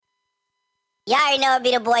Y'all already know it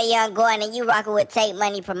be the boy Young Gordon, and you rockin' with Take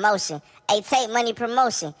Money Promotion. Hey, Take Money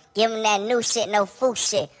Promotion. Give him that new shit, no fool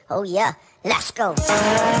shit. Oh, yeah. Let's go. Lito.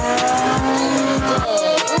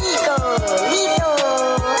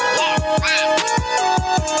 Yeah,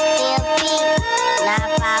 TMP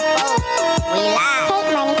 954. We live. Take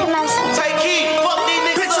Money Promotion. Take heat. Fuck these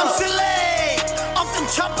niggas. Bitch, I'm silly. I'm them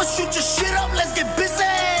choppers, shoot your shit up, let's get busy.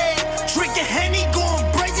 Drinking Henny, going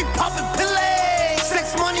crazy, popping pillay.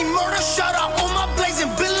 Sex, money, murder, shout out all my blazing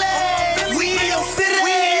billy. We in your city.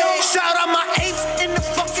 Shout out my apes in the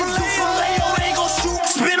fucking zoo. They ain't gon' shoot.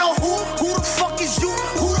 Spin on who? Who the fuck is you?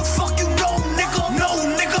 Who the fuck you know, nigga? No,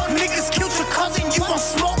 nigga. Niggas killed your cousin, you gon'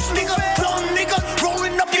 smoke, nigga. Dumb nigga.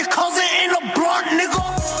 Rolling up your cousin in a blunt, nigga.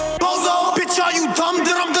 Bozo, bitch, are you dumb?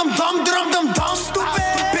 Dum, dum, dum, dum, dum, dumb, stupid.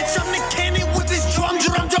 Bitch, I'm the cannon with this drum,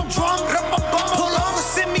 drum, drum, drum. Pull over,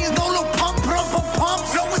 send me no little pump, pump, pump.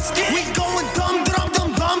 No, it's skin. We going dumb, drum,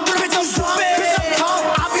 dum, dum, dum. Bitch, I'm stupid. Bitch, I'm dumb.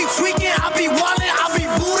 I be tweaking, I be wildin', I be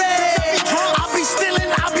booted. I be stealing,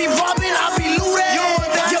 I be robbing, I be looting.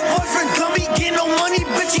 Your boyfriend dummy, get no money,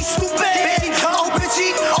 bitch, he stupid.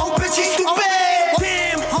 Oh, bitch, he stupid.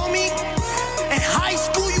 Damn, homie. In high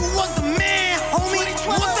school, you was the man, homie.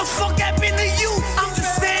 What the fuck happened to you? I'm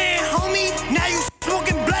just saying, homie. Now you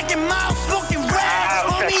smoking black and mild, smoking red,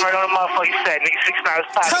 homie. Right on the motherfucker said, nigga, 6 hours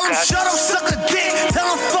Tell him shut up, suck a dick. Tell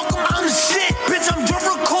him fuck him, I'm the shit. Bitch, I'm just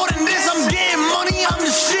recording this. I'm getting money, I'm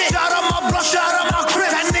the shit. Shout out my block, shout out my crib.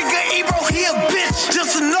 That nigga Ebro, he a bitch.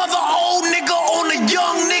 Just another old nigga on a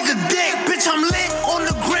young nigga dick. Bitch, I'm lit on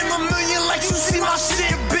the gram, a million like you see my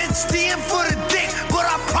shit. Bitch, DM for the dick, but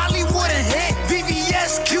I probably wouldn't hit.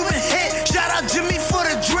 VVS, Cuban hit. Shout out Jimmy for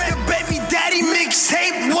the drip. Baby daddy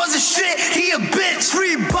mixtape was a shit. He a bitch.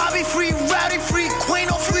 Free Bobby, free Rowdy, free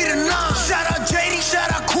Quino, free the nine. Shout out JD,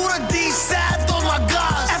 shout out Kuda D, Sad, all my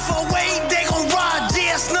guys. FOA, they gon' ride.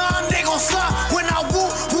 GS9, they gon' slide. When I woo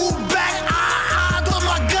back, those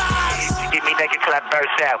my guys. Get me naked till I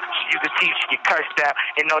burst out. She used to teach, she get cursed out.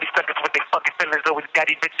 And all these suckers with their fucking feelings always got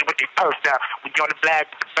these bitches with their purse out. We on the black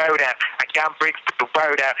with the bird out. I got bricks, put the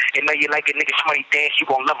word out. And know you like a nigga shmoney dance, you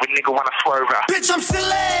gon' love a nigga when I swerve out. Bitch, I'm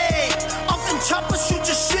silly. I'm them choppers, shoot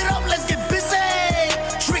your shit up, let's get busy.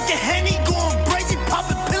 Drinking Henny, going crazy,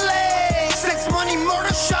 popping pillay. Sex, money,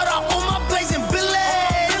 murder, shout out all my blazing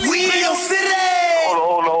billy. We in your city.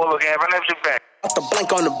 Hold on, okay, run that shit back. Off the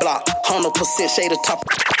blank on the block, 100% shade of top.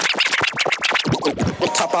 The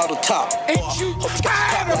top out the top. Ain't you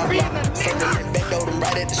tired of being a nigga? Back though them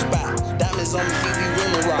right at the spot. Diamonds on me, BB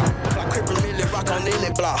women rock. Fly cripple, really rock on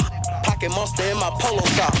any block. Pocket monster in my polo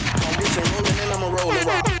top. I'm rich and rolling and I'm a rolling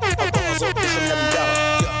rock. My balls up, bitch, I'm heavy dollar.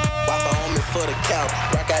 Yeah, Wi-Fi on me for the couch.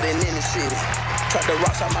 Rock out in any city. Track the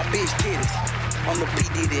rocks out my bitch titties. I'm the P.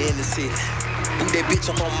 Diddy in the city. Boot that bitch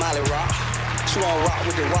up on Molly Rock. She on rock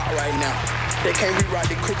with the rock right now. They can't rewrite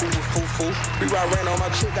the cripple with foo-foo. Rewrite ran on my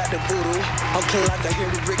chick, got the voodoo. I'm clean like a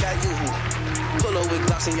Henry Brick, got yoo-hoo. Pull up with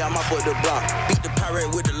Glocks and y'all my foot the block. Beat the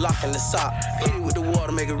pirate with the lock and the sock. Hit it with the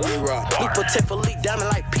water, make it re-rock. We protect for leak, diamond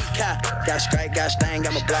like Peacock. Got strike, got stain,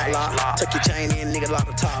 got my block lock. Tuck your chain in, nigga, lock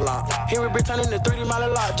the top lock. Henry Brick turn into 3D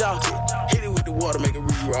Molly lock, jaw. Hit it with the water, make it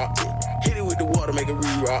re-rock. Hit it with the water, make it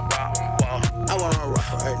re-rock. Wow, I wanna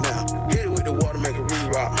rock right now. Hit it with the water, make it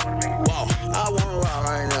re-rock. Wow, I wanna rock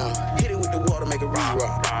right now. Hit it with the water, make it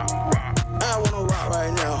re-rock. I wanna rock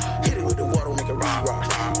right now. Hit it with the water, make it re-rock.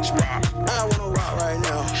 I wanna rock right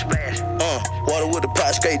now. Splash. Water with the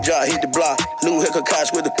pot, straight jaw, hit the block. New hicker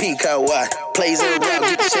cots with the peacock watch. Plays in the ground,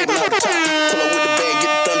 get the shaking out the top. Pull up with the band, get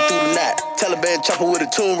the thumb through the night. Taliban chopper with a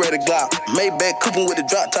tune ready Glock. Maybach coupon with the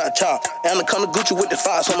drop top chop. Anaconda Gucci with the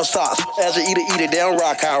fox on my socks. As a eat it, down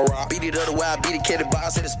rock, how rock. Beat it other way, I beat it, catty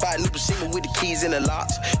box at the spot. New Pacino with the keys in the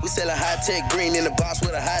locks. We sellin' high-tech green in the box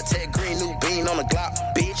with a high-tech green new bean on the Glock,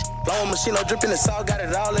 bitch. Blowin' machine, no drippin' the salt, got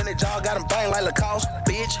it all in the jaw. Got them bang like Lacoste,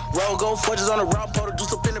 bitch. Roll gold forges on the rock, pour the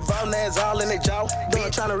juice up in the vault, nails all in their jaw. They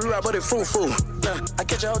ain't tryna rewrite, but it frou-frou. I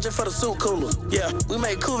catch a hoe just for the suit cooler. Yeah, we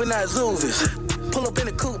make Cuban, not Zoovies. Pull up in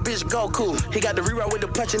the coupe, bitch, go cool. He got the rewrite with the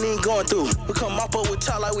punch and he ain't going through. We come mop up with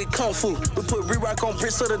chop like we kung fu. We put rewrite on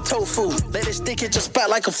bricks of the tofu. Let it stick, hit your spot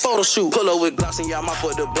like a photo shoot. Pull up with Glocks and y'all mop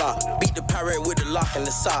up the block. Beat the pirate with the lock and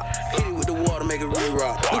the sock. Hit it with the water, make it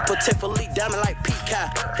re-rock. We protect for leak, diamond like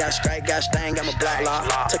Peacock. Got strike, got stain, got my block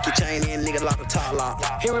lock. Tuck your chain in, nigga, lock the top lock.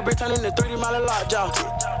 Here we turn into 3D Molly lock, jaw.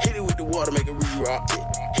 Hit it with the water, make it re-rock.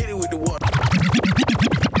 Hit it with the water.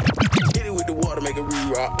 Hit it with the water, make it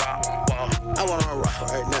re-rock. I wanna rock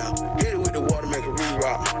right now. Hit it with the water, make it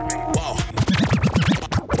re-rock. Wow.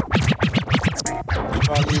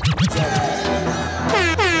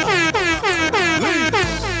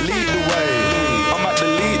 Lead the way. I'm about to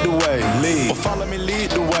lead the way. Lead. But follow me, lead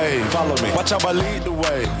the way. way. Follow me. Watch how I lead the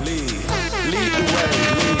way. Lead the way.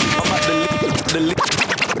 I'm about to lead the lead.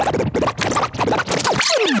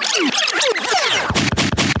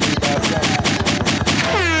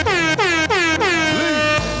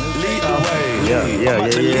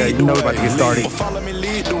 Yeah. You know we're about to get started. Follow me,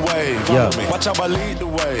 lead the way. Follow me. Watch how I lead the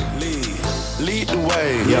way. Lead the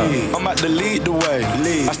way. I'm about to lead the way.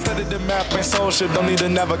 I studied the map and social, don't need a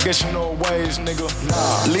navigational ways, nigga.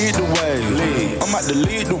 Lead the way. I'm about to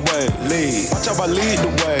lead the way. Watch how I lead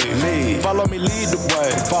the way. Follow me, lead the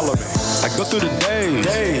way. Follow me. I go through the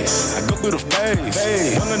days. I go through the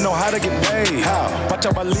phase. Wanna know how to get paid? How? Watch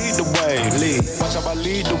how I lead the way. Watch how I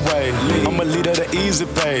lead the way. I'm a leader the easy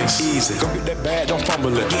pace. Go get that bag, don't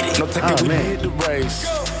fumble it. No taking, we need the race.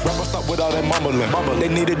 Rappers stop with all that mumbling. They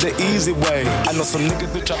needed the easy way. I know some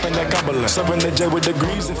niggas that trapping that Cumberland. Serving the J with the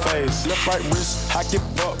greasy face. Left, right wrist, hock it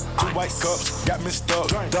up. 2 white cups, got me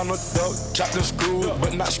stuck. Donald Duck, chopped and screwed,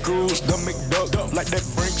 but not screws. The McDuck, like that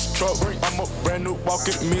Brinks truck. I'm a brand new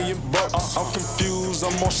walking $1,000,000. I'm confused,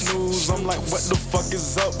 I'm on snooze. I'm like, what the fuck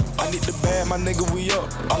is up? I need the bag, my nigga, we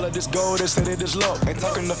up. All of this gold, they say that it's luck. Ain't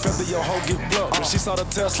talking the feather, your hoe get plucked. When she saw the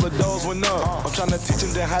Tesla, doors went up. I'm trying to teach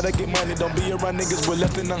them how to get money. Don't be around niggas with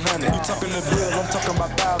less than 100. You talking the bill, I'm talking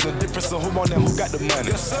about thousands. Difference of who on that, who got the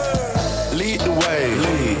money. Lead the way.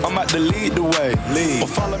 I'm about to lead the way. But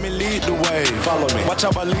follow me, lead the way. Follow me. Watch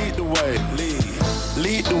how I lead the way.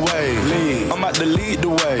 Lead the way. I'm about to lead the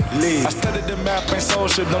way. I studied the map and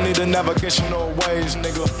social, don't need a navigational ways,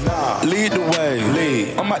 nigga. Lead the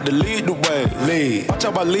way. I'm about to lead the way. Watch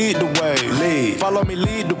how I lead the way. Follow me,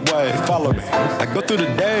 lead the way. Follow me. I go through the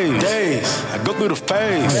days. I go through the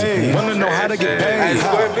phase. Wanna know how to get paid?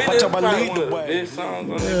 Watch how I lead the way.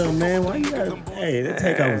 Yeah, man, why you got? Hey, that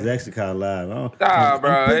takeoff was actually called live. Nah, bro.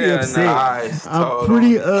 I'm pretty upset. I'm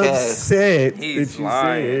pretty upset that you said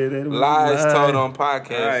that it was lies live. told on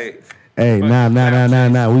podcast. Right. Hey, nah.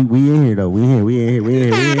 We in here though. We in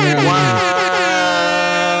here.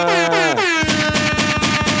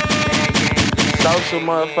 Social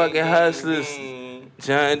motherfucking hustlers.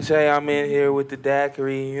 John J, I'm in here with the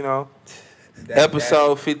Daiquiri, you know.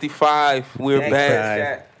 Episode 55. We're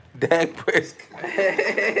back. Daq Prescott.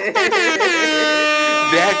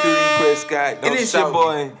 Daiquiri Prescott. And it's your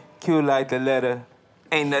boy, Q like the letter.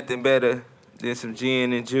 Ain't nothing better than some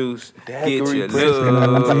gin and juice. Get your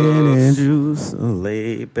love. Gin and juice,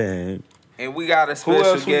 lay back. And we got a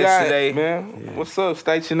special guest today, man. Yeah. What's up?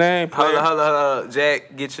 State your name. Hold on.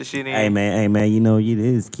 Jack, get your shit in. Hey man, you know you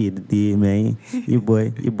this kid that did, man. Your boy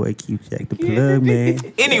Q Jack the plug, man.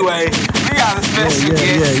 Anyway, we got a special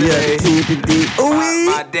guest today.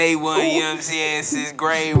 My day one, you know what I'm saying? It's his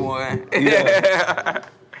grade one. Yeah.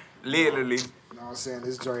 Literally. You know what I'm saying?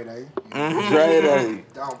 It's Dre Day. Dre Day.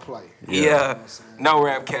 Don't play. Yeah. No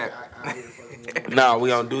rap cap. Nah, we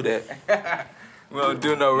don't do that. We don't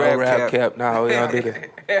do no rap cap. No, we don't do that.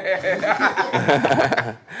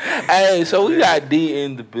 Hey, so we got D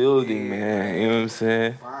in the building, man. You know what I'm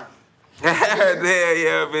saying?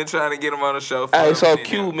 Yeah, I've been trying to get him on the show. Hey, so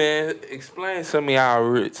Q, man, explain some of y'all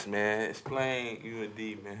roots, man. Explain you and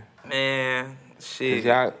D, man. Man, shit.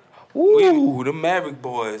 Y'all, the Maverick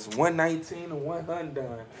boys, 119 and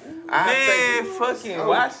 100. Man, fucking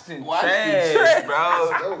Washington trash,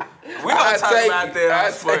 bro. We gonna talk about that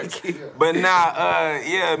on sports. But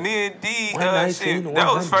yeah, me and D, shit,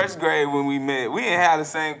 that was first grade when we met. We didn't have the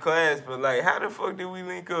same class, but like, how the fuck did we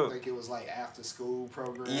link up? I think it was like after school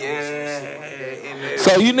program. Yeah.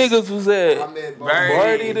 So you niggas was at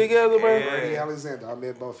Birdie together, bro? Birdie Alexander. I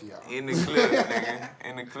met both of y'all. In the clip, nigga.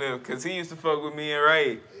 In the clip. Cause he used to fuck with me and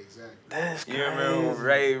Ray. Exactly. That's crazy. You remember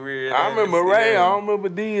Ray real? I remember Ray. I don't remember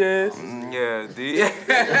Diaz. Yeah, D.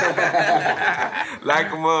 Like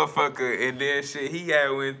a motherfucker. And then shit, he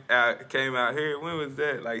came out here. When was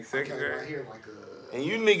that? Like second grade? Right here, like and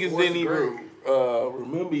you niggas didn't even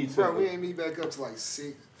remember each other. Bro, we ain't meet back up to like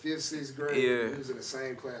 5th, 6th grade. Yeah. We was in the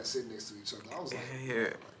same class sitting next to each other. I was like,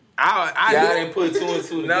 yeah. I didn't put 2 and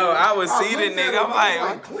 2 together. No, I would see the nigga. I'm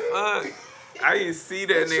like, what the fuck? I used to see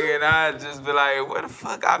that nigga and I'd just be like, where the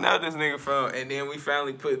fuck I know this nigga from? And then we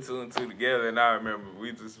finally put 2 and 2 together and I remember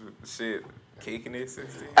we just kicking it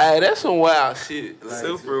since then. Hey, that's some wild shit. Like,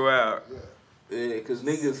 super wild. Yeah, cause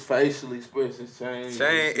niggas facial expressions change.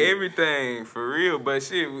 Everything for real, but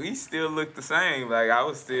shit, we still look the same. Like I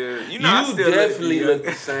was still, you I still definitely look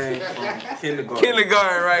the same from kindergarten.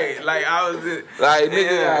 Kindergarten, right? Like I was like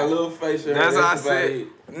nigga got a little facial. That's what I said.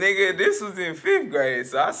 Nigga, this was in 5th grade,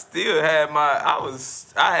 so I still had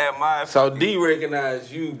my. So D recognized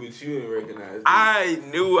you, but you didn't recognize me. I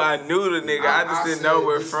knew the nigga. I just didn't know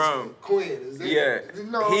where from. Quinn, is that? Yeah,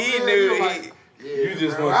 No, he knew. You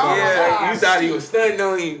just want to say, you thought he was stunting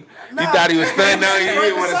on you. You thought he was stunting on you. You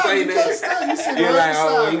didn't want to say that. You're like,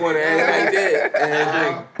 oh, you want to act like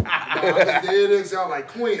that? I did it. Y'all like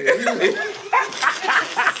Queen.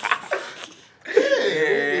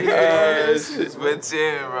 But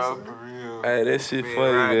yeah, bro, for real. Hey, that shit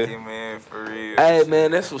funny, man. For real. Hey,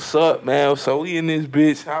 man, that's what's up, man. So we in this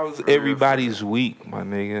bitch. How was everybody's week, my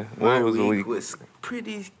nigga? My week was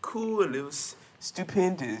pretty cool. It was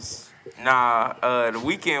stupendous. Nah, the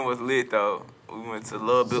weekend was lit though. We went to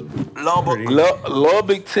Lubbock,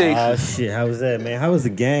 Texas. Oh shit, how was that, man? How was the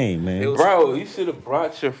game, man? Bro, you should have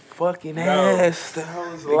brought your fucking ass.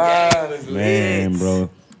 That was live. Man, bro.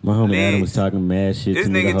 My homie Adam was talking mad shit this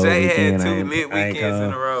to me the nigga whole Jay weekend. had 2 lit weekends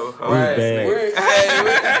in a row.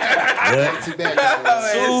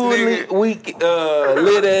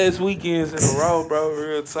 Lit ass weekends in a row, bro.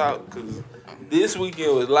 Real talk, cause this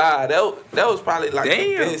weekend was live. That was probably like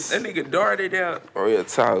the best. That nigga darted out. Real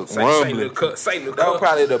talk. Say look up. That was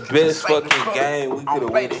probably the best fucking game we could have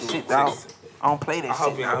went to. Shit, dog. I don't play that shit. I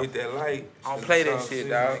hope y'all hit that light. I don't play that shit,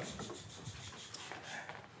 dog.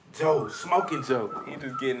 Joe, smoking Joe. He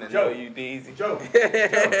just getting to know you, Deezy. Joe.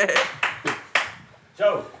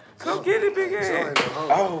 Joe. Come get it, big ass.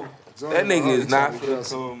 Oh, that nigga is not finna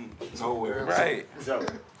come nowhere. Right. Joe.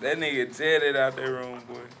 That nigga jetted out that room,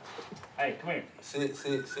 boy. Hey, come here.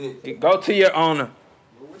 Sit. Go to your owner.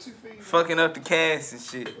 What you feeding? Fucking up the cast and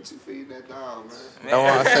shit. What you feeding that dog, man? That's what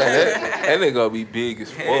I said. That nigga gonna be big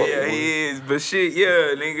as fuck. Yeah, he is. But shit,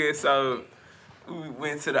 yeah, nigga. So we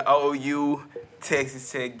went to the OU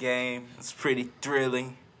Texas Tech game. It was pretty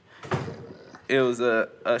thrilling. It was a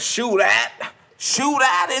shootout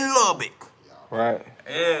in Lubbock. Right.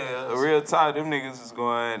 Yeah, real talk. Them niggas was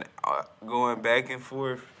going back and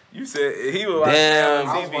forth. You said he was watching I on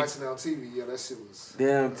was TV. watching it on TV. Yeah, that shit was.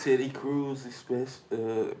 Damn, Teddy Cruz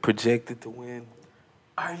projected to win.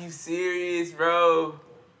 Are you serious, bro?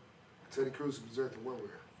 Teddy Cruz was projected one way.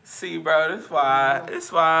 See, bro, that's why,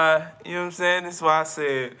 you know what I'm saying? That's why I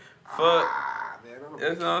said, fuck.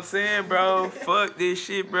 That's what I'm saying, bro. Fuck this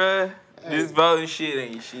shit, bro. This voting shit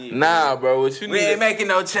ain't shit. Nah, bro. What you we ain't making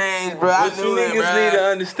no change, bro. What you niggas need to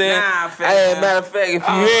understand. Hey, matter of fact, if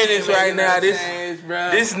you hear this right now,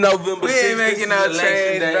 this November 6th. We ain't making no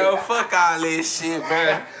change, bro. Fuck all this shit,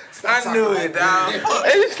 bro. I knew it, dog. Fuck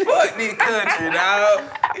this country, dog.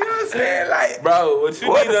 You know what I'm saying? Like, bro, what you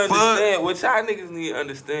need to understand, what y'all niggas need to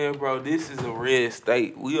understand, bro, this is a red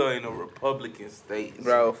state. We are in a Republican state.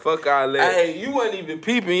 Bro, fuck all that. Hey, you wasn't even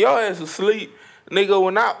peeping. Your ass asleep. Nigga,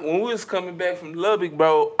 when we was coming back from Lubbock,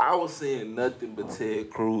 bro, I was seeing nothing but Ted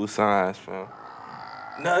Cruz signs, fam.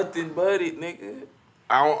 Nothing but it, nigga.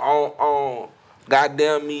 On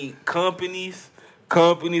goddamn me, companies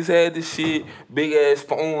had this shit, big ass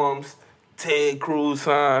farms, Ted Cruz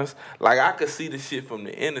signs. Like, I could see the shit from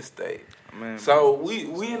the interstate. Man, so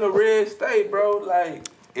we in a red state, bro. Like,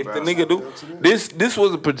 if the nigga do this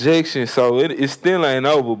was a projection, so it still ain't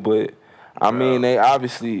over, but I mean they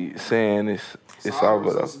obviously saying it's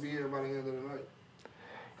over though. Be here by the end of the night.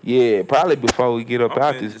 Yeah, probably before we get up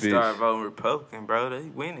out this bitch. Start voting Republican, bro. They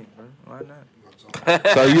winning, bro. Why not?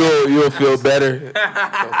 So you'll feel better.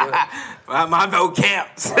 My vote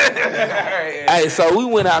counts. Hey, so we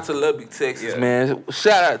went out to Lubbock, Texas, man.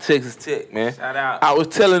 Shout out Texas Tech, man. Shout out. I was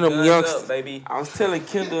telling them youngsters, baby. I was telling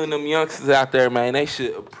Kendall and them youngsters out there, man, they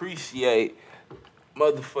should appreciate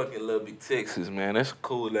motherfucking Lubbock, Texas, man. That's a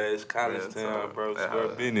cool ass college town, bro.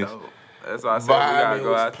 Square business. That's why I said we gotta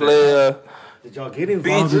go out there. Did y'all get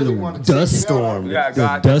involved in the dust storm?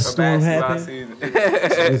 The dust storm happened?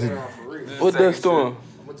 What dust storm?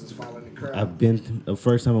 I've been, the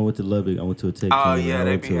first time I went to Lubbock, I went to a Tech Oh, game. yeah, I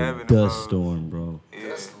they went be to having a dust storm, bro.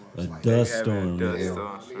 Yeah. A dust storm.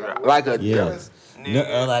 Like a dust.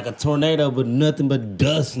 Like a tornado, but nothing but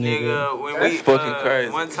dust, nigga. When that's fucking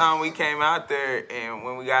crazy. One time we came out there, and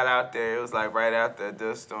when we got out there, it was like right after a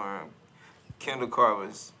dust storm. Kendall car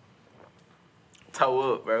was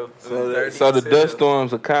toe up, bro. So the dust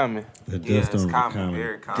storms are coming. The dust storms are coming.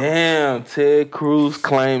 Very common. Damn, Ted Cruz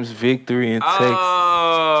claims victory in Texas.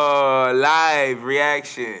 Oh, live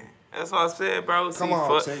reaction. That's what I said, bro. Come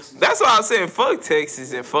on, Texas. That's why I said fuck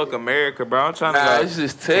Texas and fuck America, bro. I'm trying to go. It's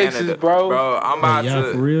just Texas, Canada. bro. Bro, I'm about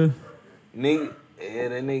y'all for real? Nigga, yeah,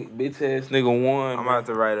 that nigga, bitch ass nigga won. I'm about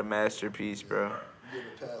to write a masterpiece, bro.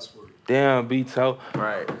 Damn, B-Toe.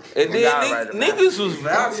 Right. And then niggas was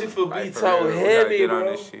vouching for B-Toe heavy,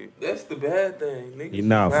 bro. That's the bad thing. Niggas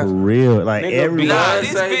Nah, for real. Like, everybody.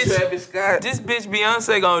 Travis Scott. This bitch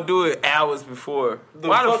Beyonce gonna do it hours before.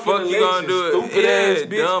 Why the fuck you gonna do it? Stupid ass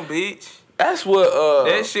bitch. Dumb bitch. That's what,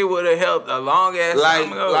 that shit would have helped a long ass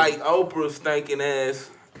time ago. Like Oprah's stinking ass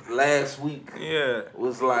last week. Yeah.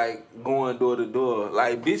 Was like going door to door.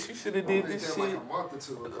 Like, bitch, you should have did this shit. Like a month or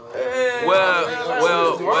two ago. Well,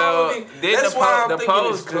 then the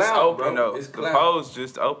polls just open though. It's The polls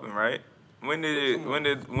just open, right? When did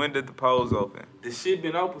the polls open? The shit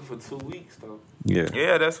been open for 2 weeks though. Yeah.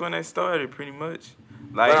 Yeah, that's when they started, pretty much.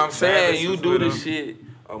 Like, But I'm saying you do the them. shit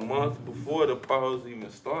a month before the polls even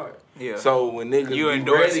start. Yeah. So when niggas You be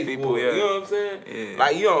endorse ready people, for it, yeah. you know what I'm saying? Yeah.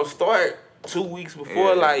 Like you don't start 2 weeks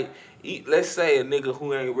before. Yeah. Like let's say a nigga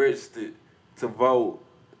who ain't registered to vote,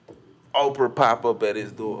 Oprah pop up at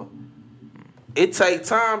his door. It take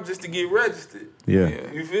time just to get registered.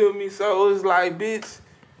 Yeah. You feel me? So it's like, bitch,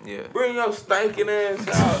 Yeah. bring your stinking ass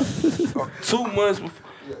out 2 months before.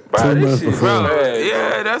 2 This months shit before. bad,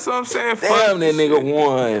 Yeah, that's what I'm saying. Damn, that this nigga shit.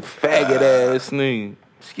 won. Faggot ass nigga.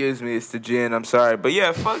 Excuse me, it's the gin. I'm sorry, but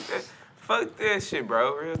yeah, fuck that shit,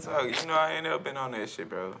 bro. Real talk. You know I ain't never been on that shit,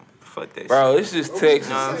 bro. Fuck that Bro, shit. it's just Texas.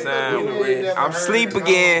 You know what I'm saying? I'm sleep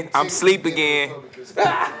again. I'm sleep again.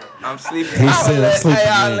 I'm sleeping. He said I'm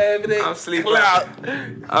sleeping. I'm sleeping.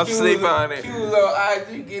 I'm sleeping on it. He was on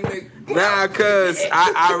IG getting Nah, cause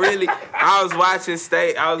I was watching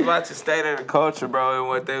State of the Culture, bro, and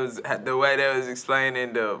what the way they was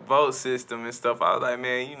explaining the vote system and stuff. I was like,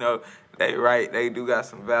 man, you know, they right. They do got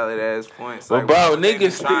some valid ass points. But Like, bro, they be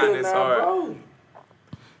niggas trying still this not hard. voting.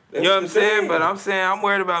 You know what I'm saying? But I'm saying I'm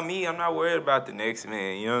worried about me. I'm not worried about the next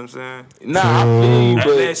man. You know what I'm saying? Nah, I feel you, but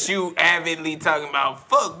Unless you avidly talking about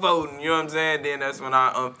fuck voting, you know what I'm saying? Then that's when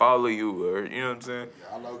I unfollow you, or you know what I'm saying?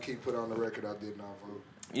 I low key put on the record I did not vote.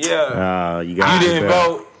 Yeah, You got you didn't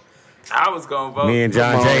vote. I was gonna vote. Me and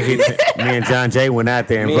John Jay went out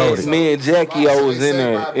there and voted. Me and Jackie O was in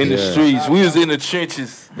there in the streets. We was in the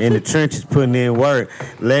trenches. In the trenches, putting in work,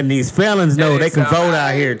 letting these felons know they can vote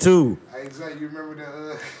out here too. Hey, Zay, you remember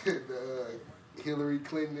the Hillary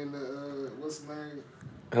Clinton and the what's the name?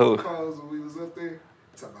 Who? Calls when we was up there.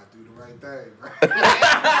 Talking about do the right thing, bro.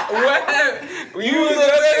 What happened? You was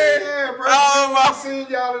up there? Yeah, bro. Oh, my- I seen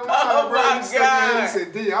y'all in the car, bro. my You stuck there, God. he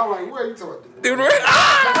said, D. I was like, what are you talking about? Dude,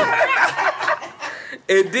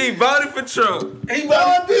 and D voted for Trump. He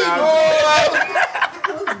voted D,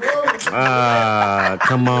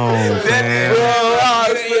 Come on, man.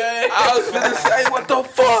 I was finna say, what the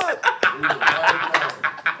fuck?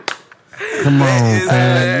 Come on,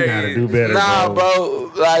 fam. You gotta do better, Nah,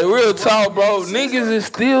 bro. Like, real talk, bro. Niggas is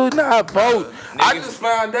still not voting. I just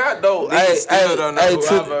found out, though. Niggas still don't know who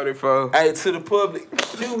I voted for. Hey, to the public,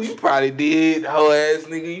 you probably did, hoe ass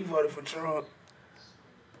nigga. You voted for Trump.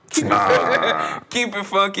 Keep it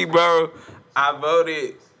funky, bro. I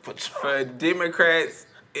voted for Democrats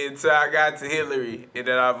until I got to Hillary, and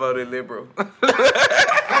then I voted liberal.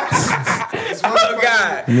 Oh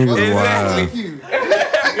God! Niggas Exactly.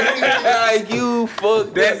 Like, you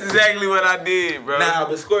fuck. That's exactly what I did, bro. Nah,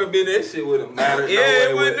 but Scorpion, that shit wouldn't matter. Yeah,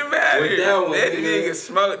 it wouldn't have mattered. That That nigga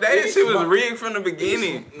smoked. That shit was rigged from the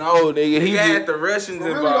beginning. No, nigga, He had just, the Russians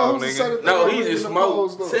Really, involved, those are nigga. no, They he were just in the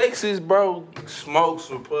polls, smoked. though. Texas, bro, smokes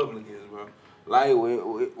Republicans, bro. Like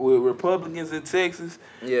with Republicans in Texas,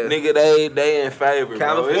 Yeah. nigga, they in favor.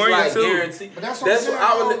 California, bro. It's like too. guaranteed. But that's what I'm saying,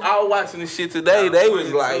 I was watching this shit today.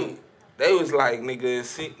 California, They was like,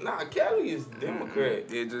 nigga, nah, Cali is Democrat.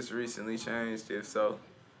 It just recently changed, if so.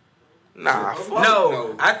 Nah, fuck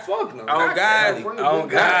No, fuck no. Oh Not God! Cali. Oh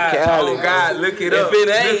God! Cali. Oh God! Look it up. If it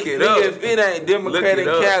ain't, Look it nigga, up. if it ain't Democrat Look it in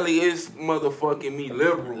up. Cali, it's motherfucking me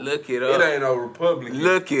liberal. Look it It up. ain't no Republican.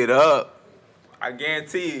 Look it up. I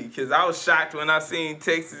guarantee you, because I was shocked when I seen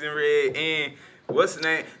Texas in red and what's the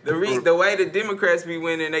name? The way the Democrats be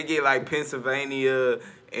winning, they get like Pennsylvania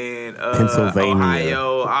and Pennsylvania.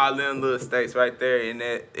 Ohio, all them little states right there in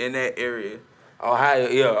that area. Ohio,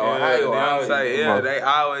 You know what I'm saying? Yeah, always. they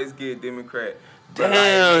always get Democrat.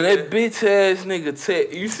 Damn, that bitch ass nigga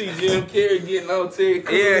Ted. You see Jim Carrey getting on Ted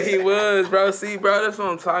Cruz? Yeah, he was, bro. See, bro, that's what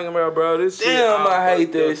I'm talking about, bro. This shit. Damn, all I hate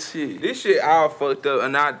fucked that up. shit. This shit all fucked up,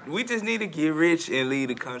 and we just need to get rich and lead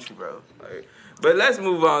the country, bro. Like, but let's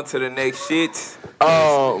move on to the next shit.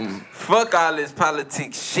 Fuck all this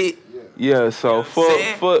politics shit. Yeah, so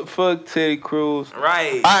saying? fuck Teddy Cruz.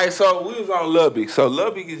 Right. All right, so we was on Lubbock. So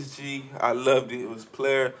Lubbock is G. I loved it. It was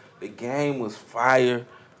player. The game was fire.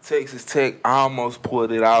 Texas Tech almost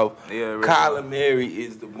pulled it off. Yeah, really. Kyler Murray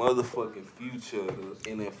is the motherfucking future of the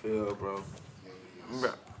NFL, bro.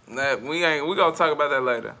 Bro, we gonna talk about that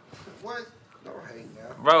later. What? Don't hate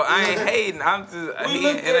now. Bro, I ain't hating. I'm just. We it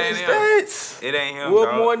looked ain't at the him. stats. It ain't him, What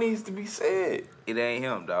dog. more needs to be said? It ain't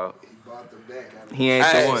him, dog. He ain't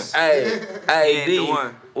the one. Hey, D.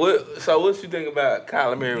 So what you think about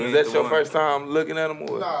Kyler Murray? Was that your first time looking at him?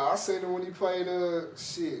 Or? Nah, I seen him when he played.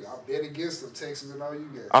 Shit, I bet against him, Texas and all you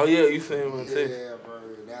guys. Oh yeah, you seen him in Texas. Yeah, bro.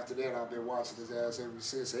 And after that, I've been watching his ass ever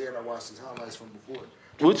since. And I watched his highlights from before.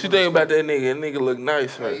 What you think about that nigga? That nigga look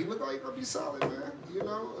nice, man. Hey, he look like he gonna be solid, man. You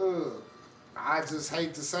know, I just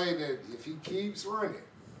hate to say that if he keeps running,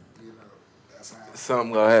 you know, that's how.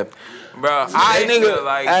 Something gonna happen, bro. I nigga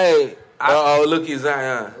like, hey, look at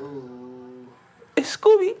Zion. Ooh. It's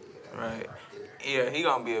Scooby. Right. Yeah, he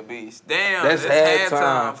gonna be a beast. Damn, that's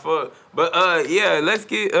halftime. Fuck. But yeah, let's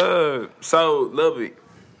get so Lubbock.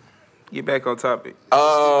 Get back on topic.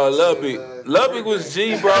 Lubbock was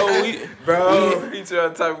G, bro. He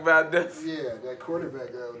trying to talk about this. Yeah, that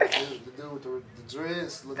quarterback, the dude with the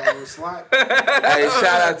dreads, look like a little slot. Hey,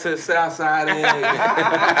 shout out to the South Side.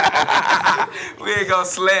 We ain't gonna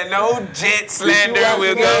slander no Jet slander.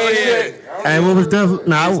 We'll go ahead. Hey, what was Duffy?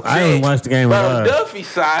 No, I didn't watch the game. Bro, Duffy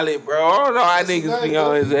solid, bro. I don't know how niggas be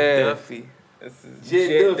on his ass. Duffy. That's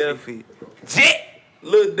Jet Duffy. Jet.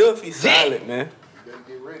 Lil Duffy solid, man.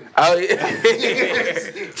 Oh yeah, bro,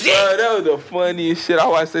 that was the funniest shit. I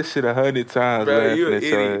watched that shit 100 times. Bro, you an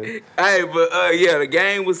idiot. Hey, but yeah, the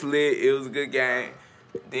game was lit. It was a good game.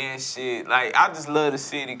 Then shit, like I just love the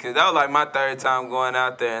city because that was like my third time going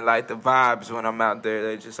out there, and like the vibes when I'm out there,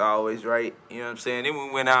 they just always right. You know what I'm saying? Then we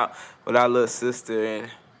went out with our little sister, and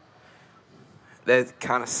that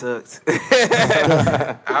kind of sucked.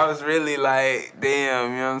 I was really like,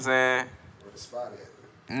 damn, you know what I'm saying? Where the spot at?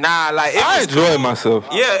 Nah, like I enjoyed myself.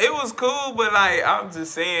 Yeah, it was cool, but like I'm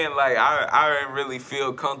just saying, like I didn't really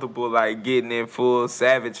feel comfortable like getting in full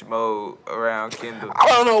savage mode around Kendall. I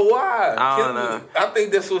don't know why. I don't know. I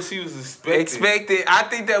think that's what she was expecting. I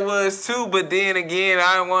think that was too, but then again,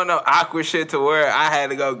 I didn't want no awkward shit to where I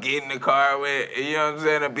had to go get in the car with, you know what I'm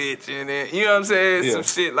saying, a bitch, and then you know what I'm saying, some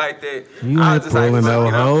shit like that. You ain't pulling no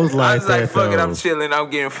hoes like that. I was like, fuck it, though. I'm chilling, I'm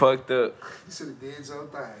getting fucked up. You should have did your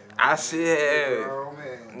thing. I should have. Oh,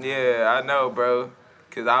 man. Yeah, I know, bro.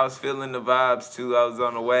 Cause I was feeling the vibes too. I was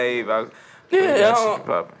on the wave. I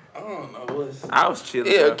don't know I was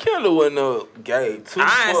chilling. Yeah, bro. Kendall wasn't no gay.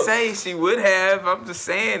 I ain't say she would have. I'm just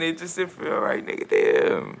saying it just didn't feel right, nigga.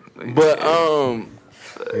 Damn. But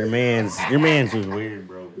your man's was weird,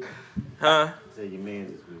 bro. Huh? Say your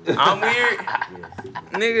man's is weird. I'm weird.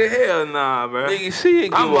 Nigga, hell nah, bro. Nigga, she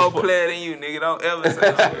ain't I'm give a more fuck. player than you, nigga. Don't ever say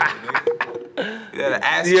I'm weird, nigga. You better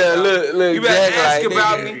ask. Look. You better Jack ask like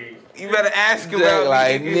about nigga. me. You better ask Jack about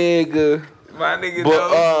like me, nigga. My nigga,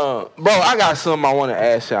 But bro, I got something I want to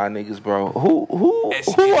ask y'all niggas, bro. Who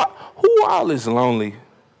all is lonely?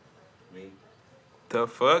 The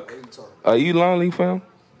fuck? Are you lonely, fam?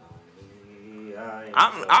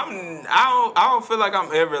 I don't feel like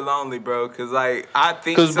I'm ever lonely, bro. Cause like I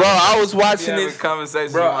think. Cause bro, I was watching this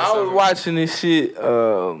conversation. Bro, I was watching this shit.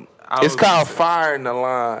 It's called Fire in the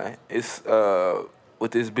Line. It's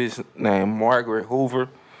with this bitch named Margaret Hoover.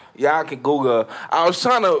 Y'all can Google. I was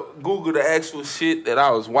trying to Google the actual shit that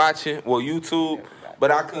I was watching, well, YouTube,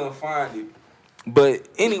 but I couldn't find it. But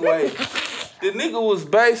anyway, the nigga was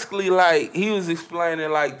basically like, he was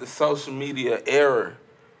explaining like the social media era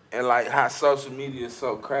and like how social media is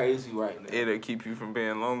so crazy right now. It'll keep you from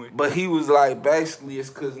being lonely. But he was like, basically it's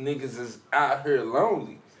because niggas is out here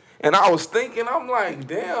lonely. And I was thinking, I'm like,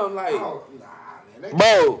 damn, like...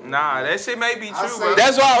 Bro, nah, that shit may be true, bro.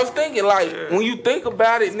 That's what I was thinking. Like when you think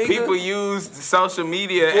about it, nigga, people use social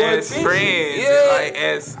media as friends. Yeah, like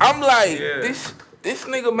as I'm like this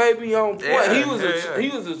nigga may be on point. Yeah, he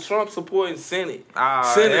was a Trump supporting Senate.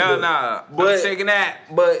 Senator. Hell nah. But I'm checking that.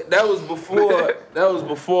 But that was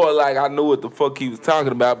before. Like I knew what the fuck he was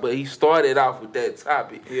talking about. But he started off with that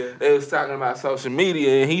topic. Yeah, they was talking about social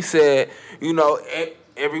media, and he said, you know,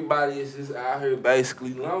 everybody is just out here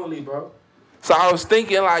basically lonely, bro. So I was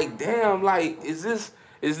thinking, like, damn, like, is this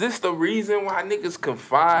the reason why niggas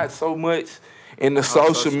confide so much in the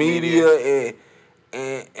social media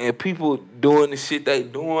and people doing the shit they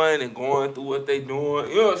doing and going through what they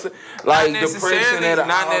doing? You know what I'm saying? Like depression at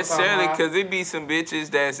not necessarily, because it be some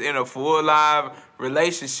bitches that's in a full live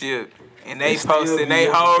relationship. And they posting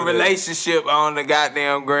their whole relationship on the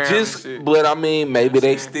goddamn ground. But I mean, maybe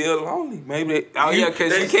they still lonely. Maybe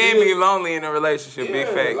because you can't be lonely in a relationship. Big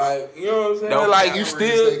facts. Like, you know what I'm saying? No, like you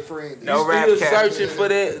still searching for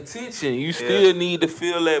that attention. You still need to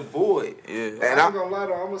fill that void. Yeah. And I ain't gonna lie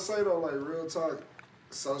though. I'm gonna say though, like real talk,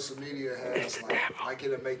 social media has like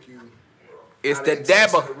it'll make you. It's the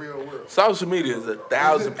dabber. Social media is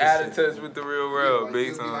 1,000% out of touch with the real world.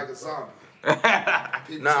 Big time. Like a zombie.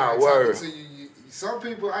 Nah, word. Some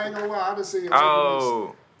people, I ain't gonna lie, I done seen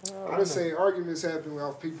I just say arguments happen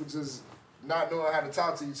without people just not knowing how to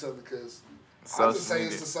talk to each other because I just say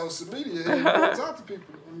it's the social media and you don't talk to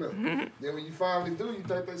people enough. Then when you finally do, you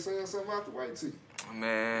think they saying something out the way to you.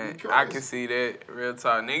 Man, I can see that. Real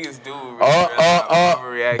talk. Niggas do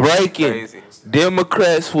overreact. Breaking. Crazy.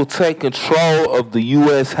 Democrats will take control of the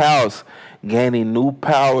U.S. House, gaining new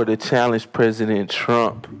power to challenge President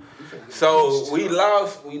Trump. So we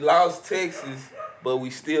lost Texas, but we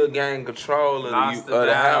still gained control of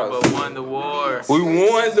the House. But won the war. We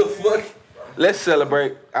won the fuck. Let's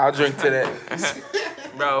celebrate. I'll drink to that.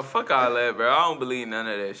 Bro, fuck all that, bro. I don't believe none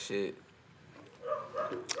of that shit.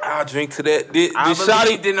 I'll drink to that. I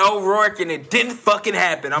believed in O'Rourke and it didn't fucking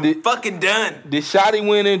happen. I'm fucking done. Did Shotty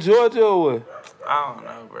win in Georgia or what? I don't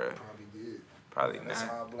know, bro. Probably did. Probably That's not.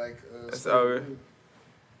 how black. That's over.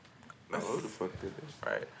 Who the fuck did this?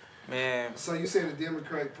 Right. Man. So you say the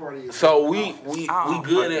Democratic Party is So we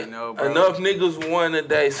good at enough niggas won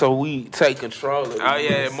today, so we take control of it. Oh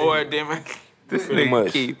yeah, more Democrats. This Pretty nigga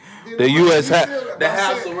much. keep. The U.S. the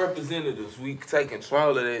House of Representatives, we take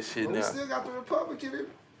control of that shit now. We still got the Republican in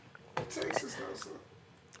Texas though, so.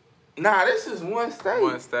 Nah, this is one state.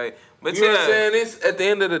 One state. But you know what I'm saying? It's at the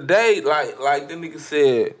end of the day, like the nigga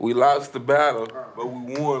said, we lost the battle, but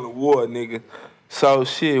we won the war, nigga. So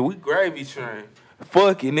shit, we gravy train.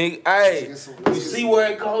 Fuck it, nigga. Hey, you see where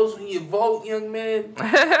it goes when you vote, young man?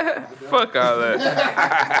 Fuck all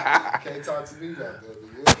that. Can't talk to me about that.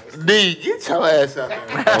 D, get your ass out there.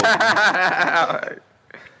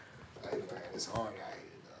 Hey man, it's hard out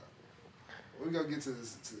here, dog. We're gonna get to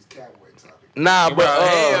this cowboy topic. Nah, but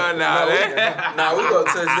hell nah, we gonna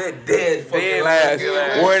touch that dead fucking last.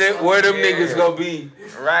 Where them niggas gonna be?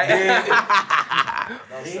 Right.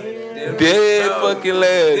 Dead fucking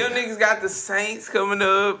last. Them niggas got the Saints coming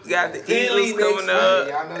up, got the Eagles coming up.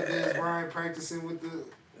 Y'all know Dez Bryant practicing with the.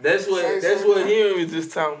 That's what he was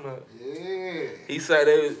just talking about. Yeah. He said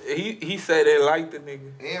they liked the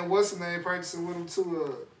nigga. And what's the name practicing with him too?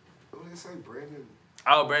 What did they say, Brandon?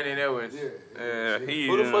 Oh, Brandon Edwards. Yeah.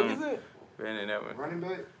 Who the fuck is that? Brandon Edwards. Running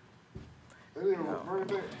back. Running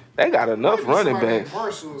back. They got enough running backs.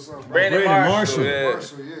 Marshall or something. Brandon Marshall.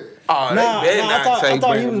 Marshall, yeah. Oh, I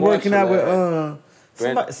thought he was working out with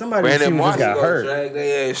somebody Brandon just got hurt. Drag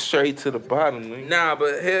their ass straight to the bottom. Nigga. Nah,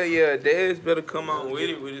 but hell yeah, Dez better come on with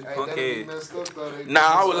it with his punk ass. Nah,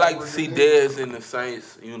 I would like to see Dez in the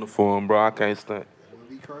Saints uniform, bro. I can't stand. That would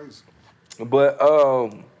be crazy. But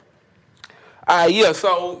yeah.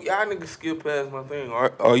 So y'all niggas skip past my thing.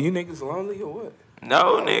 Are you niggas lonely or what?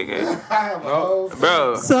 No, nigga.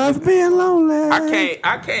 Bro. Soft being lonely.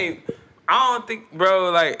 I can't. I don't think,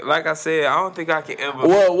 bro, like I said, I don't think I can ever.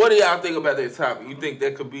 Well, what do y'all think about that topic? You think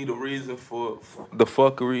that could be the reason for the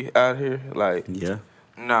fuckery out here? Like, yeah.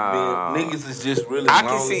 Nah. Niggas is just really I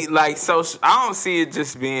lonely. can see, I don't see it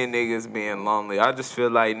just being niggas being lonely. I just feel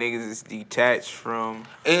like niggas is detached from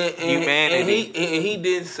humanity. And he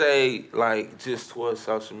didn't say, like, just towards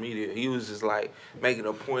social media. He was just, like, making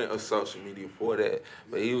a point of social media for that.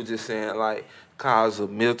 But he was just saying, like, cause of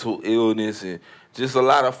mental illness and just a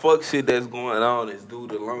lot of fuck shit that's going on is due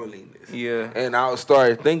to loneliness. Yeah. And I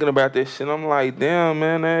started thinking about this shit. I'm like, damn,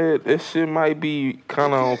 man, that shit might be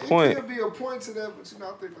kind of on point. It could be a point to that, but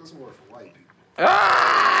I think that's more for white people.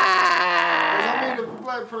 Ah! I mean, if a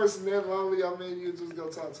black person that lonely, you just go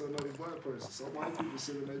talk to another black person. So white people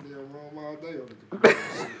sit in their damn room all day on the computer.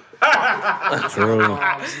 True. Oh, no,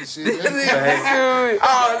 I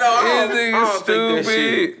don't think that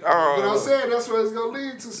shit. But I'm saying that's what it's going to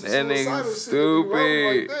lead to. Some That nigga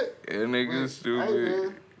stupid. That nigga stupid. Hey,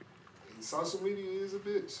 man, social media is a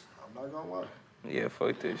bitch. I'm not going to lie. Yeah,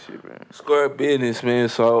 fuck that shit, man. Square business, man.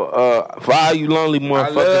 So, for all you lonely motherfuckers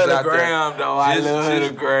I love the out gram, there, though. I love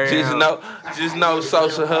the gram. Just know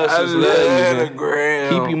social hustlers I love love you, the gram.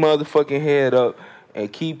 Keep your motherfucking head up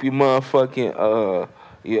and keep your motherfucking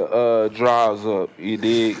your drawers up. You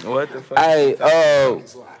dig? What the fuck? Hey,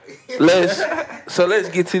 let's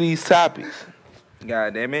get to these topics.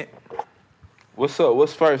 God damn it. What's up?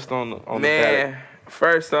 What's first on the man?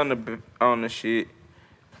 First on the shit.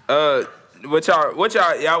 What y'all want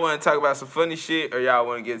to talk about some funny shit or y'all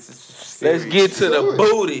want to get to serious? Let's get to the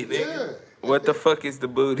booty, nigga. Yeah. What the fuck is the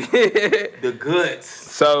booty? The guts.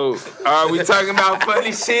 So, are we talking about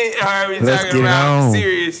funny shit or are we talking about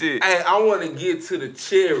serious shit? Hey, I want to get to the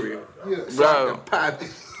cherry. Bro.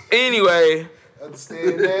 Anyway.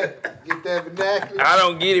 Understand that? Get that vernacular? I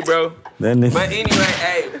don't get it, bro. But anyway,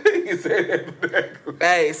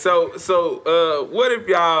 hey. So, what if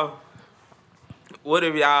y'all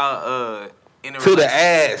to the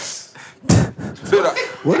ass.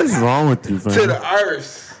 What is wrong with you, fam? To the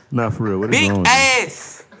earth. Not for real. What is big wrong with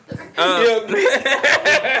ass.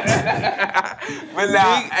 But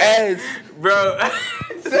now, ass, bro.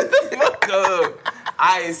 Shut the fuck up.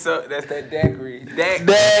 Alright, so that's that daiquiri. Daq.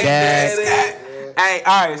 Hey,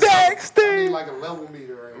 alright. Dexter. I need like a level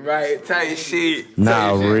meter. Right, tight shit.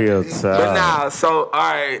 Nah, real tough. But nah, so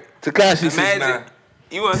alright. Tekashi Imagine.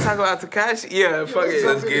 You want to talk about Tekashi? Yeah, fuck it.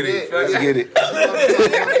 Let's get it. Let's get it.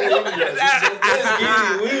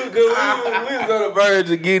 We was on the verge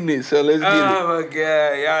of getting it, so let's get it. Oh my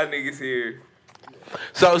god, y'all niggas here.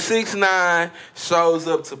 So 6ix9ine shows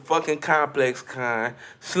up to fucking Complex Con.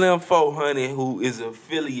 Slim 400, who is an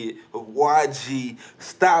affiliate of YG,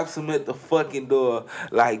 stops him at the fucking door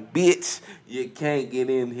like, bitch, you can't get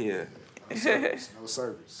in here. No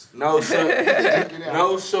service. No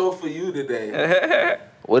show for you today.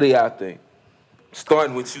 What do y'all think?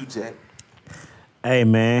 Starting with you, Jack. Hey,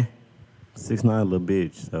 man. 6ix9ine little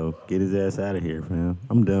bitch, so get his ass out of here, fam.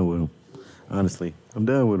 I'm done with him. Honestly, I'm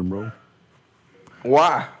done with him, bro.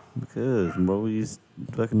 Why? Because, bro, he's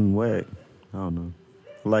fucking whack. I don't know.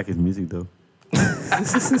 I like his music, though.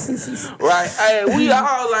 Right. Hey, we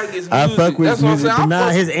all like his music. I fuck with his music, but nah,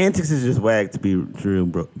 saying. his antics is just whack, to be real,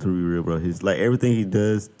 bro. His, like, everything he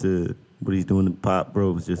does to what he's doing to pop,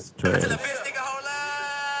 bro, is just trash. Bitch nigga, hold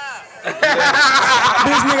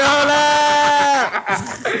up!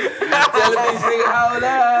 Tell the bitch nigga, hold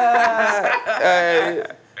up! Hey,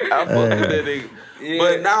 I fuck with that nigga. Yeah.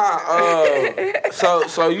 But nah,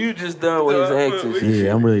 so you just done with his antics.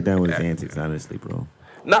 Yeah, I'm really done with his antics, honestly, bro.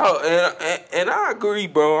 No, and I agree,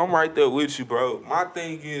 bro. I'm right there with you, bro. My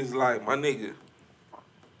thing is, like, my nigga,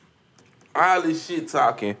 all this shit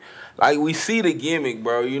talking, like, we see the gimmick,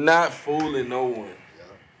 bro. You're not fooling no one.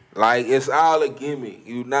 Like, it's all a gimmick.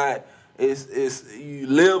 You not, it's you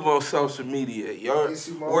live on social media.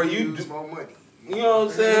 Where you do more money. You know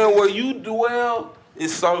what I'm saying? Where you dwell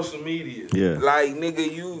is social media. Yeah. Like,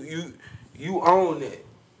 nigga, you own it,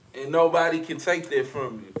 and nobody can take that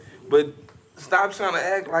from you. But stop trying to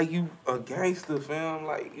act like you a gangster, fam.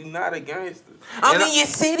 Like, you not a gangster. I'm in your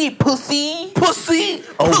city, pussy.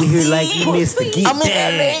 Over here like you missed the get I'm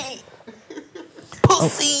bag. in LA.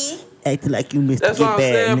 Pussy. Acting like you missed That's the what get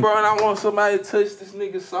I'm bag. saying, bro. And I want somebody to touch this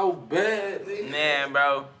nigga so bad, nigga. Man,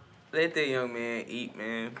 bro. Let that young man eat,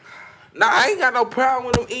 man. Nah, I ain't got no problem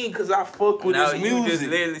with him eating because I fuck with his music. You just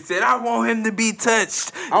literally said, I want him to be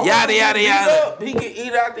touched. Yada, Yada, yada. He can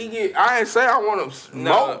eat after he get. I ain't say I want him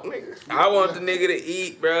smoke, nigga. I want the nigga to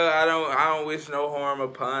eat, bro. I don't wish no harm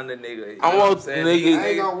upon the nigga. I want the nigga. I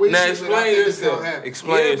ain't gonna wish Now it, explain yourself.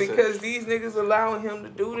 Explain yourself. Because these niggas allowing him to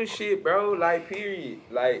do the shit, bro. Like, period.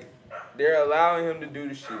 Like, they're allowing him to do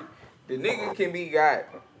the shit. The nigga can be got.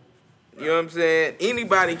 You know what I'm saying?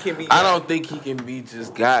 Anybody can be got. I don't think he can be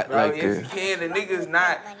just got, bro, like yes, that. He can. The nigga's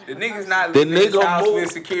not The living in his nigga house move-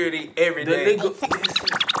 with security every day.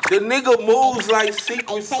 The nigga moves like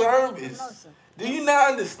Secret Service. Do you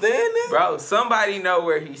not understand that? Bro, somebody know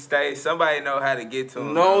where he stays. Somebody know how to get to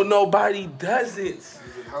him. No, bro. nobody does it. He's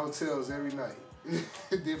in hotels every night.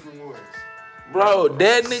 Different ones. Bro,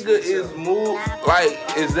 that nigga is moved like,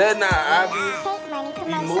 is that not obvious?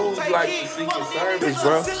 He moves like the Secret Service,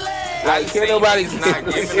 bro. Like, can't nobody not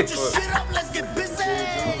giving a fuck.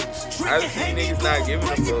 I've seen niggas not giving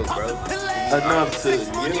a fuck, bro. Enough to,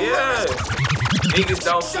 yeah. Niggas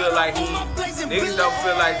don't feel like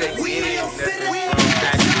they get it.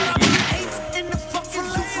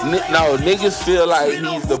 No, niggas feel like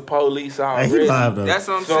he's the police already. Hey, he live, though. That's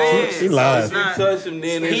what I'm saying. He live. So if you touch him,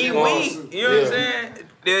 then it's He gone. weak. You know what I'm saying?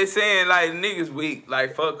 They're saying like niggas weak.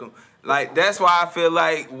 Like fuck him. Like that's why I feel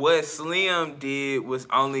like what Slim did was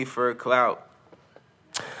only for clout.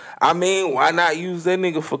 I mean, why not use that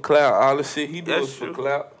nigga for clout? All the shit he does for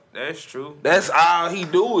clout. That's true. That's all he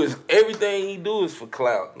do is everything he do is for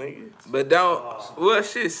clout, nigga. But don't. Well,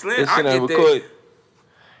 shit, Slim. I get that. Recorded.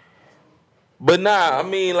 But nah, I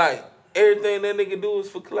mean, like everything that nigga do is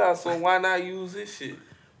for clout. So why not use this shit?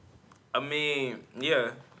 I mean,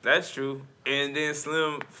 yeah, that's true. And then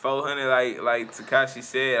Slim 400, like Tekashi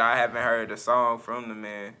said, I haven't heard a song from the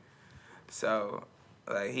man. So,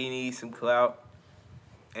 like, he needs some clout.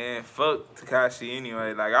 And fuck Tekashi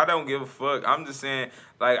anyway. Like, I don't give a fuck. I'm just saying,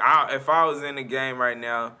 like, if I was in the game right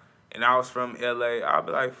now and I was from LA, I'd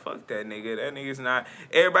be like, fuck that nigga. That nigga's not.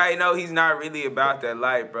 Everybody know he's not really about that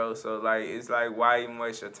life, bro. So, like, it's like, why even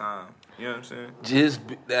waste your time? You know what I'm saying?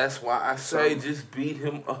 That's why I say just beat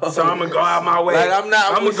him up. So I'm gonna go out my way. Like, I'm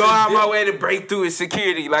gonna go out my way to break through his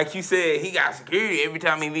security. Like you said, he got security every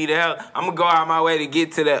time he leave the house. I'm gonna go out my way to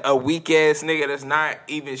get to a weak ass nigga that's not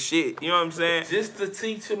even shit. You know what I'm saying? Just to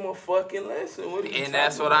teach him a fucking lesson. And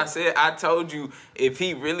that's what I said. I told you, if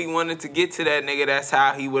he really wanted to get to that nigga, that's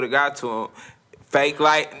how he would have got to him. fake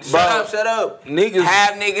like. Shut up. Niggas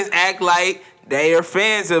have niggas act like they are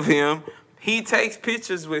fans of him. He takes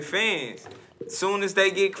pictures with fans. Soon as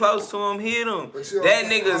they get close to him, hit him. That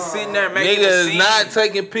nigga sitting there making a scene. Nigga is not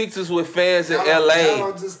taking pictures with fans in L.A.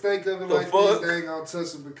 Y'all just think of it like this. They ain't gonna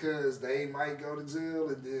touch him because they might go to jail,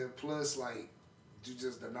 and then plus, like, you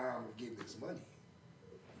just deny him of getting his money.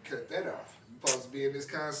 You cut that off. You supposed to be in this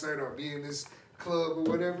concert or be in this club or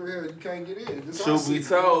whatever. Hell, you can't get in. Truth be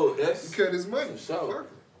told, you cut his money. Sure.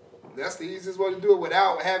 That's the easiest way to do it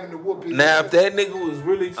without having to whoop his Now, ass. if that nigga was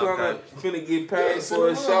really trying to finna get paid for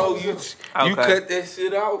a show, you cut that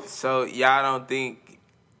shit off. So y'all don't think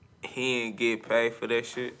he ain't get paid for that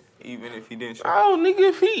shit, even if he didn't show? Oh,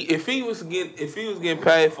 nigga, if he was getting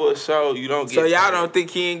paid for a show, you don't get. So y'all paid. don't think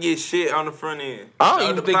he ain't get shit on the front end? I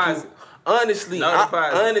don't even think. Honestly,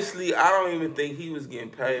 I don't even think he was getting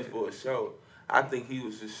paid for a show. I think he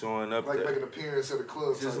was just showing up like there. making an appearance at a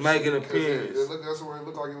club. Just making an appearance. That's where it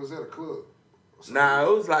looked like it was at a club. Nah, it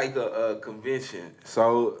was like a convention.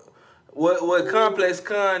 So what Complex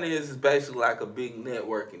Con is basically like a big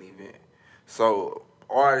networking event. So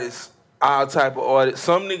artists, all type of artists.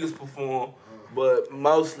 Some niggas perform, but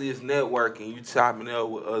mostly it's networking. You chopping up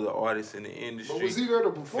with other artists in the industry. But was he there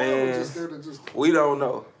to perform or just there to just... We don't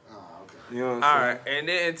know. You know what I'm saying? Alright, and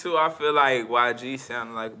then too, I feel like YG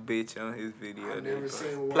sounded like a bitch on his video. I've never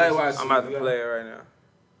seen play YG. I'm about to play it right now.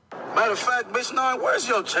 Matter of fact, bitch, nine, where's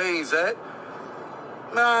your chains at?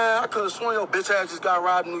 Man, I could have sworn your bitch ass just got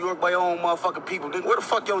robbed in New York by your own motherfucking people. Nigga, where the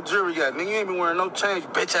fuck your jewelry at? Nigga, you ain't been wearing no chains,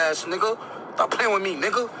 bitch ass nigga. Stop playing with me,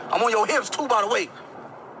 nigga. I'm on your hips too, by the way.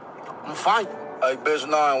 I'm fine. Hey, bitch,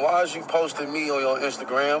 nine, why is you posting me on your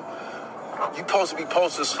Instagram? You supposed to be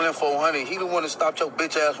posting Slim 400. He the one that stopped your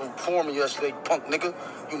bitch ass from performing yesterday, you punk nigga.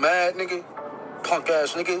 You mad, nigga? Punk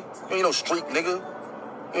ass nigga. You ain't no street nigga.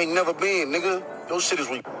 You ain't never been, nigga. Your shit is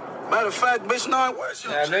weak. Matter of fact, bitch, nine, where's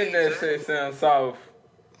your I think that shit sounds soft.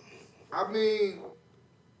 I mean,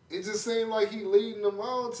 it just seemed like he leading them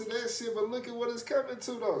on to that shit, but look at what it's coming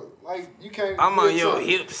to, though. Like, you can't... I'm on your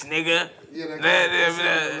hips, nigga. Yeah, no,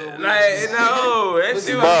 that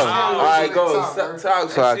shit was all right, go. Talk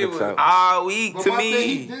so I can talk. All week but to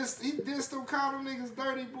me. He dissed them, called them niggas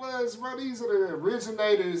dirty bloods, bro. These are the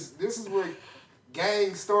originators. This is where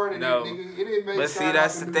gang started. No. Nigga. It didn't make but see,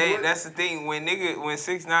 that's the thing. Work. That's the thing. When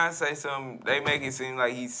 6ix9ine say something, they make it seem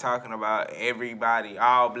like he's talking about everybody,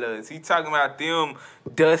 all bloods. He talking about them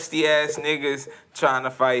dusty ass niggas trying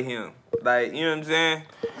to fight him. Like, you know what I'm saying?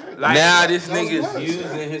 Like, now this nigga's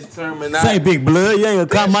using his terminology. Say big blood, you ain't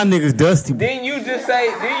gonna call my niggas dusty. Didn't you just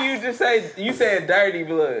say you said dirty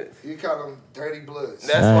bloods? You call them dirty bloods.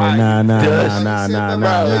 That's why.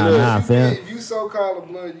 Nah, fam. If you so called a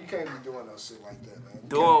blood, you can't be doing no shit like that, man.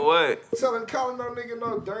 Doing what? Calling no nigga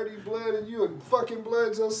no dirty blood and you a fucking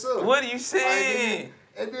blood yourself. What are you saying?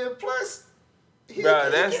 And then plus, he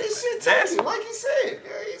bro, get his shit taken, like he said.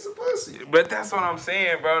 Yeah, he's a pussy. But that's what I'm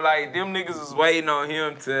saying, bro. Like, them niggas was waiting on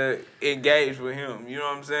him to engage with him. You know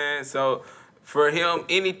what I'm saying? So, for him,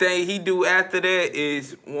 anything he do after that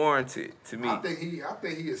is warranted to me. I think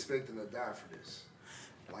he expecting to die for this.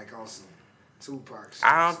 Like on some Tupac shit.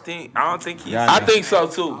 I don't think he... I think so,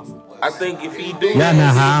 too. I think if he do... Y'all know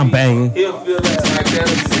how I'm banging. He'll feel like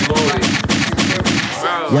that'll be glory.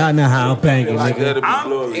 Y'all know how I'm banging, nigga.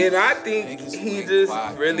 And I think he just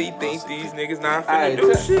really thinks these niggas not finna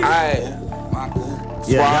do shit.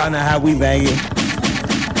 Yeah, y'all know how we banging.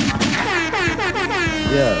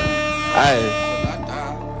 Yeah.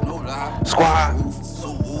 Squad.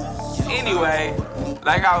 Anyway,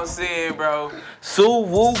 like I was saying, bro. Sue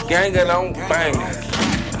Woo gangin' on bangin'.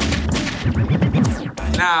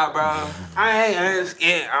 Nah, bro. I ain't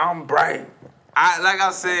scared. I'm bright. Like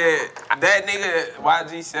I said, that nigga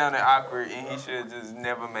YG sounded awkward, and he should have just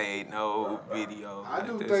never made no video. I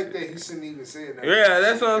do think that he shouldn't even say that. Yeah,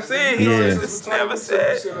 that's what I'm saying. He just never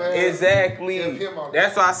said exactly.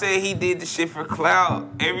 That's why I said he did the shit for clout.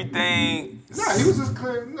 Everything. Nah, he was just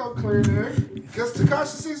clearing there. Because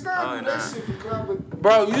Tekashi 6ix9ine did that shit for clout.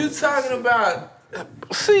 Bro, you talking about?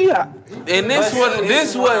 See, and this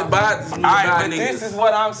what bothers me. All right, but this is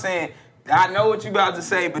what I'm saying. I know what you about to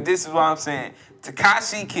say, but this is what I'm saying.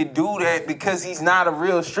 Tekashi can do that because he's not a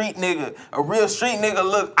real street nigga. A real street nigga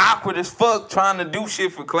look awkward as fuck trying to do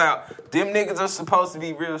shit for clout. Them niggas are supposed to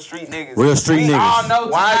be real street niggas. Real street niggas. We all know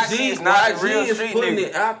Tekashi is not a real is street putting nigga.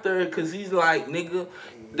 it out there because he's like, nigga.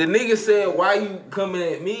 The nigga said, why you coming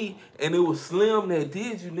at me? And it was Slim that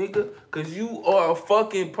did you, nigga. Because you are a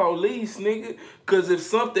fucking police, nigga. Because if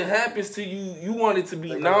something happens to you, you want it to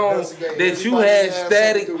be known that you had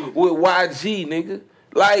static with YG, nigga.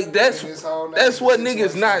 Like that's what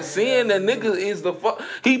niggas not seeing. The nigga is the fuck.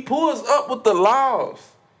 He pulls up with the laws.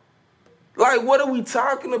 Like, what are we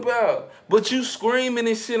talking about? But you screaming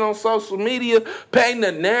and shit on social media, painting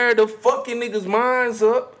the narrative, fucking niggas' minds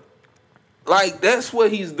up. Like, that's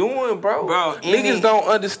what he's doing, bro. Niggas don't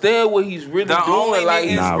understand what he's really doing. Like,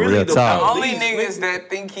 he's really the only niggas that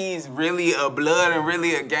think he's really a blood and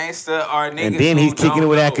really a gangster are niggas. And then he's kicking it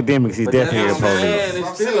with academics. He's definitely a police.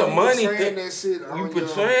 It's still a money thing. You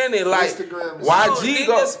portraying it like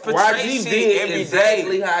YG did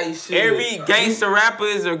exactly how he should. Every gangster rapper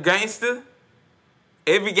is a gangster.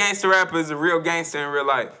 Every gangster rapper is a real gangster in real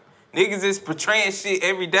life. Niggas is portraying shit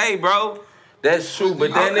every day, bro. That's true,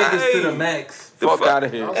 but that nigga's to the max. Fuck out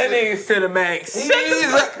of here. That nigga's to the max. He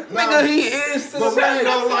is to the max.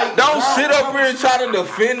 Don't sit up here and try to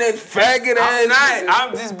defend that faggot ass.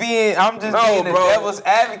 I'm just being the devil's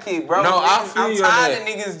advocate, bro. No, I feel I'm tired of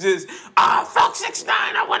niggas just fuck 6ix9ine.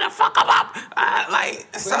 I wanna fuck him up.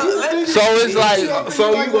 So it's like,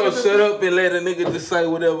 so you gonna shut up and let a nigga just say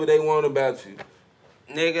whatever they want about you?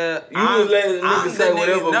 Nigga, you would let a nigga say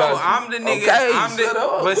whatever about you. No, I'm the nigga. Okay, shut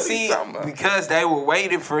up. But see, because they were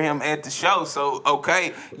waiting for him at the show, so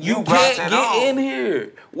okay, you can't brought that get on. in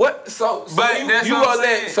here. What? So but that's you what gonna I'm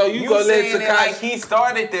saying. let? So you gonna let Tekashi? Like he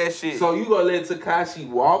started that shit. So you gonna let Tekashi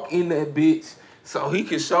walk in that bitch? So he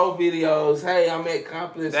can show videos. Hey, I'm at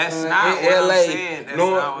Complex. That's in not what LA. I'm saying. That's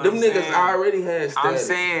not what them I'm niggas saying. already had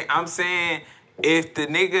status. I'm saying, if the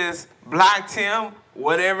niggas blocked him,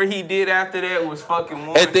 whatever he did after that was fucking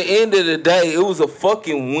one. At the end of the day, it was a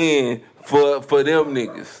fucking win for them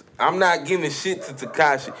niggas. I'm not giving shit to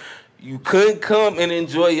Tekashi. You couldn't come and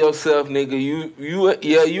enjoy yourself, nigga. You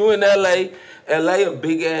in LA. LA a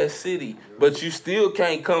big ass city, but you still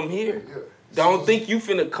can't come here. Don't think you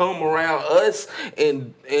finna come around us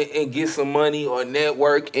and get some money or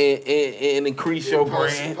network and increase your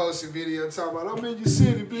brand. Post a video talking about I'm in your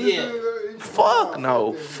city, bitch. Yeah. Fuck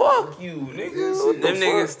no. Fuck you, nigga. Them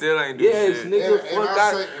niggas still ain't do shit. Nigga, fuck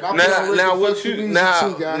out. Now what you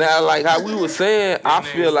now like how we was saying, I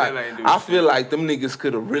feel like them niggas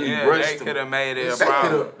could have really rushed him. They could have made it a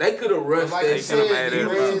problem. They could have rushed that shit. He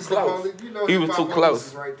was too close. He was too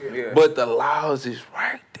close. But the laws is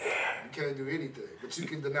right there. You can't do anything, but you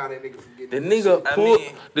can deny that nigga from getting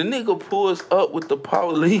the nigga pulls up with the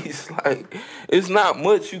police. Like, it's not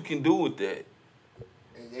much you can do with that.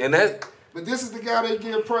 But this is the guy they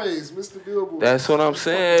give praise, Mr. Billboard. That's what I'm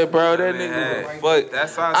saying, bro. That nigga, but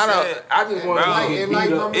that's what I said. I just want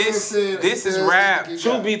to this is rap.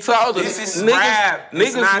 Truth be told, this is rap.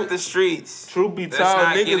 It's not the streets. Truth be told,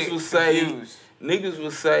 niggas would say. Niggas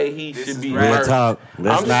would say he should be real talk.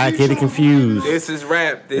 Let's not get it confused. This is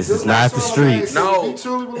rap. This is not the streets. No,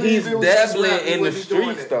 he's dabbling in the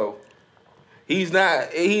streets though. He's not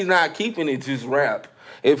keeping it just rap.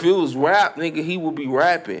 If it was rap, nigga, he would be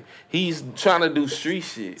rapping. He's trying to do street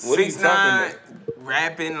shit. What are you talking about?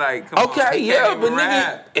 Rapping like come on, but nigga,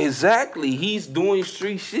 rap. Exactly. He's doing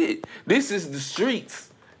street shit. This is the streets.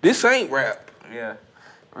 This ain't rap. Yeah.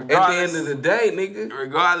 At the end of the day, nigga,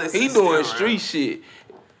 regardless, he doing street shit.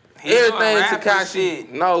 Everything Tekashi.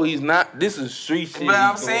 No, he's not. This is street shit. But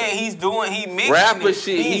I'm saying he mixing rapper it.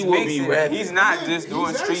 shit. He would be rapping. He's not just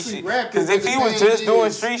doing street shit. Because if he was just doing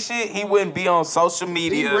street shit, he wouldn't be on social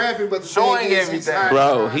media showing everything.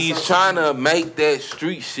 Bro, he's trying to make that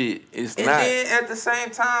street shit. It's not. And then at the same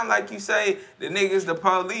time, like you say, the niggas, the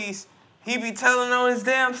police, he be telling on his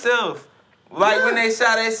damn self. Like when they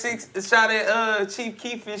shot at Chief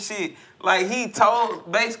Keef and shit. Like he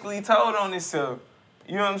basically told on himself.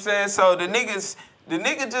 You know what I'm saying? So the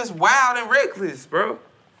nigga just wild and reckless, bro.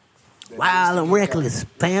 Wild and reckless,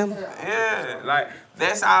 fam. Yeah, like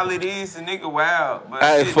that's all it is. The nigga wild.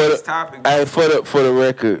 But for the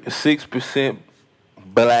record, 6%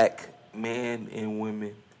 black men and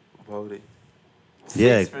women voted.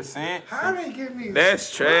 6%? How they give me?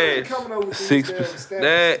 That's trash. 6%.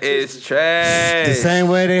 That is trash. The same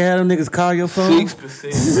way they had them niggas call your phone.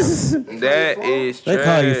 6%. That is trash. They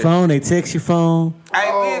call your phone. They text your phone. Hey,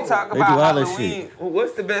 we didn't talk about Halloween.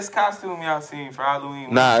 What's the best costume y'all seen for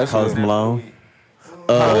Halloween? Nah, it's Post Malone. Who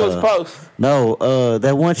was Post? No,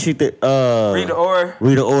 that one chick that Rita Ora.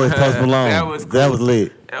 Rita Ora, Post Malone. That was cool. That was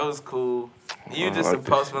lit. That was cool. You just a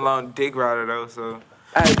Post Malone dick rider though, so.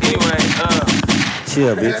 Anyway,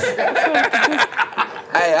 chill, bitch.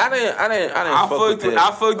 Hey, I didn't. I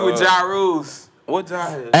fucked with Ja Rule's. What Ja?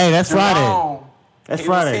 Hey, that's Friday. That's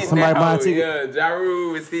Friday. Somebody buying tickets. Yeah, Ja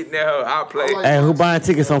Rule was hitting that hoe. I played. Hey, who buying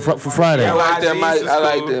tickets for Friday? I like that mic. I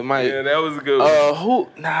like that mic. Yeah, that was good. Who else? Hold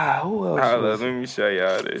up, let me show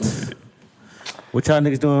y'all this shit. What y'all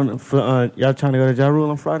niggas doing for y'all trying to go to Ja Rule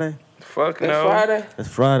on Friday? Fuck That's no. Friday? That's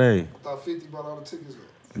Friday. I thought 50 bought all the tickets.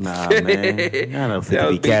 Nah, man. I know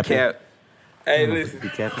 50 be capping. Hey, listen. Be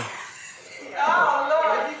capping. Oh,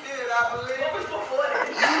 Lord, he did, I believe. You want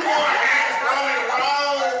to ask only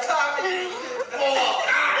wrong time for a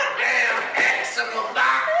goddamn X in the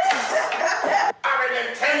box.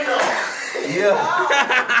 Nintendo. Yeah.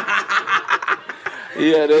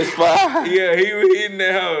 Yeah, that's fine. Yeah, he was hitting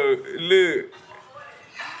that hoe. Look.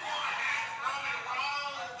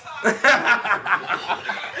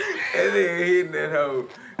 And then hitting that hoe.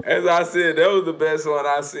 As I said, that was the best one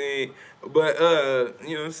I seen. But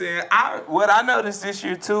you know what I'm saying? What I noticed this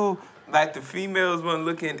year too, like the females weren't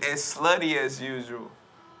looking as slutty as usual.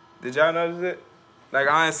 Did y'all notice it? Like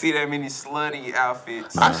I didn't see that many slutty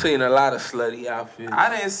outfits. I seen a lot of slutty outfits.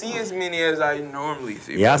 I didn't see as many as I normally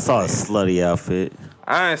see. Yeah, I saw a slutty outfit.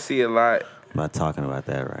 I didn't see a lot. I'm not talking about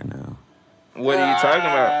that right now. What are you talking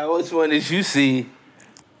about? Which one did you see?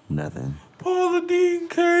 Nothing. Paula Dean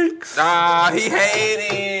Cakes. He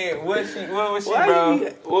hated. What was she, bro?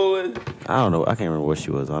 I don't know. I can't remember what she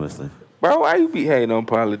was, honestly. Bro, why you be hating on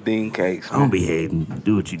Paula Dean Cakes? I don't be hating.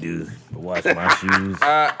 Do what you do. Watch my shoes.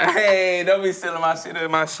 Hey, don't be stealing my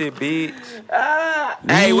shit, bitch.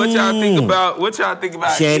 Hey, what y'all think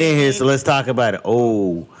about? She ain't in here, so let's talk about it.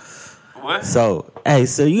 Oh. What? So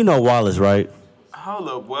you know Wallace, right? Hold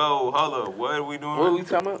up. What are we doing? What are we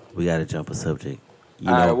talking about? We got to jump a subject.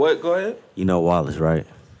 All right, what? Go ahead. You know Wallace, right?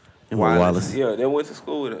 Remember Wallace? Yeah, they went to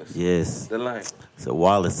school with us. Yes. The line. So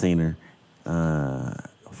Wallace seen her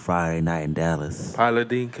Friday night in Dallas. Paula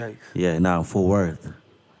Dean Cakes. Yeah, in Fort Worth.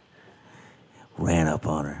 Ran up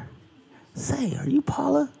on her. Say, are you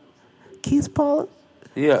Paula? Keith's Paula?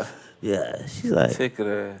 Yeah. Yeah, she's like... Sick of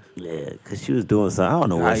that. Yeah, because she was doing something. I don't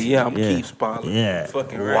know what I'm Keith's Paula. Yeah.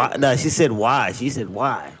 Fucking right. No, she said why. She said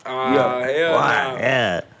why. Yeah. Hell why? no.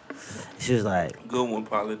 Yeah. She was like... Good one,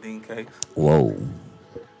 Paula Dean Cakes. Whoa.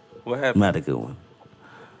 What happened? Not a good one.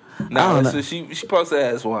 Nah, so she supposed to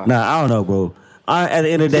ask why. Nah, I don't know, bro. At the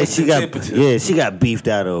end of the day, she got beefed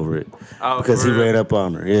out over it. Because he ran up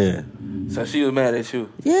on her, yeah. So she was mad at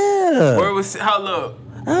you? Yeah. Where was hold up?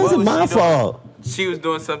 That wasn't my fault. She was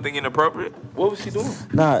doing something inappropriate? What was she doing?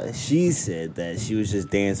 Nah, she said that she was just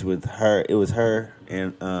dancing with her. It was her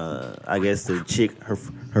and I guess the chick,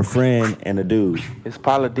 her friend and the dude. Is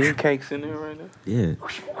Paula Dean Cakes in there right now? Yeah.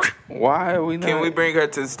 Why are we not? Can we bring her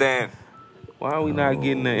to the stand? Why are we not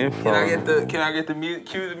getting the info? Can I get the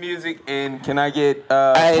cue the music and can I get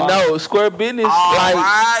Hey, no, square business.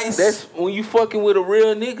 Right. That's when you fucking with a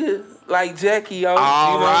real nigga like Jackie, yo.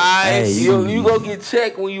 All right. Hey, you go get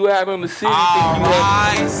checked when you out on the city. All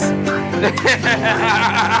rise.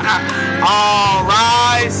 All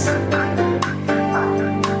rise.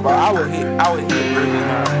 Bro, I would hit Remy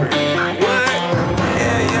hard. What?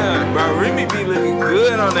 Yeah. Bro, Remy be looking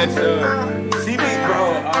good on that show. She be,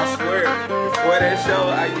 bro, I swear. Before that show,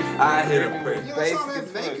 I hit her pretty. You know, saw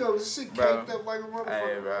that makeup, this shit caked up like a motherfucker.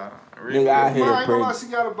 Hey, bro. Nigga, I hit I her ain't gonna lie, pretty.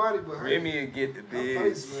 she got a body, but her Remy will get the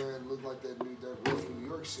face, bigs. man, look like that New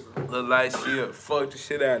York shit. Look like she'll fuck the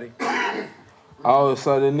shit out of you. Oh,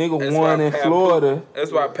 so the nigga That's won why in Pat Florida.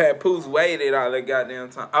 That's why Pat Poose waited all that goddamn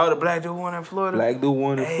time. Oh, the black dude won in Florida? Black dude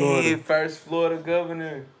won in Florida. Hey, first Florida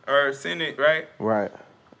governor. Or Senate, right? Right.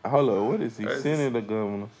 Hold on, what is he? First- Senator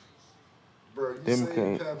governor. Bro, you Them say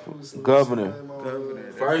can't- Papoose and governor.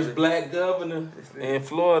 First black governor in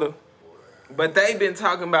Florida. But they been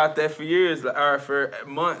talking about that for years, or for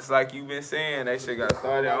months, like you been saying. That shit got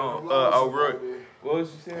started on O'Rourke. What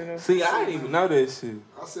was you saying? See, I didn't even know that shit.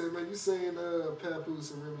 I said, man, you saying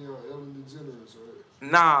Papoose and Remy on Ellen DeGeneres,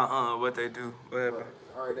 right? Nah, what they do? Whatever.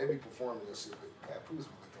 All right, they be performing this shit, but Papoose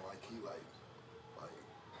be looking like he like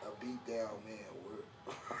a beat down man.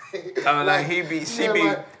 Like he be, she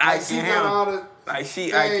be iking him. Like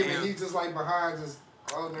she iking him. He just like behind, just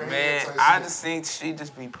holding her Man, hand. I just think she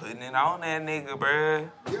just be putting it on that nigga, bruh.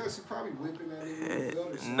 Yeah, she probably whipping that nigga with a belt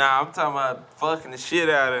or something. Nah, I'm talking about fucking the shit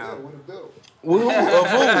out of Yeah, him. with a belt.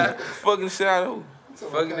 Of who? Fucking the shit out of who?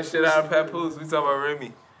 Fucking the shit out of Papoose. We talking about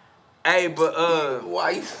Remy. Hey, but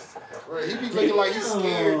Wife. Right, he be looking like he's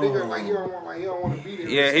scared, nigga. Like he don't want to be there.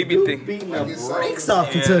 yeah, he be thinking. Like it's Breaks so- off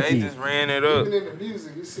Yeah, Kentucky. they just ran it up. Even in the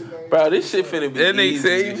music, this shit ain't- Bro, this shit finna be That nigga easy.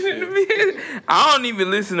 say as he shit. finna be. I don't even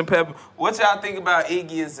listen to Pepper. What y'all think about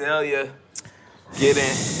Iggy Azalea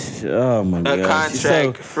getting Oh my a god.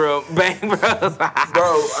 contract from Bang Bros? Bro, That's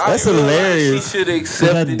I feel like hilarious. she should I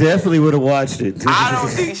accept it. definitely would have watched it. I don't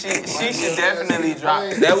think she should definitely drop.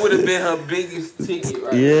 That would have been her biggest ticket.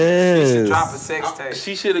 Right? She should drop a Yes. sex tape.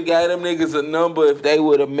 She should have got them niggas a number if they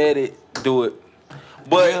would have met it. Do it.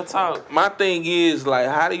 But real talk. My thing is, like,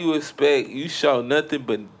 how do you expect you show nothing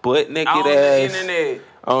but butt naked On the ass internet.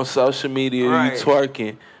 on social media, Right. you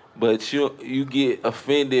twerking, but you get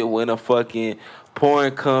offended when a fucking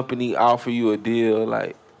porn company offer you a deal?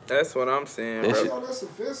 Like, That's what I'm saying, That bro. shit- That's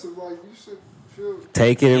offensive. Like, you should feel.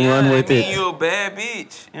 Take it and run with that mean it. you a bad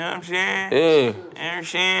bitch. You know what I'm saying? yeah. You know what I'm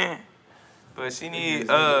saying? But she need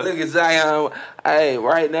Look at Zion. Hey,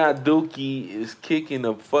 right now Dookie is kicking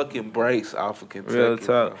the fucking brakes off of Kentucky. real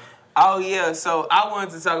talk. Oh yeah, so I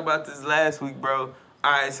wanted to talk about this last week, bro.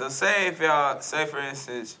 All right, so say for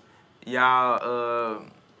instance, y'all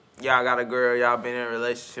got a girl, y'all been in a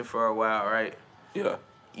relationship for a while, right? Yeah.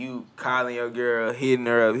 You calling your girl, hitting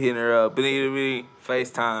her up,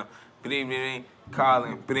 FaceTime,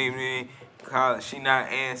 calling, she not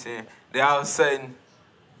answering. Then all of a sudden,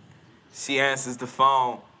 she answers the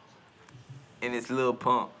phone, and it's Lil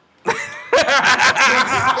Pump.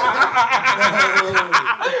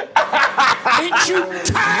 Ain't you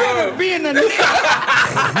tired of being a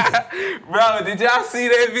nigga? Bro, did y'all see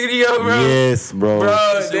that video, bro? Yes, bro. Bro,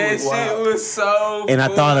 that shit was so And I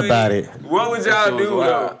thought funny. about it. What would y'all do,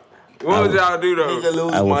 though? What would y'all do, though? Nigga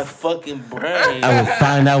lose I will- my fucking brain. I will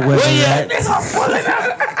find out where they at,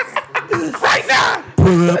 right now.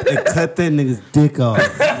 pull up and cut that nigga's dick off.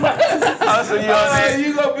 Oh, so you on that?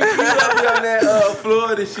 You gonna be on that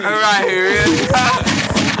Florida shit. Right here, really?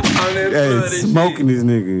 On that Hey, Florida smoking shit. this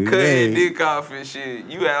nigga. Cut Hey. your dick off and shit.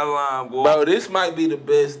 You out of line, boy. Bro, this might be the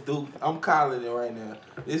best Duke. I'm calling it right now.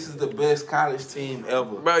 This is the best college team ever.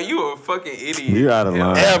 Bro, you a fucking idiot. You out of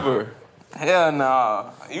line. Ever. Hell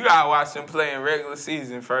no. You gotta watch them play in regular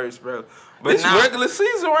season first, bro. But This now, regular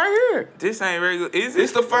season right here. this ain't regular. Is it?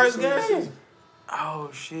 It's the first game. Oh,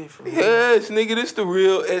 shit. For real. Yes, nigga, this the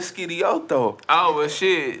real Esquidioto. Oh, well,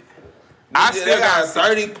 shit. I still got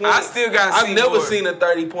 30 points. I still got to see I've never more. seen a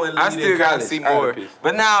 30-point lead I still in gotta college. see more.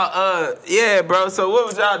 But now, yeah, bro. So what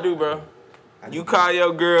would y'all do, bro? You call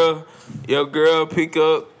your girl pick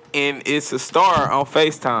up, and it's a star on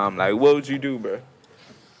FaceTime. Like, what would you do, bro?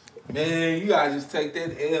 Man, you gotta just take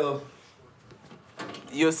that L.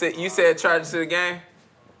 You said charge to the game?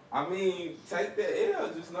 I mean, take that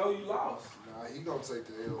L. Just know you lost. Nah, he gonna take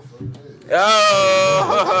the L. Fuck that.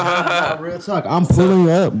 Oh. Real talk. I'm pulling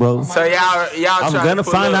up, bro. So y'all I'm trying gonna to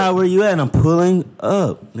pull find up. out where you at. And I'm pulling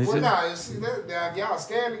up. Well, nah, you see that? Now, y'all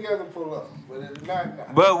stand together and pull up. But if not, nah.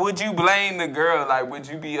 But would you blame the girl? Like, would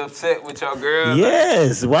you be upset with your girl?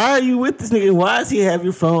 Yes. Why are you with this nigga? Why does he have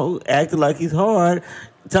your phone acting like he's hard,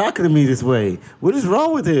 talking to me this way? What is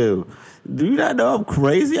wrong with him? Do you not know I'm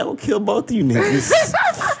crazy? I will kill both of you niggas.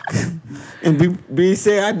 And be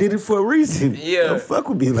say I did it for a reason. Yeah. Don't fuck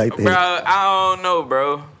with me like that. Bro, I don't know,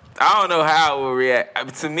 bro. I don't know how I will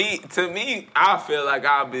react. To me, I feel like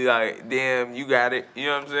I'll be like, damn, you got it. You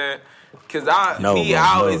know what I'm saying? Cause I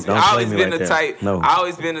always been the type. No. I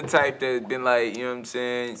always been the type that been like, you know what I'm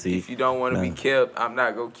saying. See, if you don't want to be kept, I'm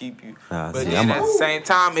not gonna keep you. Nah, but see, then I'm at the same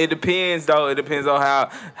time, it depends though. It depends on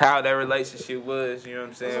how that relationship was. You know what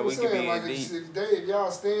I'm saying? That's We what could I'm be saying. in Like, deep. if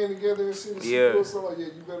y'all stand together and see the Yeah. shit, so like, yeah,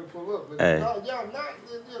 you better pull up. But Hey. y'all not, then,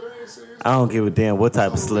 yeah, that ain't serious. I don't give a damn what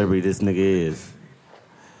type of celebrity this nigga is.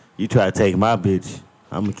 You try to take my bitch,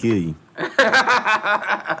 I'ma kill you.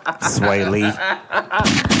 Sway Lee.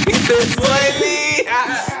 He said, Sway Lee.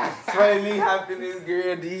 Sway Lee hopped in this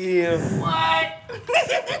girl DM.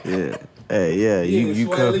 What? Yeah. Hey, yeah. You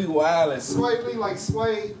Sway come. Lee wildin'. Sway Lee, like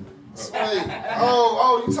Sway.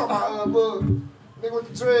 Oh, you talking about little nigga with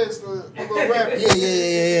the dreads, the little rapper.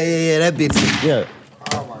 Yeah. That bitch. Yeah.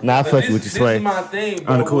 Nah, I fuck with you, Sway. This is my thing,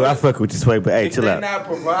 bro. On the cool, I fuck with you, Sway, but hey, If chill they out. not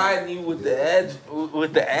providing you with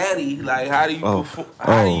the addy, like how do you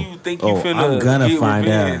how do you think you finna I'm gonna get find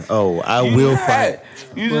revenge? out. I You will not. find.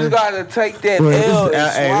 You just gotta take that Well, L and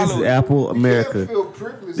this swallow is it. Apple America.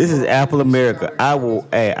 This is Apple America. I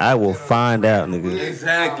will find out, nigga.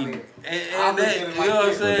 Exactly. And that, you know what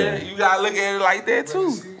I'm saying? You gotta look at it like that too.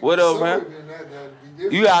 What up, man?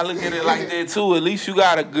 You gotta look at it like that too. At least you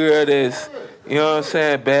got a girl that's, you know what I'm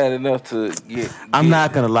saying, bad enough to get. I'm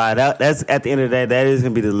not gonna lie. That's at the end of the day. That is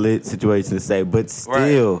gonna be the lit situation to say. But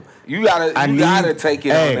still, Right. You gotta take it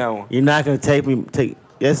on that one. You're not gonna take.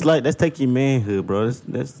 Let's take your manhood, bro.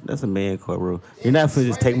 That's a man call, bro. You're not gonna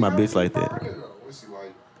just take my bitch like that.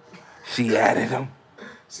 She added him.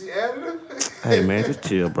 She added him? Hey man, just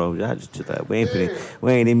chill, bro. Y'all just chill out. We ain't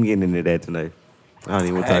even getting into that tonight. I don't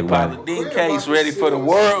even want to talk about it. D case ready for the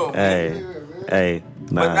world. Hey,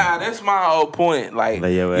 But that's my whole point. Like,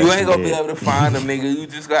 you ain't gonna be able to find a nigga. You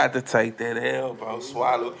just got to take that L, bro.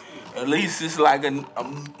 Swallow. At least it's like a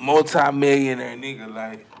multi-millionaire nigga.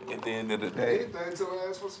 Like, at the end of the day. Anything to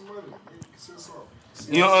ask for some money.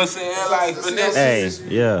 You know what I'm saying? Like,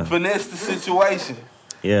 finesse the situation.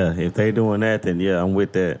 Yeah, if they doing that, then yeah, I'm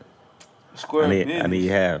with that. Square I need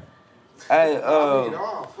half. Hey,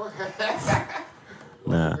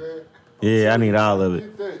 nah. Yeah, I need all of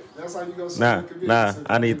it. That's how you gonna Nah,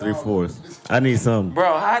 I need 3/4. I need something.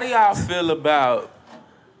 Bro, how do y'all feel about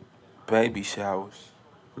baby showers?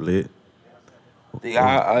 Lit. Baby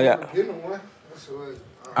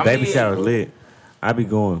showers lit. I be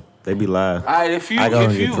going. They be live. All right, if you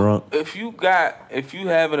get drunk. if you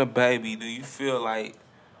having a baby, do you feel like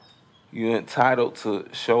you entitled to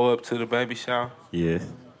show up to the baby shower? Yes.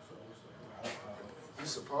 You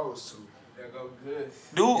supposed to. That go good.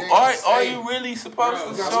 Dude, are you really supposed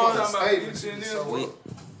to show up?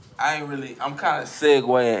 I'm kind of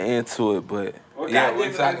segueing into it, but yeah,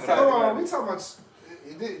 we talking about. We talking about.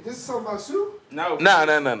 This is talking about you? No.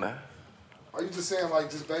 Are you just saying like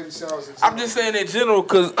just baby showers? I'm just saying in general,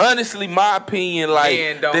 because honestly, my opinion, like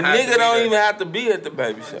the nigga don't even have to be at the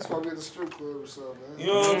baby shower. He's probably at the strip club or something. Man. You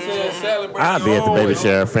know what I'm saying? Celebrate. I'll be at the baby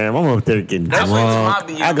shower, fam. I'm up there getting drunk.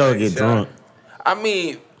 I go get drunk. I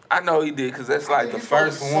mean, I know he did because that's like the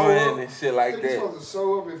first one and shit like that. You're supposed to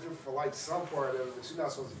show up if for like some part of it, but you're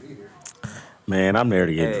not supposed to be there. Man, I'm there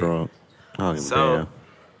to get drunk. I don't give a damn.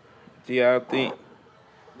 Do y'all think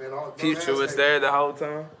Future was there the whole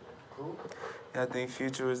time? I think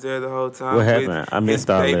Future was there the whole time. What happened? I missed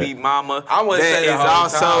all that. Baby mama. I wouldn't say the whole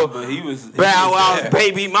time, but he was Bow Wow's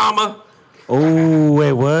baby mama. Oh,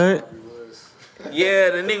 wait, what? Yeah,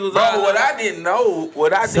 the nigga was on. What I didn't know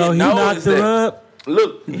So he knocked her up?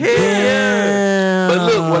 Look, yeah. But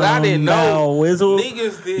look, what I didn't know,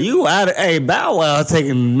 niggas did. You out of Bow Wow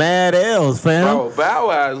taking mad L's, fam. Bro, Bow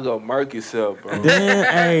Wow is gonna murk yourself, bro.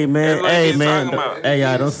 Damn, hey man. Hey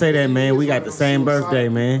y'all, don't say that, man. We got the same birthday,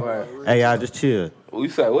 man. Right. Hey y'all, just chill. We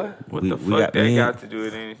say what? What the fuck that got to do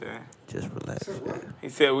with anything? Just relax. He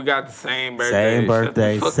said we got the same birthday. Same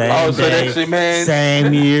birthday, same day, so that's your man.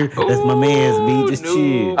 Same year. That's my man's B. Just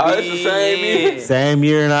chill. Oh, it's the same year. Same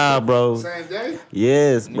year and all, bro. Same day?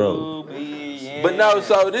 Yes, bro. But no,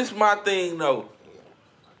 so this is my thing though.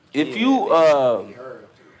 If you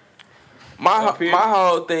my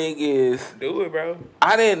whole thing is do it, bro.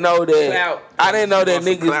 I didn't know that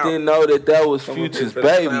niggas didn't know that was Future's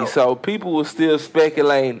baby. So people were still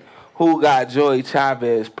speculating who got Joey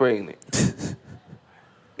Chavez pregnant.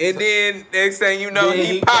 And then next thing you know,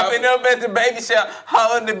 he popping up at the baby shower,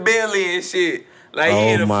 holding the belly and shit. Like he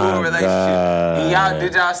in a full relationship.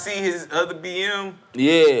 Did y'all see his other BM?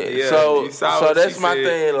 Yeah. So that's my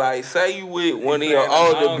thing. Like, say you with one of your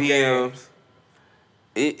older BMs.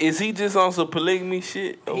 Is he just on some polygamy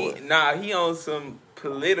shit? He on some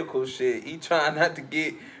political shit. He trying not to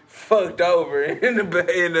get fucked over in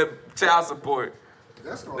the child support.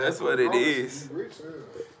 That's what it is.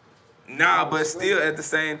 But still at the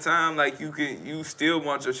same time, like you still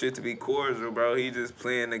want your shit to be cordial, bro. He just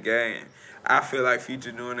playing the game. I feel like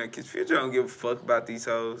Future doing that because Future don't give a fuck about these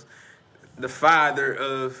hoes. The father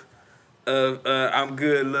of I'm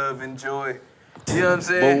good, love, and joy. You know what I'm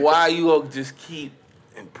saying? But why you gonna just keep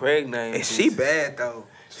impregnating? And she bad though.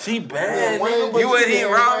 She bad. You wouldn't hit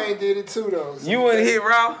Raw. Wayne did it too though. You wouldn't hit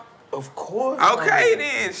Raw. Of course. Okay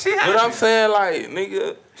then. Shit happens. But I'm saying like,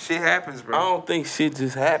 nigga, shit happens, bro. I don't think shit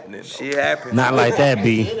just happening. Shit happens. Not like that,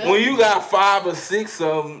 B. When you got 5 or 6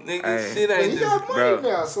 of them, nigga, shit ain't just. He got money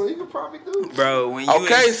now, so he can probably do it. Bro, when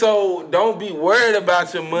you so don't be worried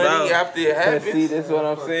about your money after it happens. See, that's what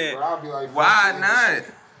I'm saying. Bro, I'll be like, why not?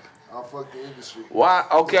 I'll fuck the industry. Why?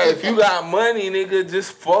 Okay, if you got money, nigga,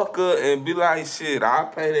 just fuck her and be like, shit, I'll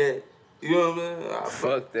pay that. You know what I mean?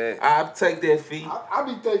 Fuck that. I'll take that fee. I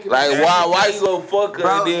be thinking like, why you gonna fuck her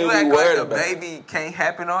and then be worried about it? Baby can't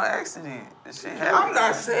happen on accident. This shit happen. I'm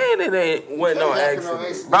not saying it wasn't no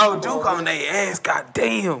accident. Bro, Duke on their ass,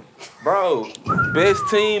 goddamn. Bro, best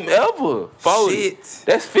team ever. 40. Shit.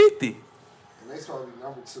 That's 50. And they supposed to be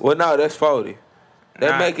number 2. Well, no, that's 40.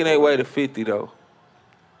 They're making their way to 50 though.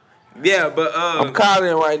 Yeah, but I'm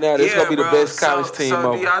calling right now. This gonna be the best college team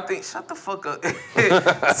so ever. Do y'all think? Shut the fuck up.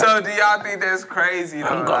 So do y'all think that's crazy? Though?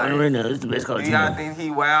 I'm calling right now. It's the best college team. Do y'all think he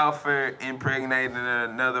wild for impregnating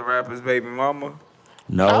another rapper's baby mama?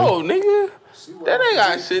 No. Oh, nigga. That ain't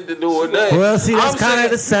got shit to do with nothing. Well, see, that's kind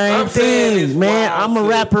of the same thing, man. I'm a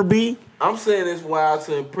rapper, B. I'm saying it's wild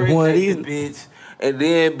to impregnate the bitch and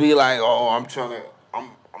then be like, oh, I'm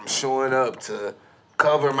showing up to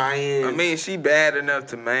cover my ends. I mean, she bad enough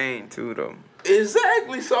to main too, though.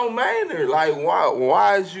 Exactly. So Maynard, like,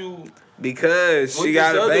 why is you? Because she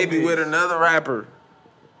got a baby with another rapper.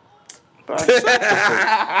 And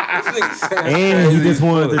he just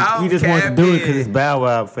wanted to do it because it's Bow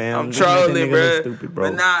Wow, fam. I'm trolling, bro. Stupid,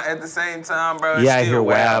 bro. But not at the same time, bro. Yeah, out here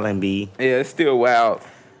wild and be. Yeah, it's still wild.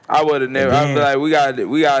 I would have never. I'd be like,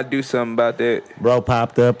 we gotta do something about that. Bro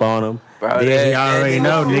popped up on him. Bro, he already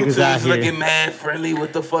know niggas out here looking mad friendly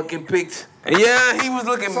with the fucking pics. Yeah, he was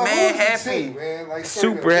looking mad happy, man? Like,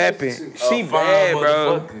 super happy. She bad,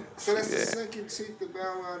 bro. So that's the second chick that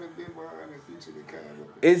Bow Wow and been behind the Future that kind of.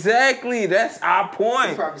 Exactly, that's our point.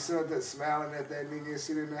 He probably still there smiling at that nigga and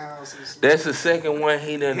shit in the house. And shit. That's the second one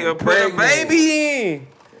he'll put a baby in.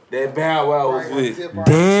 That Bow Wow was with.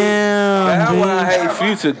 Damn. Bow Wow hate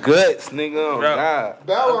Future guts, nigga. Oh God.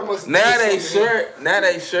 Bow Wow must. Now they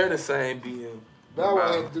share the same BM. Bow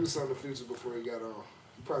Wow had to do something to Future before he got on.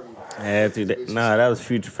 Had to. Nah, that was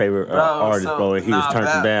Future's favorite artist, bro. And he was turned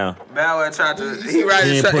him down. Bow Wow tried to. He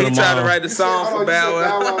tried to write the song for Bow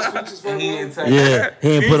Wow. He didn't take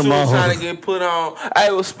he didn't put him on. Trying to get put on.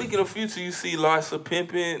 Hey, well, speaking of Future, you see Larsa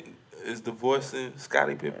Pimpin is divorcing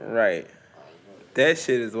Scottie Pippen. Right. That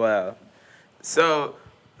shit is wild. So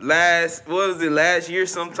last year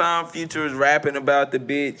sometime Future was rapping about the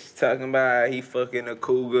bitch, talking about how he fucking a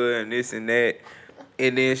cougar and this and that.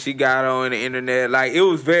 And then she got on the internet. Like, it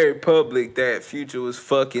was very public that Future was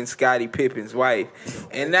fucking Scottie Pippen's wife.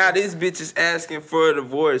 And now this bitch is asking for a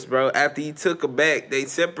divorce, bro. After he took her back, they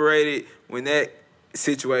separated when that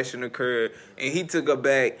situation occurred. And he took her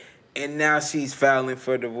back, and now she's filing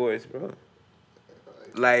for divorce, bro.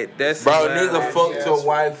 Like, that's... Bro, nigga fucked your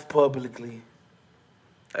wife publicly.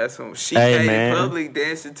 That's what she came in public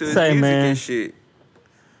dancing to his music and shit.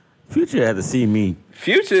 Future had to see me.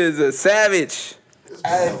 Future is a savage.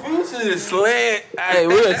 Hey, Future is slant. Hey,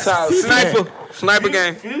 real talk. Sniper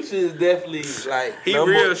game. Future is definitely like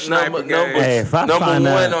real sniper game. Hey, if I number find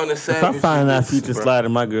one out, on the savage. If I find out Future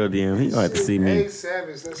sliding my girl DM, he gonna have to see me.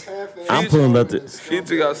 I'm pulling up the.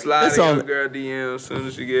 Future gonna slide in your girl DM as soon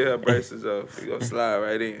as she get her braces off. He gonna slide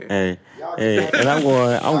right in. Hey, and I'm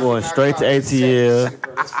going straight to ATL.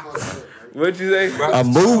 What you say? I'm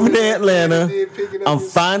moving to Atlanta. I'm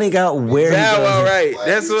finding out where. Bow Wow, right?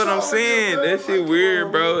 That's what I'm saying. That shit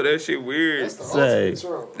weird, bro. That shit weird.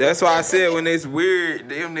 That's why I said when it's weird,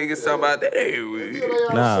 them niggas talking about that ain't weird.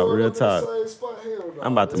 Nah, real talk.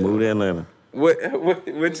 I'm about to move to Atlanta.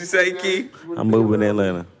 What you say, Keith? I'm moving to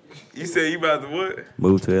Atlanta. You say you about to what?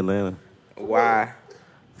 Move to Atlanta. Why?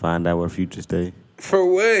 Find out where Future stay. For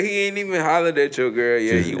what? He ain't even hollered at your girl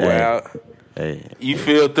yet. You wild. Hey. You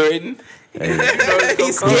feel threatened? Hey.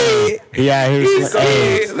 He's scared. He out here. He's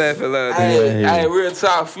scared. Hey, real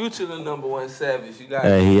talk. Future the number one savage. You got.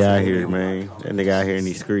 Hey, he out here, man. That nigga out here in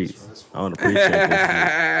these streets. I don't appreciate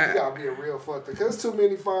that shit. You gotta be a real fuck because there's too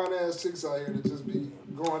many fine ass chicks out here to just be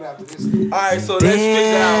going after this. All right, so let's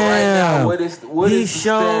figure out right now what is he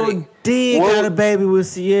sure did got a baby with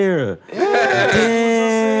Sierra.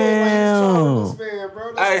 Damn.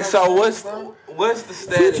 Hey, so what's the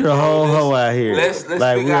status? Future a whole hoe out here. Let's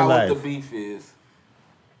like figure out life. what the beef is.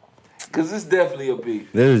 Cause it's definitely a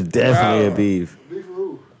beef. This is definitely a beef. Beef for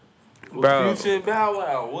who? Bro. Future and Bow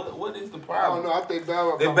Wow. What is the problem? I don't know. I think Bow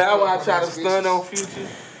Wow. Did Bow Wow try to stun on Future?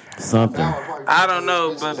 Something. I don't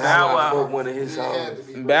know, but Bow Wow. One of his songs.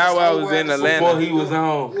 Bow Wow was in Atlanta before he was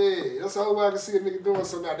on. Yeah, that's the whole way I can see a nigga doing.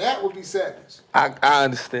 So now that would be savage. I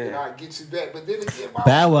understand. And I get you back, but then again,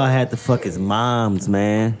 Bow Wow had to fuck his moms,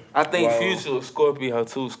 man. I think Future was Scorpio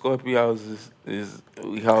too. Scorpios is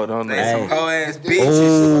we hold on to some hoe ass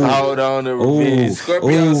bitches. Hold on to revenge.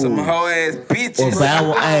 Scorpios some hoe ass bitches.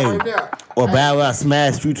 Or Bow Wow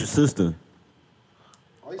smashed Future's sister.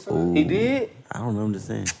 He did? I don't know. I'm just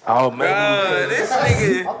saying. Oh man, this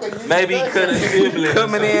nigga maybe he could have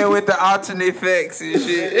coming in with the alternate facts and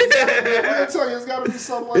shit. It's gotta be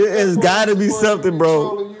something like it's gotta be something,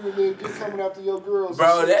 bro. Bro,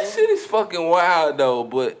 that shit is fucking wild though,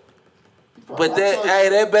 but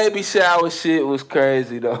that baby shower shit was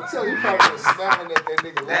crazy though.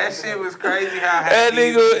 That shit was crazy how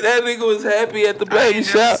happy that nigga was happy at the baby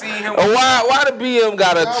shower. Why the BM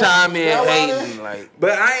gotta chime in hating like?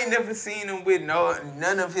 But I ain't never seen him with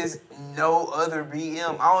none of his other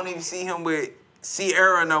BM. I don't even see him with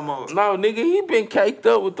Sierra no more. No, nigga, he been caked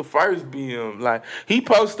up with the first BM. Like he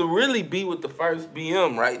supposed to really be with the first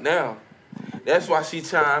BM right now. That's why she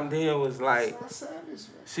chimed in. Was like.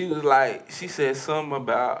 She was like, she said something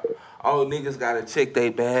about, niggas gotta check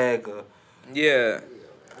their bag or... Yeah,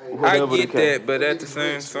 I get that, but at the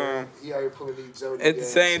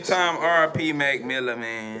same time, R.I.P. Mac Miller,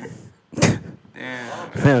 man. That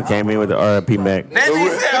Fam came in with the R.I.P. Mac. That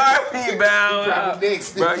nigga said R.P. Bow.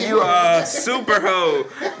 Bro, you are a super hoe.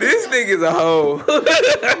 This nigga's a hoe.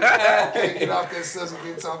 Can't get off that subject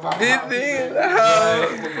and talk about this nigga's a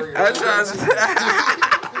hoe. I'm trying to.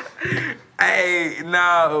 Hey,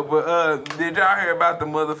 no, but did y'all hear about the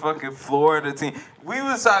motherfucking Florida team? We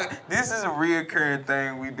was talking. This is a reoccurring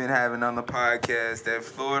thing we've been having on the podcast, that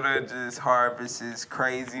Florida just harvests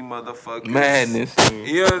crazy motherfuckers. Madness.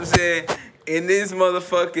 You know what I'm saying? And this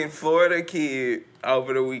motherfucking Florida kid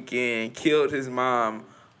over the weekend killed his mom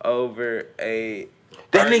over a.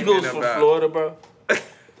 That nigga was from Florida, bro.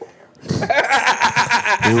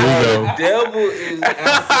 Here we go. The devil is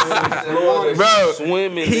out in Florida, bro.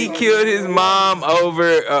 Swimming. He killed his mom over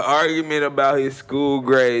an argument about his school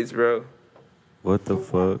grades, bro. What the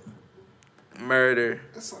fuck? Murder.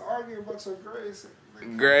 It's an argument about your grades.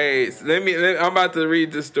 Grades. I'm about to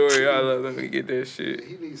read the story. Let me get that shit.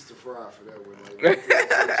 He needs to fry for that one.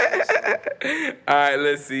 All right,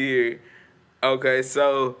 let's see here. Okay,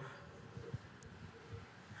 so.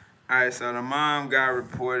 Alright, so the mom got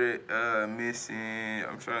reported missing.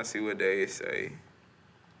 I'm trying to see what they say.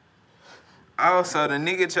 Also, the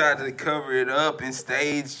nigga tried to cover it up and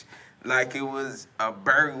staged like it was a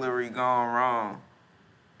burglary gone wrong.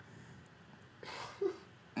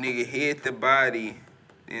 Nigga hid the body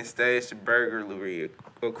and staged the burglary,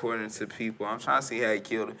 according to people. I'm trying to see how he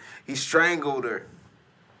killed her. He strangled her.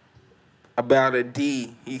 About a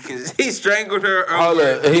D. He strangled her over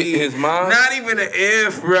a D. His mom? Not even an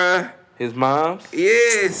F, bruh. His mom's?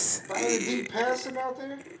 Yes. He passing out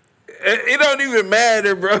there? It don't even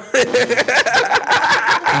matter, bro. Out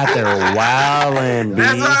there wildin', B.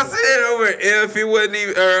 That's why I said over F. It wasn't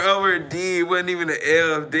even, or over D. It wasn't even an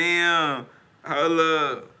F. Damn. Hold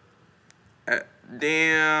up.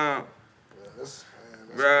 Damn.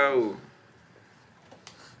 Bro.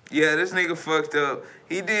 Yeah, this nigga fucked up.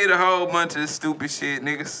 He did a whole bunch of stupid shit.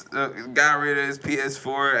 Niggas got rid of his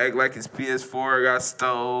PS4, act like his PS4 got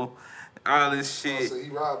stole. All this shit. So he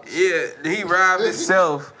robbed he robbed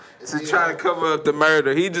himself to try to cover up the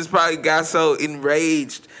murder. He just probably got so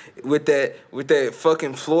enraged with that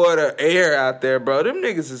fucking Florida air out there, bro. Them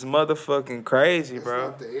niggas is motherfucking crazy, bro.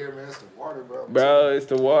 It's not the air, man. It's the water, bro. Bro, it's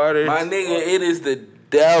the water. My nigga, it is the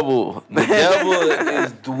devil. The devil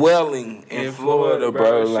is dwelling in Florida,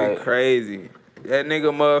 bro. Shit Like crazy. That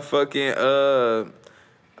nigga motherfucking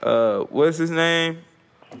what's his name?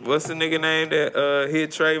 What's the nigga name that hit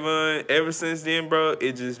Trayvon? Ever since then, bro,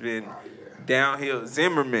 it just been downhill.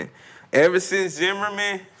 Zimmerman. Ever since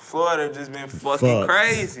Zimmerman, Florida just been fucking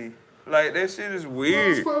crazy. Like, that shit is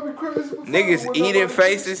weird. Niggas eating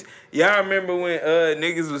faces. Y'all remember when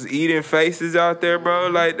niggas was eating faces out there, bro?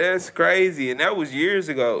 Like, that's crazy. And that was years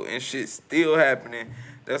ago. And shit still happening.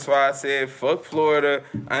 That's why I said, fuck Florida.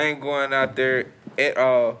 I ain't going out there at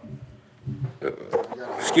all.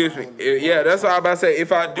 Excuse me. Yeah, that's what I'm about to say.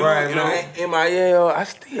 If I do, you know, MIL, I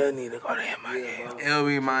still need to go to MIL. It'll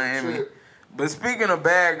be Miami. But speaking of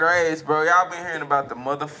bad grades, bro, y'all been hearing about the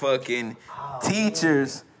motherfucking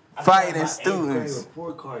teachers fighting students.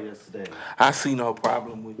 Report card yesterday. I see no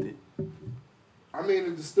problem with it. I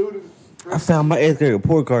mean, the student. I found my 8th grade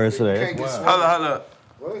report card yesterday. Hold up.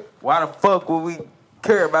 What? Why the fuck would we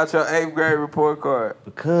care about your 8th grade report card?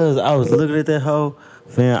 Because I was looking at that hoe,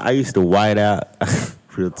 fam. I used to white out.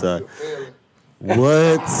 Real talk.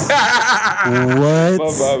 What?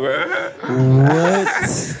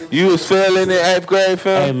 You was failing in 8th grade,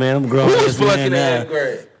 fam? Hey, man, I'm grown. Who was fucking in 8th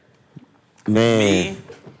grade? Man. Me?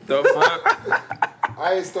 The fuck?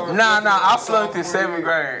 I ain't started. I flunked in 7th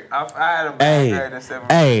grade. I had a bad grade in 7th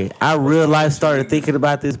grade. Hey, I real life started thinking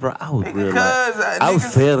about this, bro. I was real life. I was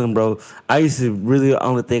failing, bro. I used to really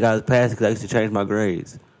only think I was passing because I used to change my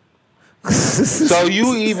grades. So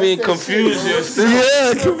you even confused yourself?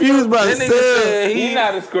 Yeah, confused myself. He's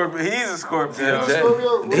not a Scorpio. He's a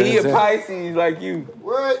Scorpio. He a Pisces like you.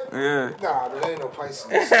 What? Yeah. Nah, there ain't no Pisces.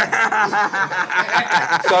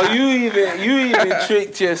 So you even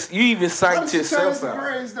tricked you even psyched yourself out.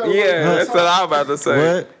 Yeah, that's what I was about to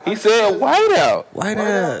say. What? He said white out. White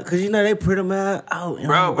out. Because, you know, they print them out. Oh,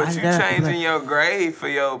 Bro, but you changing your grade for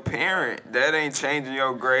your parent. That ain't changing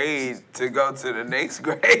your grade to go to the next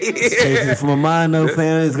grade. For my mind, though,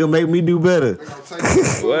 fam, it's going to make me do better.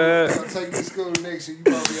 They're going to take you to school next year. You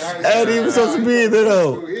probably high school. Ain't even supposed to be there,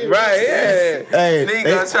 though. Right, yeah. Hey, Nigga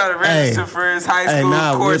gonna try to register for his high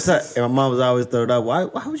school courses. And my mom was always throwing up, why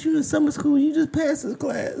was you in summer school? You just passed this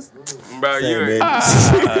class. Bro, you're a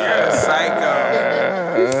psycho.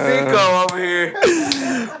 Sicko over here.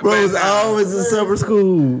 Bro, it's always in summer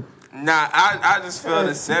school. Nah, I just failed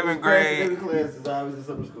in 7th grade.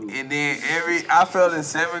 And then I failed in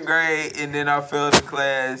 7th grade, and then I failed a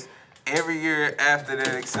class every year after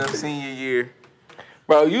that except senior year.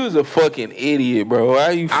 Bro, you was a fucking idiot, bro. Why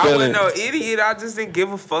you feeling? I wasn't no idiot. I just didn't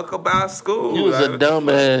give a fuck about school. You was a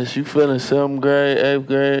dumbass. You feeling 7th grade, 8th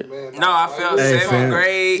grade? No, I failed 7th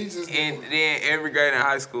grade and then every grade in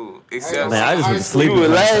high school. Except man, I just went to sleep.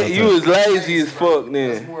 You was lazy as fuck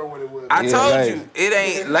then. I told you, it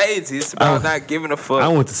ain't lazy. It's about not giving a fuck. I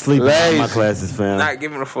went to sleep in my classes, fam. Not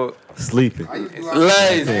giving a fuck. Sleeping.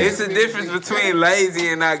 Lazy. It's a difference between lazy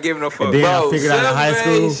and not giving a fuck. And then Bro, I figured out in high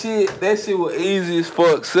school. That shit was easy as fuck.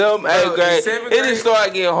 7th, 8th grade. It didn't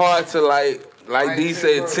start getting hard to like D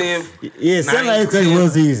said 10th. Yeah, 7th, 8th grade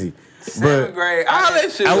was easy. 7th grade. All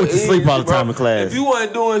that shit I went to was sleep easy, all the time in class. If you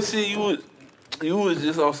wasn't doing shit, you was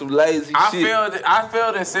just on some lazy shit. I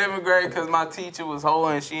failed in 7th grade because my teacher was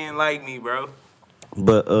hoeing and she didn't like me, bro.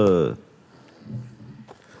 But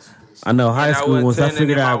I know high school, once I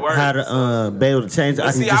figured out how to be able to change,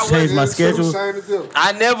 I can just change my schedule.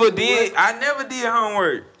 I never did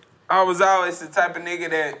homework. I was always the type of nigga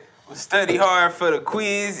that would study hard for the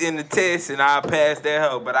quiz and the test, and I passed that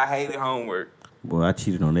hoe, but I hated homework. Boy, I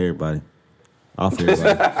cheated on everybody. Off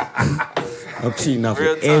everybody. I'm cheating off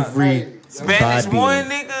of every Spanish 1,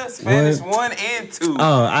 nigga. Spanish 1 and 2.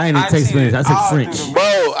 Oh, I ain't even take Spanish. I took French.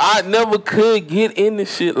 Bro, I never could get into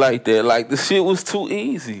shit like that. Like, the shit was too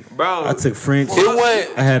easy. Bro. I took French. I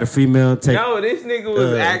had a female take. No, this nigga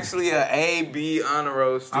was actually an A-B honor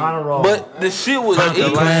roll student. Honor roll. But the shit was easy.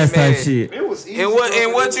 Class type shit. It was easy. And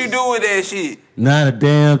what you do with that shit? Not a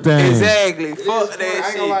damn thing. Exactly. Fuck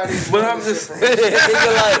that shit. But I'm just saying,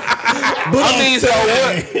 I mean, so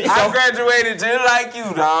what? I graduated just like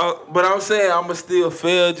you, dog. But I'm saying I'ma still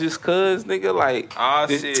fail just cause, nigga, like,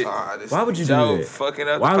 shit. Why would you do that? Fucking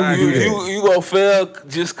up Why would you do that? You gonna fail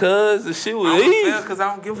just cause the shit was easy? I fail cause I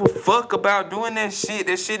don't give a fuck about doing that shit.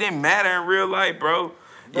 That shit didn't matter in real life, bro.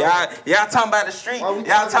 Y'all talking about the street. Y'all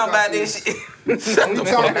talking about this shit. We talking about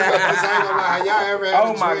this. I ain't gonna lie. Have y'all ever had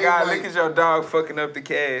Oh my God, look at your dog fucking up the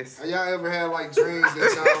cast. Have y'all ever had like dreams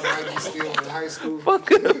that y'all might be still in high school?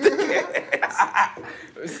 Fucking up the cast.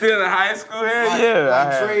 Still in high school? Hell Like,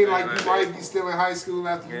 yeah. dream like you might be still in high school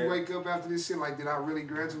after you wake up after this shit. Like, did I really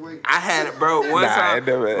graduate? I had it, bro. One time. I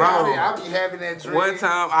be having that dream. One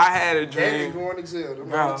time I had a That dream. nigga going to jail.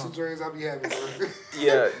 Them are the two dreams I be having, bro.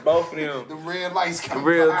 Yeah, both of them. The red lights coming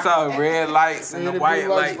Real by. talk, red lights and the white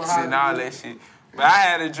lights and all that shit. But I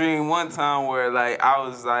had a dream one time where like I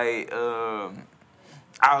was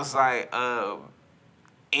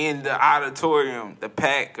in the auditorium, the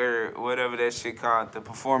PAC or whatever that shit called, the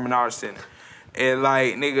Performing Arts Center. And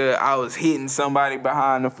like, nigga, I was hitting somebody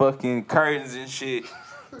behind the fucking curtains and shit.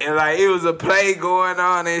 And like, it was a play going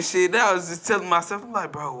on and shit. And I was just telling myself, I'm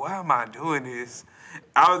like, bro, why am I doing this?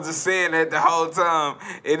 I was just saying that the whole time.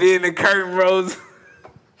 And then the curtain rose.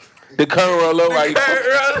 The curtain roll up like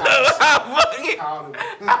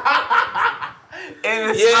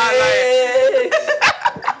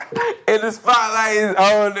and the spotlight is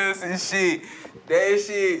on us and shit.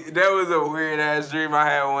 That was a weird ass dream I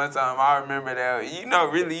had one time. I remember that. You know,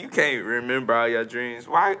 really, you can't remember all your dreams.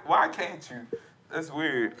 Why can't you? That's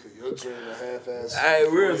weird. Your dream a half-ass. Hey,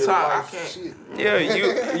 real talk. I can't. Shit. Yeah,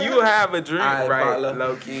 you have a dream, right?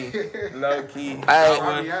 Low key.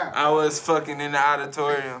 I was fucking in the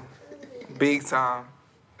auditorium. Big time.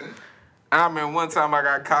 I remember one time I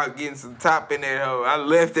got caught getting some top in that hoe. I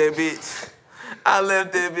left that bitch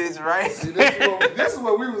right. See, this is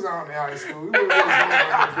what we was on in high school. We were really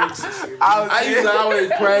on the books and shit. I used to always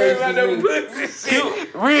praise the books and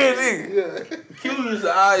shit. Real nigga. Yeah. Q used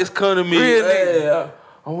to always come to me. Real nigga.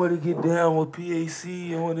 I want to get down with PAC.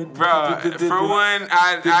 I want to. Bro, for one,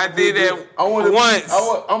 I did that once.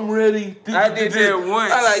 I'm ready. I did that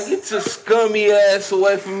once. I like, get your scummy ass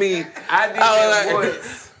away from me. I did that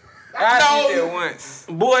once. I did that once.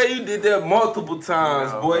 Boy, you did that multiple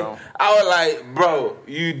times, boy. Bro. I was like, bro,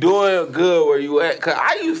 you doing good where you at? Cause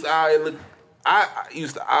I used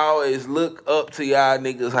to always look up to y'all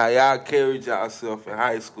niggas how y'all carried yourself in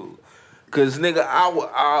high school. Cause nigga, I would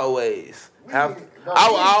always have. Bro, I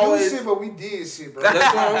would always. Shit, but we did shit, bro.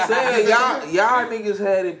 That's what I'm saying. Y'all niggas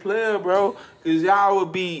had it player, bro. Cause y'all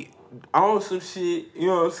would be on some shit, you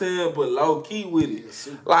know what I'm saying, but low key with it.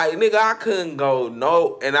 Like, nigga, I couldn't go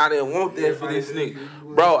and I didn't want that for this nigga.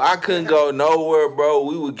 Bro, I couldn't go nowhere, bro.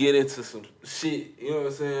 We would get into some shit, you know what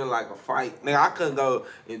I'm saying, like a fight. Nigga, I couldn't go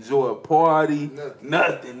enjoy a party,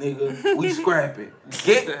 nothing, nigga. We scrapping.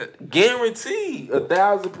 Guaranteed,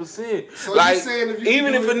 1,000%. So like, you saying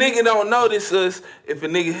even if a nigga don't notice us, if a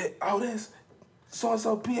nigga, that's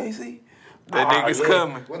so-and-so PAC, The niggas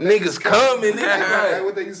coming. Niggas coming. Hey,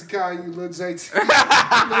 what they used to call you, Lil JT.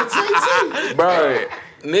 Lil JT. Bro.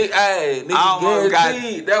 Niggas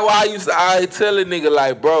guaranteed. That's why I tell a nigga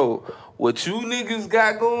like, bro, what you niggas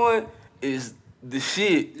got going is the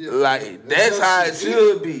shit. Yeah. Like, that's how it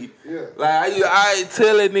should be. Yeah. Like, I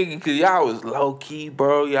tell a nigga, because y'all was low key,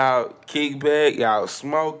 bro. Y'all kick back. Y'all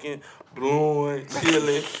smoking, blowing,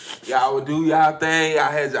 chilling. Y'all would do y'all thing.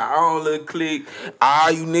 Y'all had your own little clique.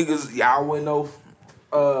 All you niggas, y'all wasn't no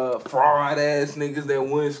fraud ass niggas that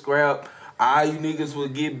wouldn't scrap. All you niggas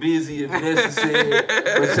would get busy if necessary,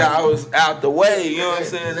 but y'all was out the way, you know what I'm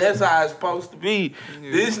saying? That's how it's supposed to be.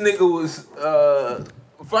 Yeah. This nigga was,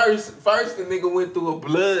 first the nigga went through a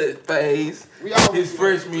blood phase his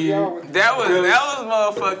freshman year. That was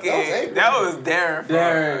motherfucking, that was Darren.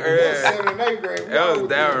 That was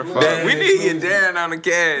Darren. We need to get Darren on the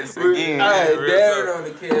cast again. Darren on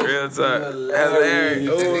the cast. Real talk.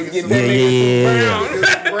 That's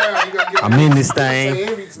Yeah. I'm in this thing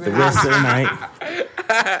the rest of the night.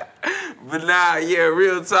 But nah, yeah,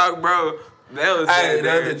 real talk, bro. That was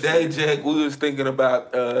the other day, Jack, we was thinking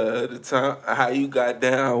about the time how you got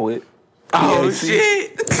down with. Oh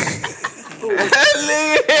shit!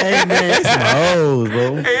 Hey man, it's some hoes,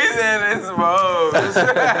 bro. He said it's some hoes.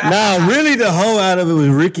 Nah, really, the hoe out of it was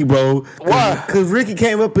Ricky, bro. Why? Because Ricky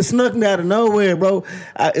came up and snuck me out of nowhere, bro.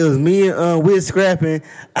 It was me and Wiz scrapping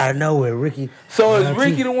out of nowhere, Ricky. So is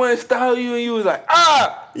Ricky the one that stole you and you was like,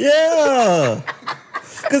 ah? Yeah.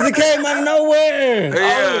 Because it came out of nowhere.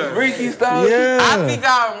 Yeah. Ricky stole you? Yeah. I think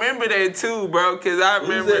I remember that too, bro. Because I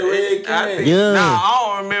remember it. I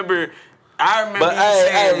don't remember. I remember but you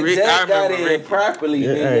saying Rick. Jack got in Rick properly,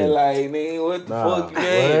 nigga. Like, nigga, what the fuck you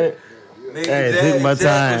mean? Nigga,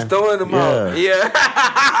 Jack was throwing them out. Yeah.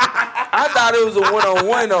 I thought it was a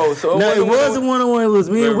one-on-one though. So it was a one-on-one. It was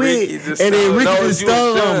me and Wick. And then Ricky just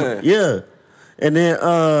stole him. Yeah. And then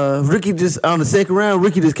Ricky just, on the second round,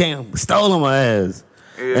 Ricky just came, stole on my ass.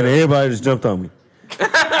 Yeah. And then everybody just jumped on me.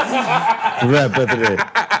 Rap after that.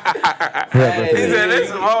 He said, "That's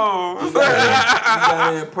some hoes." You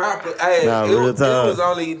got in proper. Hey, it was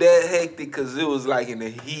only that hectic because it was like in the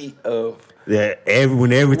heat of. Yeah,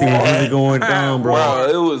 when everything was really going down, bro.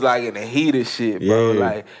 It was like in the heat of shit, bro. Yeah.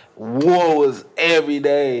 Like, war was every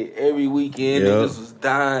day, every weekend. Niggas was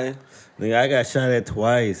dying. Nigga, I got shot at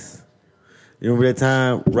twice. You remember that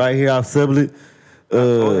time right here off Sublette?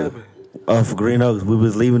 Off Green Oaks. We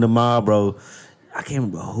was leaving the mall, bro. I can't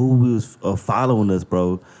remember who was following us,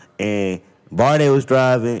 bro. And Barday was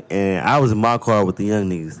driving, and I was in my car with the young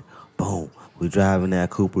niggas. Boom. We driving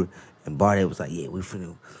that Cooper, and Barday was like, yeah, we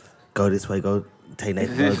finna go this way, go take that.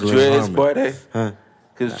 Is this Dre's Barday? Huh?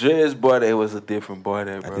 Because Dre's Barday was a different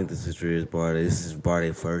Barday, bro. I think this is Dre's Barday. This is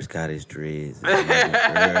Barday first got his dreads.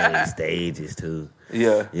 Early stages, too.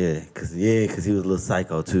 Yeah. Yeah, cause he was a little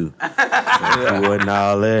psycho, too. So he wasn't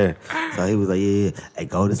all there. So he was like, yeah. Hey,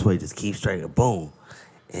 go this way. Just keep straight. Boom.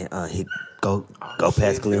 And he go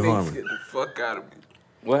past Glen Harmon. Get the fuck out of me.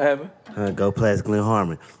 What happened? Go past Glen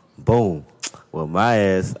Harmon. Boom. Well, my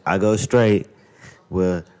ass, I go straight.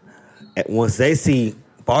 Well, once they see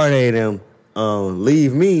Barday and them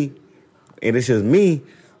leave me, and it's just me,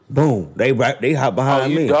 boom, they hop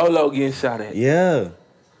behind me. Dolo getting shot at. Yeah.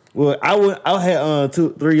 Well, I had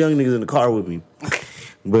 3 young niggas in the car with me,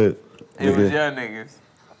 but it was young niggas.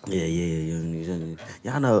 Yeah, young niggas.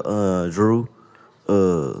 Y'all know Drew,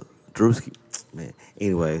 Drewski, man.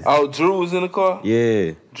 Anyways. Oh, Drew was in the car.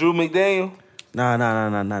 Yeah. Drew McDaniel. Nah.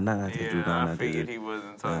 Yeah, I figured he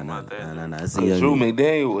wasn't talking about that. Nah. Drew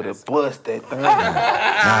McDaniel would have bust that thing. None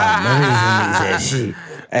of these niggas had shit.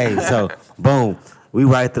 Hey, so boom, we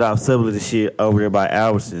right through off Sublette the shit over there by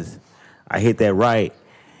Albertsons. I hit that right,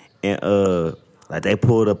 and like they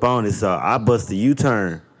pulled up on it, so I bust the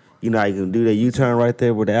U-turn. You know how you can do that U-turn right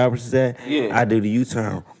there where the Albertsons at? Yeah. I do the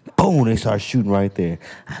U-turn. Boom, they start shooting right there.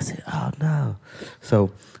 I said, oh no.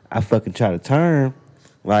 So I fucking try to turn,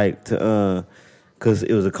 like to cause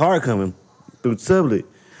it was a car coming through Sublette.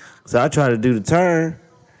 So I tried to do the turn.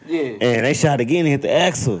 Yeah. And they shot again and hit the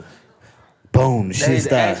axle. Boom, the shit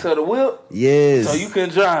stopped. The axle of the whip? Yes. So you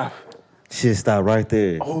couldn't drive. Shit stopped right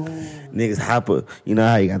there. Oh. Niggas hop up. You know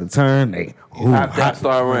how you got to turn? They hop,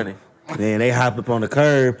 start running. Then they hopped up on the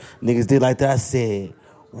curb. Niggas did like that. I said,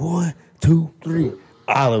 1, 2, 3.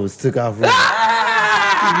 All of us took off running.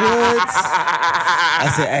 What?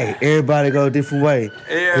 I said, hey, everybody go a different way.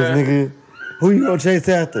 Yeah. Cause nigga, who you gonna chase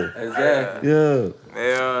after? Exactly. Yeah.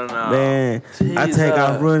 Hell no. Man, I take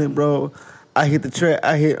off running, bro. I hit the trash.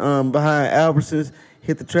 I hit behind Albertsons.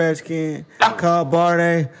 Hit the trash can. I called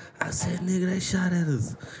Barday. I said, nigga, they shot at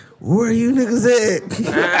us. Where you niggas at?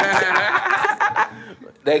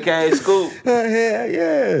 They can't scoop. Hell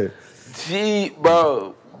yeah. Gee,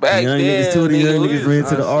 bro. Back young then, niggas too, the young niggas ran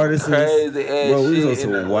to the artists. Crazy ass bro, we shit. was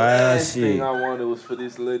on some wild last shit. thing I wanted was for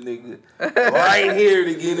this little nigga right here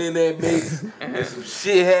to get in that mix. And some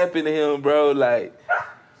shit happened to him, bro. Like,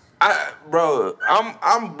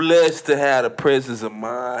 I'm blessed to have the presence of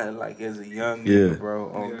mind, like, as a young nigga, bro,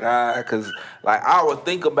 on God. Cause, like, I would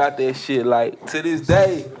think about that shit, like, to this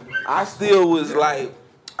day, I still was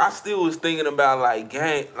thinking about, like,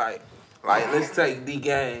 gang, like, let's take D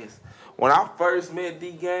Gaines. When I first met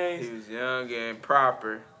D Gaines, he was young and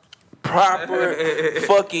proper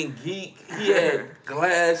fucking geek. He had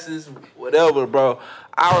glasses, whatever, bro.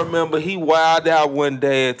 I remember he wilded out one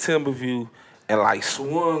day at Timberview and like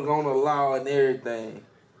swung on the law and everything.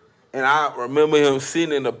 And I remember him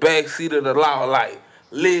sitting in the back seat of the law, like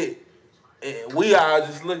lit. And we all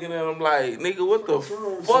just looking at him like, nigga, what the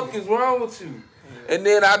fuck is wrong with you? And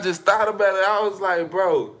then I just thought about it. I was like,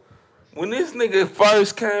 bro, when this nigga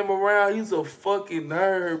first came around, he's a fucking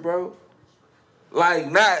nerd, bro.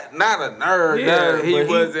 Like, not a nerd, he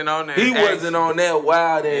wasn't on that. He wasn't on that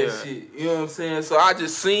wild ass shit. You know what I'm saying? So I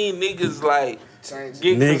just seen niggas like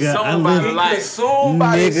get consumed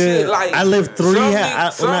by this shit. Like, I lived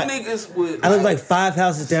I lived like 5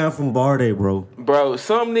 houses down from Barday, bro. Bro,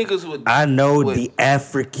 some niggas would. I know the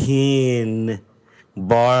African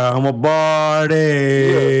bar. I'm a Barday.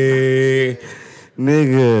 Yeah.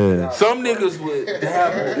 Nigga. Some niggas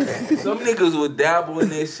would dabble in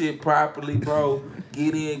that shit properly, bro.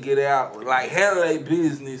 Get in, get out. Like, handle their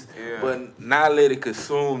business, but not let it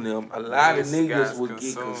consume them. A lot of niggas would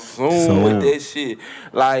get consumed with that shit.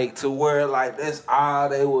 Like, to where, like, that's all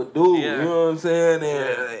they would do. You know what I'm saying?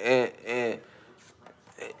 And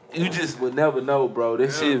you just would never know, bro.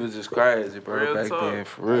 This shit was just crazy, bro, real back talk. then,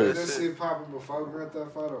 for real. That shit popping before Grand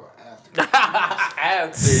Theft Auto or after?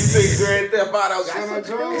 After. You think Grand Theft Auto got some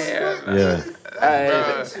drugs? Yeah.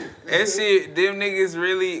 Bro, that shit, them niggas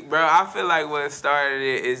really, bro, I feel like what started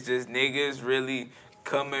it is just niggas really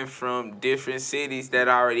coming from different cities that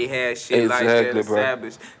already had shit like that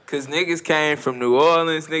established. Cause niggas came from New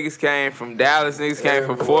Orleans, niggas came from Dallas, niggas came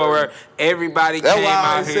from Fort Worth. Everybody came out here. That's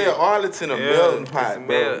why I said Arlington a melting pot,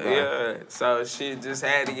 bro. Yeah, so shit just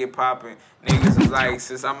had to get popping. Niggas was like,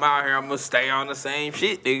 since I'm out here, I'm gonna stay on the same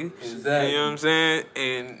shit, nigga. Exactly. You know what I'm saying?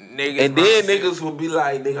 And niggas. And then niggas would be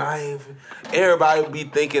like, nigga, I ain't. Everybody would be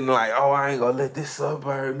thinking like, oh, I ain't gonna let this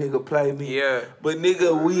suburb nigga play me. Yeah. But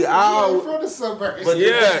nigga, we all from the suburbs. But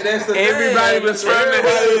that's the everybody thing. was from the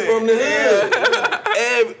hood. From the hood.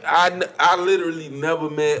 I literally never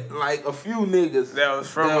met like a few niggas that was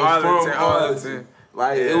from Arlington.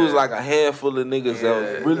 Like it was like a handful of niggas that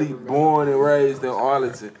was really born and raised in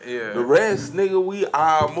Arlington. Yeah. The rest, nigga, we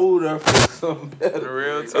all moved there for something better.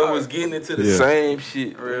 Real talk. It was getting into the same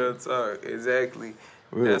shit. Real talk, exactly.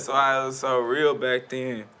 That's why it was so real back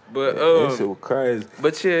then. But that shit was crazy.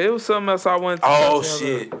 But yeah, it was something else I wanted to talk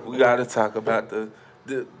about. We gotta talk about the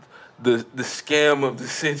scam of the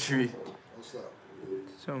century. What's up?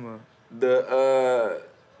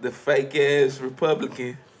 The fake ass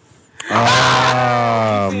Republican.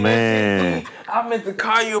 Oh man. I meant to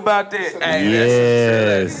call you about that.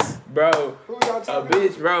 Yes. Bro. A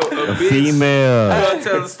bitch. A female. You want to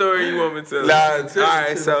tell the story you want me to tell?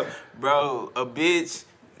 Alright, so bro, a bitch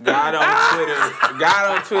got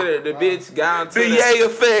on Twitter. The bitch got on Twitter. The Yay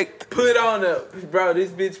effect. This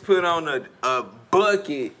bitch put on a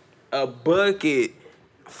bucket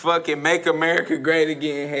fucking Make America Great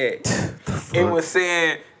Again hat. It was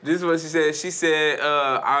saying, this is what she said. She said,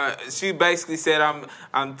 she basically said,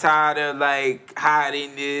 I'm tired of like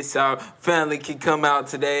hiding this. Our family can come out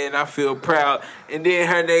today, and I feel proud. And then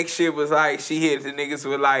her next shit was like, she hit the niggas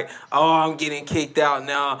with like, oh, I'm getting kicked out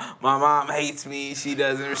now. My mom hates me. She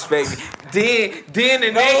doesn't respect me. Then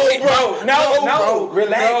the next shit, bro,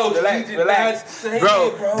 relax.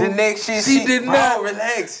 Bro, the next shit, she did not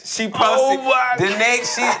relax. She posted the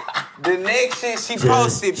next shit. She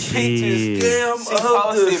posted pictures.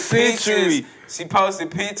 She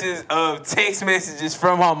posted pictures of text messages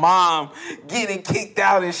from her mom getting kicked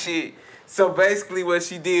out and shit. So basically what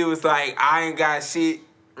she did was like, I ain't got shit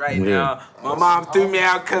right now. My mom threw me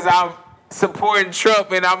out because I'm supporting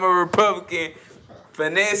Trump and I'm a Republican.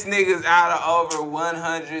 Finesse niggas out of over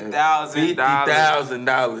 $100,000.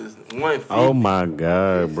 $50,000. Oh my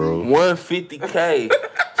God, bro. $150K.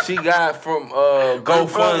 She got from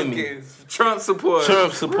GoFundMe. Trump support.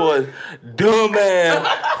 Dumb ass.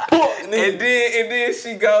 and then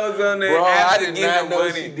she goes on there. Bro, I did not know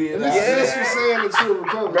money. she did. This was saying that you're a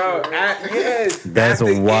Republican. Bro, yes. That's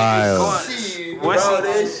wild.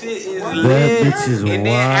 that shit is That lit. bitch is And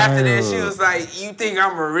then after that, she wild. was like, "You think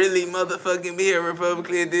I'm a really motherfucking be a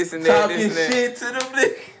Republican? This and that, Talking this and that." shit to them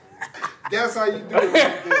niggas. That's how you do it right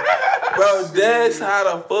there. Bro, that's how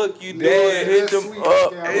the fuck you do it. Hit them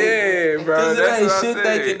up. Yeah, bro. Cause it That's ain't what I shit said.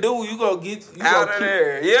 they can do. You gonna get Out of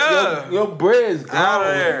there. Yeah. Your bread's gone. Out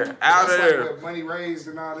of there. Out of That's there. like what, money raised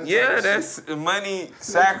and all that. Yeah, type of that's money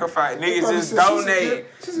sacrifice. Niggas probably just said she's a donate. good-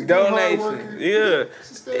 she's a good hard Donation. worker. Yeah.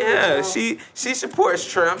 She stay Yeah, around. she supports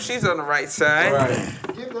Trump. She's on the right side. Right.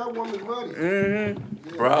 shit. Give that woman money.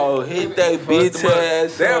 Mm-hmm. Bro, hit that bitch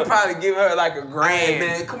ass. They'll up. probably give her like a Hey, grand.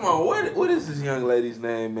 man, come on. What is this young lady's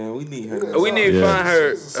name, man? We need her. We need to Yeah. find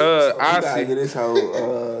her. She's a superstar. We gotta Aussie. get this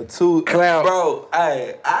whole two Clout. Bro,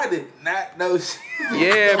 I did not know she.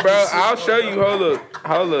 Yeah, bro. I'll show you.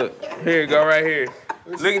 Hold up. Here, go right here.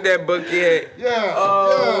 Look at that bucket hat. Yeah.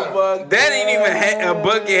 Oh my That ain't even a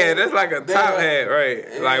bucket hat. That's like a top hat,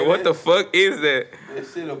 right? Like, what the fuck is that? That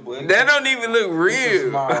shit a bucket. That don't even look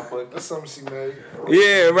real. That's something she made.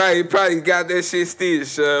 Yeah, right. You probably got that shit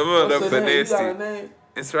stitched. What What's up, her name? You got her finesse? name?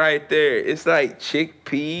 It's right there. It's like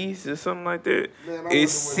chickpeas or something like that. Man, I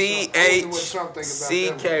It's wonder what Trump think about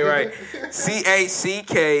C-H-C-K, them. right?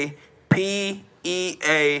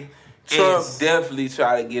 C-H-C-K-P-E-A. Trump definitely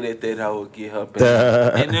try to get at that hoe, get her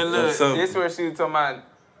back. And then look, Something. this where she was talking about.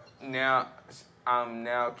 Now I'm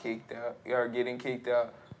now kicked out. You're getting kicked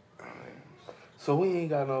out. So we ain't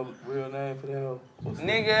got no real name for that hoe.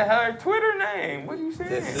 Nigga, her Twitter name. What you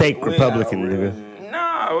saying? Fake Republican, nigga.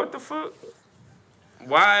 Nah, what the fuck?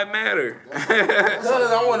 Why it matter? Cause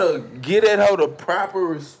I want to get at her the proper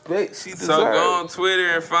respect she deserves. So go on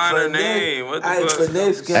Twitter and find her name. What the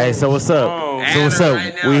fuck? Hey, so what's up? Add So what's her up?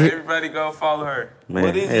 right now. Everybody go follow her. Man,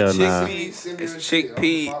 What is it, hell nah. Chickpea. It's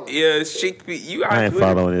chickpea. Yeah, it's chickpea. You got I ain't Twitter?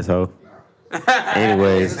 following this hoe.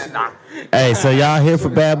 Anyways, hey, so y'all here for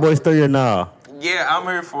Bad Boys 3 or nah? Yeah, I'm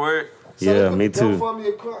here for it. Yeah, me too.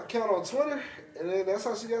 GoFundMe account on Twitter, and then that's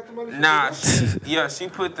how she got the money. Nah, she'll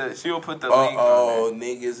put the link on Oh,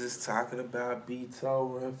 niggas is talking about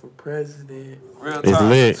Beto run for president. Real It's talk.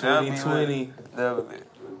 lit. That'll be 2020. That'll be lit.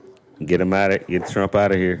 Get him out of, get Trump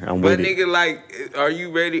out of here. I'm But with it. nigga, like, are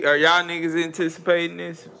you ready? Are y'all niggas anticipating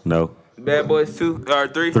this? No. Bad Boys 2 or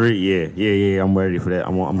 3? 3, yeah. I'm ready for that.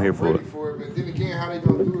 I'm here for ready it. for it, but then again, how they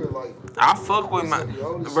gonna do it? Like, I fuck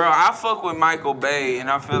with Michael Bay, and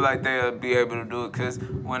I feel like they'll be able to do it. Cause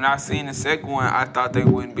when I seen the second one, I thought they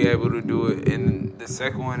wouldn't be able to do it, and the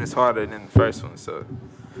second one is harder than the first one. So,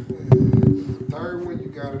 third one, you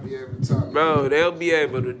gotta be able to talk. bro, they'll be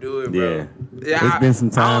able to do it, bro. Yeah. It's been some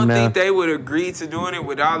I time don't now. think they would agree to doing it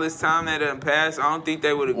with all this time that done passed. I don't think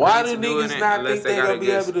they would agree Why to do doing niggas it not unless think they they got a gonna be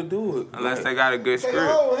good, able to do it? unless they got a good Say, script.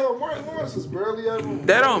 oh hell, Martin Lawrence was barely able.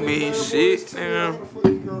 That don't mean shit,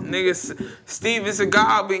 nigga. Steven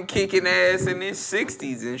Seagal been kicking ass in his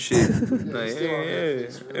 60s and shit. Like,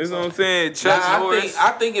 yeah. That's what I'm saying. Chuck Norris.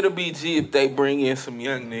 I think it'll be G if they bring in some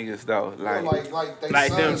young niggas though,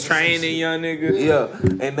 like them training young niggas. Yeah,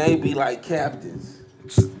 and they be like captains.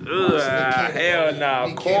 Hell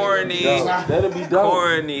no, corny. That'll be dope.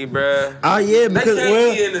 Corny, bruh. Oh yeah, because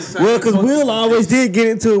can't be in the same because fucking Will always did get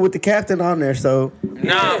into it with the captain on there. So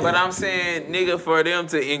Nah, but I'm saying, nigga, for them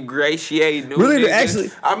to ingratiate new really, niggas. actually,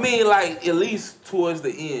 I mean, like at least towards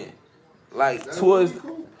the end, like towards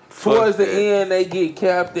the end, they get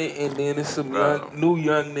captain, and then it's some new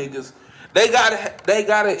young niggas. They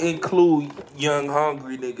gotta include young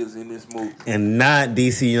hungry niggas in this movie, and not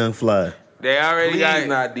DC Young Fly. They already got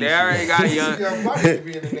young. Yeah, Mike could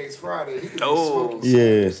be in the next Friday. He could be smoking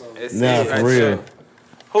Yeah, That's nah, it for right real. there.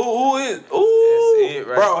 Who is? Ooh, That's it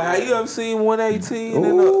right bro, there. have you ever seen 118 in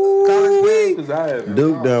a college game? Because I haven't.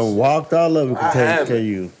 Duke done walked all over haven't.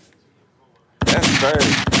 KU. That's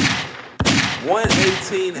crazy.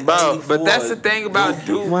 118, Bro, but that's the 84. thing about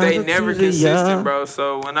Duke. They never consistent, bro.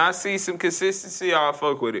 So when I see some consistency, I'll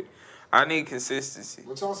fuck with it. I need consistency.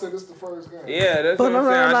 But y'all said this the first game. Yeah, that's what I'm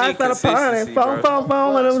saying. I need consistency, bro.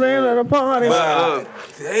 But,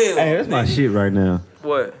 Hey, that's my shit right now.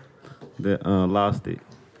 what? That Lost It.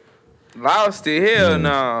 Lost it? Hell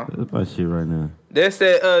no. That's my shit right now. That's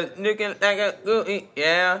that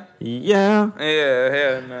yeah. Yeah.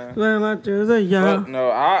 Hell no. Well, I choose a yeah. Fuck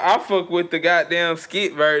no. I fuck with the goddamn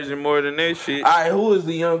skit version more than that shit. All right, who is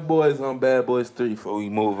the young boys on Bad Boys 3 before we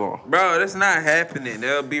move on? Bro, that's not happening.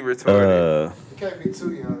 They'll be retarded. You can't be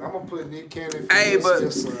too young. I'm gonna put Nick Cannon. Hey, but-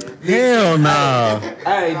 your son. Hell no.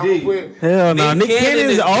 Hey, D. Hell no. Nick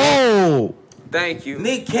Cannon's old. Thank you.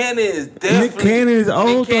 Nick Cannon is definitely. Nick Cannon is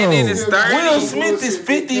old. Nick Cannon is 30. Will Smith is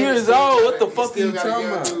 50 years old. What the fuck are you talking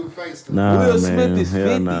about? Nah, Will man. Smith is 50.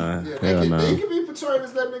 Hell nah. Hell nah. They can be portrayed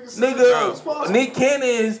as that Nigga, Nick Cannon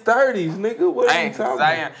is 30s, nigga. What are you talking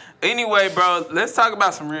about? Anyway, bro, let's talk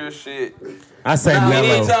about some real shit. I say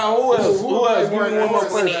Melo. Who else? Give me one more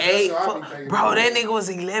 28. Bro, that nigga was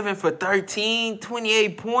 11 for 13,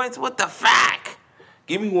 28 points. What the fuck?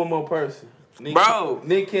 Give me one more person. Bro.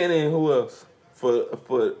 Nick Cannon and who else? For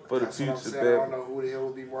the future. I don't know who the hell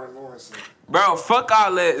would be Martin Lawrence. Bro, fuck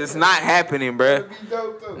all that. It's not happening, bro.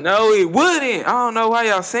 No, it wouldn't. I don't know why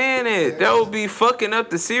y'all saying it. That would be fucking up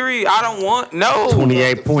the series. I don't want. No.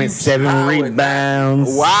 28.7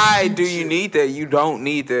 rebounds. Why do you need that? You don't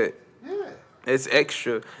need that. It's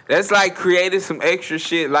extra. That's like creating some extra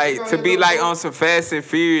shit, like to be like on some Fast and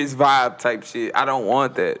Furious vibe type shit. I don't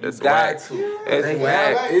want that. That's whack. That's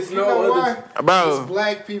whack. It's no other, bro. It's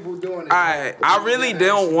black people doing it. I really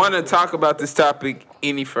don't want to talk about this topic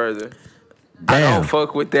any further. Damn. I don't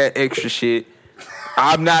fuck with that extra shit.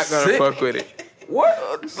 I'm not gonna fuck with it.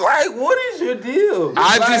 What? Like, what is your deal?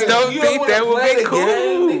 I just don't think that would be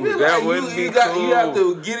cool. That wouldn't be cool. You have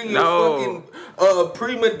to get in your fucking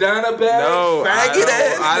prima donna bag. No,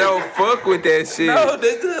 I don't fuck with that shit. No,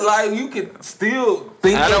 nigga, like you can still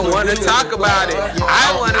think. I don't want to talk about it.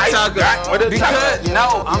 I want to talk about it because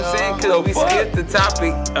I'm saying because we skipped the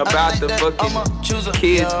topic about the fucking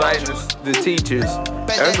kids fighting the teachers.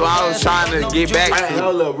 That's why I was trying to get back to.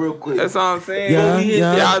 Hold up, real quick. That's all I'm saying.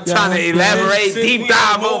 Y'all trying to elaborate deep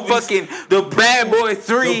dive on fucking the Bad Boy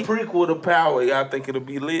 3. The prequel to Power. Y'all think it'll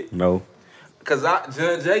be lit? No. Cause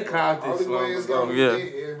John Jay called this. Only way it's gonna be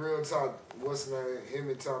in real talk. What's the name? Him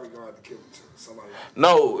and Tommy gonna have to kill each other. Somebody.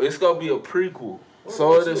 No, it's gonna be a prequel.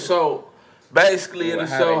 So it'll show. Basically, it'll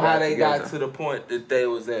show how they got to the point that they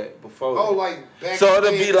was at before. Oh, like back. So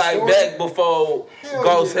it'll be like back before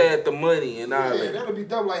Ghost had the money and all that. Yeah, that'll be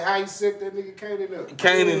dope. Like how he set that nigga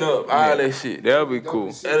Caning up, all that shit. That'll be cool.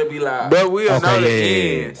 It'll be like. But we'll know the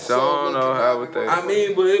end. So I don't know how it I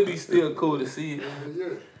mean, but it'd be still cool to see it.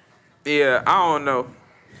 Yeah, I don't know.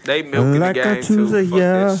 They milking the game too. Fuck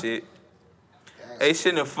that shit. They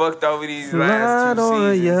shouldn't have fucked over these last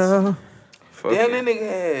 2 seasons. Damn, that nigga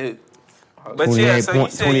had. But yeah, so you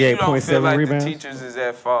said you don't feel like the teachers is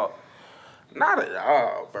at fault. Not at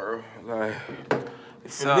all, bro. Like,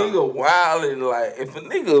 if a nigga wildin', like, if a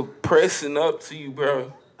nigga pressing up to you,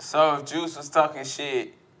 bro. So if Juice was talking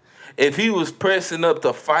shit. If he was pressing up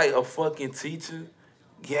to fight a fucking teacher,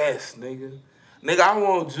 yes, nigga. Nigga, I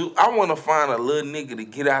want to find a little nigga to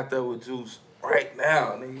get out there with Juice right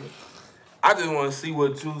now, nigga. I just want to see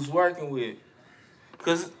what Juice working with.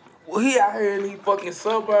 Because he out here in these fucking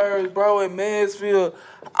suburbs, bro, in Mansfield.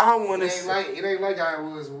 I want to see. It ain't like how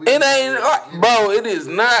it was. It ain't like, bro, it is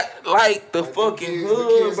not like the fucking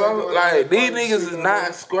hood, bro. Like, these niggas is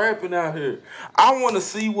not scrapping out here. I want to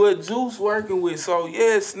see what Juice working with. So,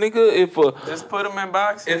 yes, nigga, just put him in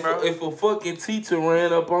boxing, bro. If a fucking teacher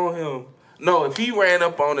ran up on him, no, if he ran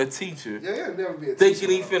up on a teacher, he'll never be a thinking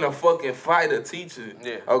he finna fucking fight a teacher,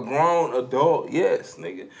 a grown adult, yes,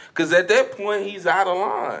 nigga. Because at that point, he's out of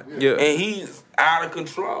line. Yeah. And he's out of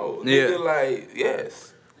control. Yeah. Nigga, like,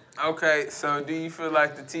 yes. Okay, so do you feel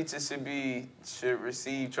like the teacher should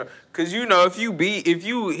receive charge? Because, you know, if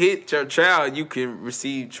you hit your child, you can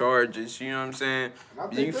receive charges. You know what I'm saying?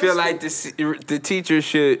 Do you feel like the teacher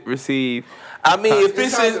should receive? I mean, if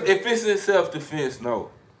it's in self-defense, no.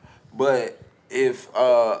 But if,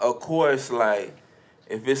 of course, like,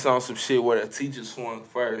 if it's on some shit where the teacher swung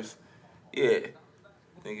first, yeah,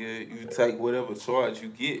 nigga, you take whatever charge you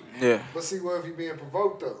get. Yeah. But see, what if you being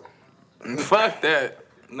provoked, though? Fuck that.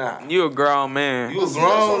 Nah. You a grown man. You a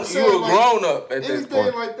grown up at this point.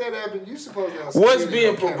 Anything like that happen, you supposed to have what's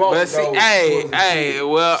being provoked, but see, hey,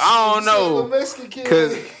 well, I don't know.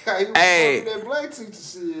 Because, hey. That black teacher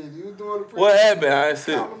shit. You was doing the what happened? I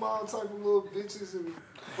said. Calling them all type of little bitches and...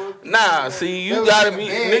 Nah, see, you gotta be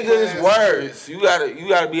niggas' words. You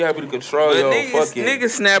gotta be able to control your fucking.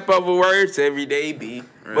 Niggas snap over words every day, B.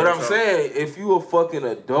 But I'm saying, if you a fucking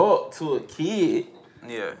adult to a kid,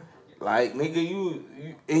 yeah, like nigga,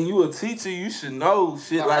 you a teacher, you should know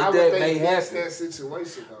shit like that may happen. That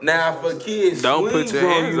situation, though. Now, if a kid don't put your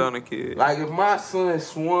hands you, on a kid. Like if my son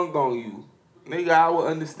swung on you, nigga, I would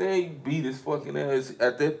understand you beat his fucking ass.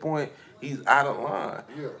 At that point, he's out of line.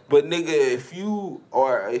 Yeah. But nigga, if you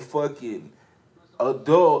are a fucking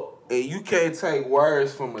adult and you can't take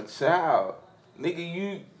words from a child, nigga,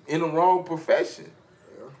 you in the wrong profession.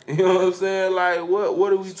 Yeah. You know what I'm saying? Like,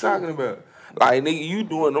 what are we talking about? Like, nigga, you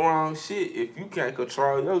doing the wrong shit if you can't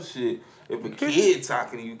control your shit. If a kid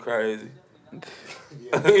talking to you crazy, You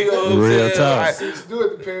know what I'm saying? Talk. Like, do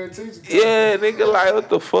it, the parent teacher. Yeah, nigga, like, what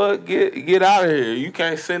the fuck? Get out of here. You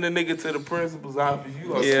can't send a nigga to the principal's office. You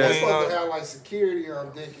gonna That's swing supposed on. to have like security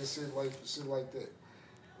on deck and shit like that.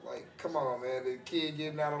 Like, come on, man, the kid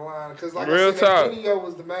getting out of line. Because like Real I said, talk. that video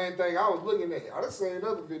was the main thing I was looking at. I done seen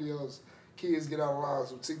other videos, kids get out of line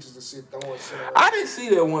with teachers and shit throwing shit around. I didn't see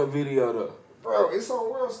that one video though. Bro, it's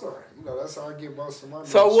on World Star. You know, that's how I get most of my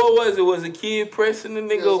So news. what was it? Was a kid pressing the Yeah,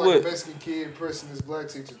 nigga it was like a with? Mexican kid pressing his black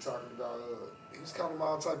teacher talking about, he was calling him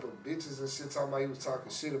all type of bitches and shit, talking about he was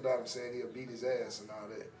talking shit about him, saying he'll beat his ass and all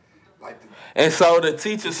that. Like And so the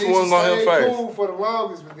teacher swung on him stayed first. cool for the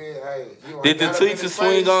longest, but then, hey, you know, Did the got him in teacher his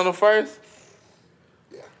swing face. on him first?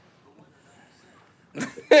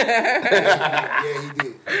 Yeah, he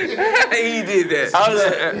did. He did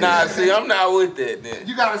that. Nah, see, I'm not with that then.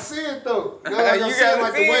 You gotta see it though. You know, like You I said, gotta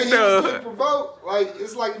like see the way it, he though. was getting provoked, like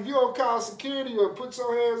it's like if you don't call security or put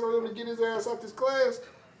your hands on him to get his ass out this class,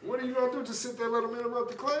 what are you gonna do? Just sit there and let him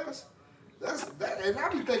interrupt the class? That's that, and I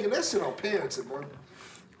be thinking that shit on parenting, bro.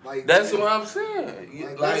 Like That's what I'm saying. Like,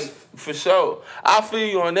 Like, that's- for sure. I feel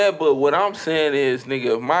you on that, but what I'm saying is,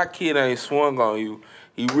 nigga, if my kid ain't swung on you,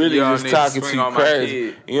 he really You don't just need to talking swing to you on my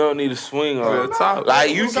crazy. kid. You don't need to swing on Real him. talk.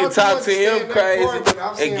 Like, you It's can not talk too to much him to stand crazy that part, but I'm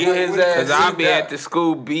and saying, get like, his when- ass. Cause I'll sit be down. at the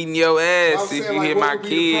school beating your ass I'm if saying, you like, hit what my would be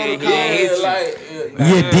the kid and he protocol? ain't hit you.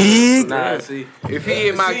 You dig? Nah, see. If he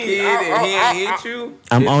hit my See, kid and he ain't hit you,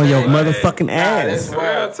 I'm on your it's motherfucking that's ass.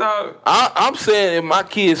 why. real talk. I'm saying if my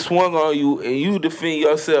kid swung on you and you defend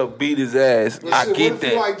yourself, beat his ass, But I shit, get what if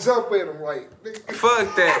you that. like jump at him like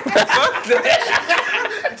Fuck that. Fuck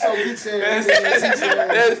that. so get your ass in and teach your ass.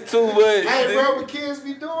 That's too much. Hey, bro, but kids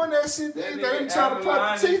be doing that shit. They be trying to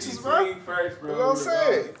pop the teachers, bro. You know what I'm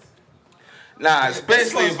saying? Nah,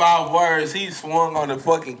 especially if our words, he swung on the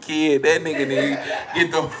fucking kid. That nigga need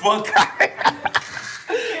get the fuck out.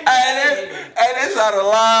 Hey, that's out of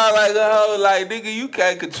line. Like, like, nigga, you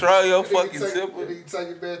can't control your fucking temper. You take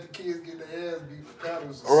it back to kids getting their ass beat for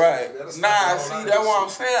paddles. Right. That's Nah, not see, all that's that what I'm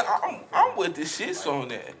shit. saying. I'm with the shits on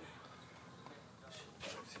that.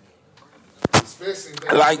 Especially if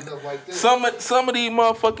they Like, end up like this. some of these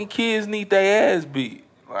motherfucking kids need their ass beat.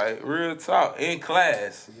 Like, real talk, in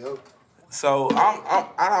class. Yep. So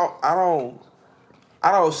I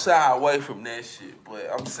don't shy away from that shit, but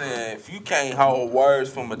I'm saying if you can't hold words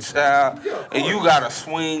from a child and you gotta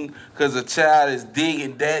swing because a child is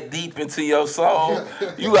digging that deep into your soul,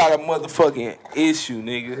 you got a motherfucking issue,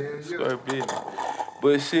 nigga. Start business.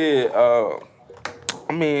 But shit, I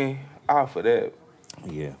mean, all for that.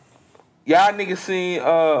 Yeah. Y'all niggas seen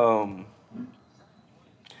y'all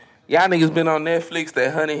niggas been on Netflix,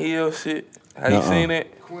 that Honey Hill shit? Have you seen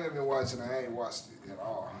it? Quinn been watching. I ain't watched it at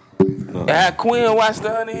all. Had Quinn watched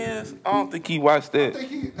the Honey Hills? I don't think he watched that.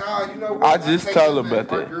 You know what? I just think told him that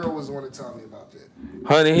about my that. girl was the one that told me about that.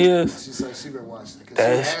 Honey Hills? She said she been watching it. Cause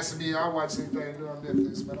That's- she asked me, I watch anything new on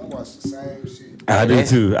Netflix, man. I watch the same shit. I do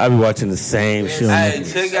too. I be watching the same shit. on Hey,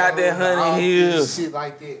 Netflix. check out that Honey Hills. Shit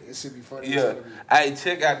like that. It should be funny. Yeah. Hey,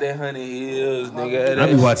 check out that Honey Hills, nigga. I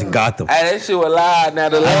be watching Gotham. Hey, that shit was live now.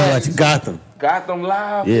 The I be last watching Gotham. Gotham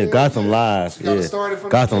Live? Yeah, Gotham Live. She got it Yeah, started from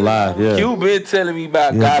the Gotham beginning. Live. Yeah, You been telling me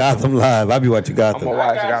about yeah, Gotham. Gotham Live. I be watching I'm Gotham. gonna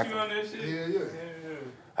watch Got Gotham. you on that shit. Yeah.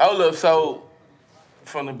 Hold up, so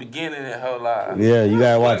from the beginning that whole live. Yeah, you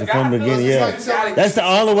gotta watch it from the beginning. Yeah, that's the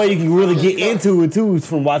only way you can really get into it too, is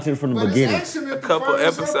from watching it from the But it's beginning. action at the couple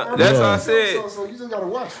first episodes. episode. That's what I Yeah. said. So you just gotta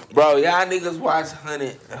watch it. Bro, y'all niggas watch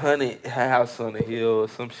Honey House on the Hill or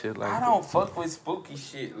some shit like I that. don't fuck with spooky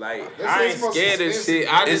shit. Like, That's I ain't supposed to scared of suspense shit.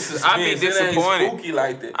 it. I It's just, I be suspense. It ain't disappointed. spooky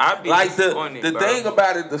like that. I be like disappointed, the bro. thing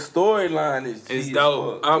about it, the storyline is It's G as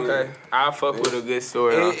dope. fuck. Okay, I fuck with a good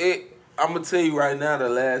story. I'm gonna tell you right now, the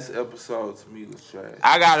last episode to me was trash.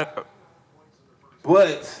 I got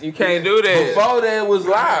But You can't do that. Before that was I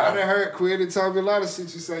live. done heard Quinn told me a lot of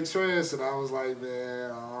shit you say trash, and I was like,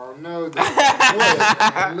 man, I don't know. What?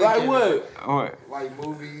 Like what? What? Like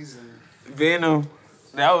movies and Venom.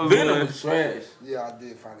 That was Venom one. was trash. yeah, I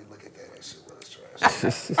did finally look at that. That shit was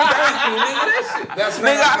trash. Thank you, nigga. That shit. That's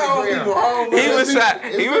Nigga, I don't be wrong. He was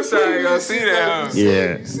trying. He was trying to go see that. Huh?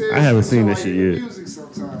 Yeah, I haven't seen that shit yet. Music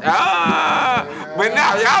sometimes. But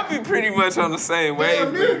now y'all be pretty much on the same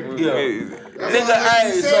wave. Yeah. Nigga,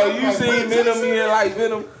 hey, so you seen Venom? You didn't like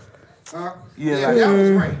Venom? Huh? Yeah, That was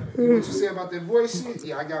right. What you said about that voice shit?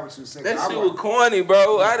 Yeah, I got what you said. that shit was corny,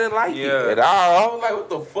 bro. I didn't like it at all. I was like, what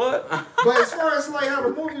the fuck? But as far as like how the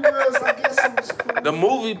movie was, I guess it was cool. The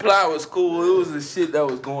movie plot was cool. It was the shit that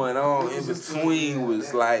was going on in between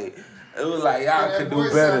was like It was like y'all could do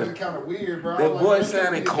better. better. Kind of weird, bro. That boy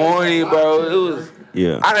sounded corny, bro. It was.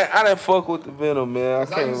 Yeah. I didn't fuck with the Venom, man. I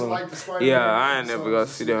can't used to remember. like the Spider-Man I ain't never gonna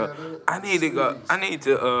see that. I need to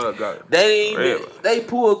go. Go. They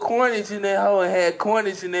pulled Cornish in that hole and had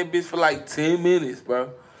Cornish in that bitch for like 10 minutes,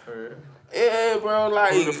 bro. Yeah, bro.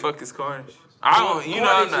 Like who the fuck is Cornish? I don't. You know,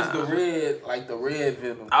 I'm not. The red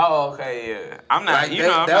Venom. Oh, okay, yeah. I'm not. Like, you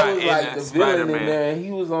know, I'm that not was in like that the villain Spider-Man. in there.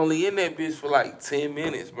 He was only in that bitch for like 10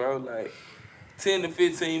 minutes, bro. Like 10 to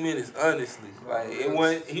 15 minutes, honestly. Like he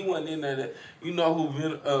wasn't in there. You know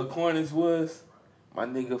who Cornish was? My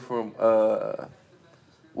nigga from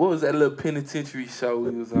what was that little penitentiary show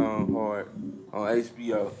he was on hard on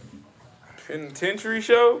HBO? Penitentiary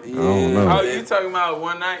show? Yeah. I don't know. Oh, you talking about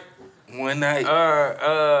One Night? One night.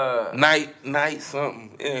 Night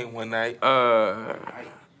something. It ain't one night.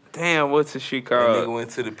 Damn, what's the shit That called? nigga went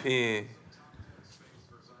to the pen.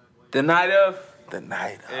 The Night of? The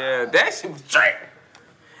night. Yeah, that shit was trash.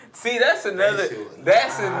 See, that's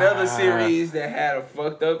another series that had a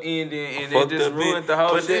fucked up ending and it just ruined the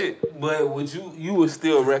whole shit. But would you would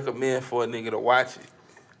still recommend for a nigga to watch it?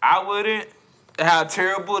 I wouldn't. How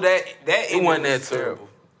terrible that It wasn't that terrible.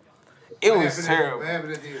 It was terrible.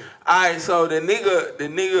 Alright, so the nigga.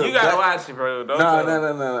 You gotta watch it, bro. No.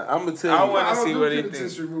 I'm gonna tell you. I want to see what he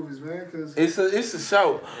thinks. Movies, man, it's a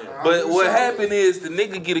show. But what happened is the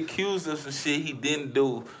nigga get accused of some shit he didn't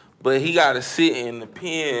do, but he gotta sit in the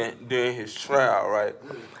pen during his trial, right?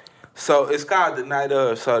 So it's called The Night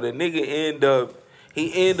Of. So the nigga end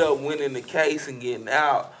up winning the case and getting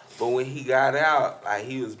out. But when he got out, like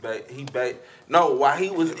while he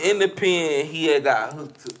was in the pen, he had got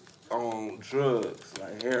hooked on drugs,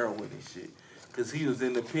 like heroin and shit. Cause he was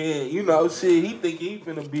in the pen, you know, shit, he think he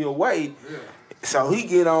finna be away. Yeah. So he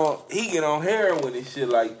get on heroin and shit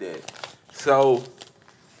like that. So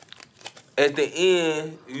at the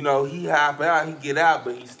end, you know, he hop out, he get out,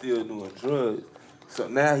 but he's still doing drugs. So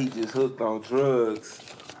now he just hooked on drugs.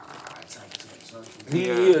 He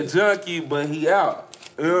a junkie, but he out.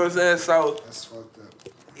 You know what I'm saying? So that's fucked up.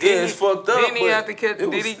 Yeah, it's fucked up. Didn't he have to catch?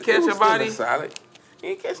 Did he catch a body? Solid. He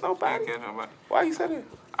ain't catch nobody. Why you say that?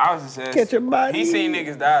 I was just saying. Catch a body. He seen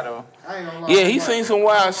niggas die though. I ain't gonna lie. Yeah, he seen some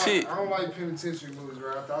wild shit. I don't like penitentiary movies,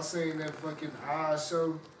 right? After I seen that fucking Oz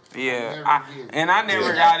show. Yeah, I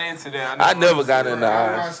never got into that. I never got into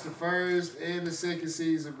I Oz. watched the first and the second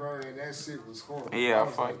season, bro, and that shit was horrible. Yeah,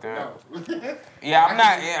 fuck that. Yeah,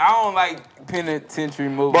 I don't like penitentiary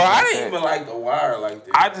movies. Bro, I didn't even like The Wire like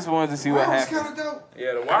that. I just wanted to see what happened. Kind of dope.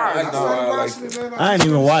 Yeah, The Wire is dope. I ain't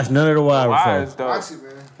even watched none of The Wire before. Watch it,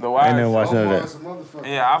 man. The Wire. I ain't never watched none of that.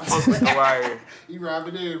 Yeah, I fuck with The Wire. He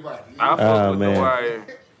robbing everybody. I fuck with The Wire.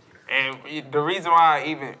 And the reason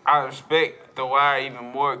why I respect The Wire even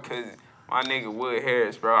more because my nigga Wood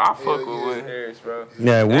Harris, bro. I fuck with Wood Harris, bro.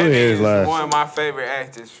 Yeah, Wood Harris is one of my favorite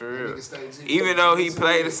actors, for real. Even though he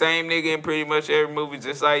played the same nigga in pretty much every movie,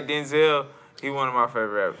 just like Denzel, he one of my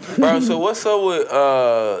favorite actors. Bro, so what's up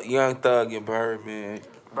with Young Thug and Birdman?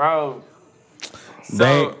 Bro,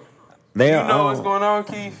 so they you know what's going on,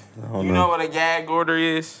 Keith? You know what a gag order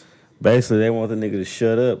is? Basically, they want the nigga to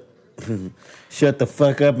shut up. Shut the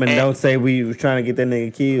fuck up and don't say we was trying to get that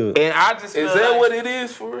nigga killed. And I just feel is that what it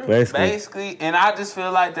is for real? Basically, and I just feel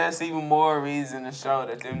like that's even more reason to show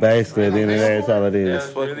that them. Basically, at the end of the day, that's all it is.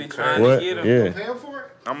 That's really trying to get him. Yeah.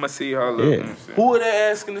 I'm gonna see how. Yeah. Who are they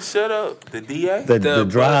asking to shut up? The DA? The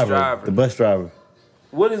driver. The bus driver.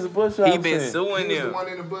 What is the bus driver? He been suing He was them. the one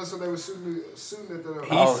in the bus, so they were shooting at the.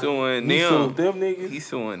 He's suing He them. sued them niggas? He's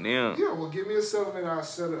suing them. Yeah, well, give me a settlement, I'll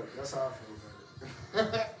shut up. That's how I feel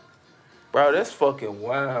about it. Bro, that's fucking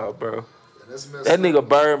wild, bro. Yeah, that's messed That up. nigga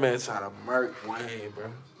Birdman trying to murk Wayne, bro.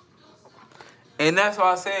 And that's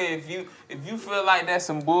why I say if you feel like that's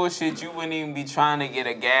some bullshit, you wouldn't even be trying to get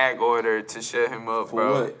a gag order to shut him up, For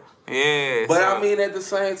bro. what? Yeah. But so- I mean, at the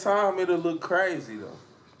same time, it'll look crazy, though.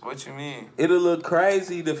 What you mean? It'll look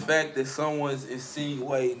crazy the fact that someone's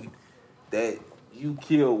insinuating that you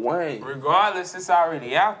killed Wayne. Regardless, it's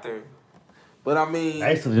already out there. But I mean,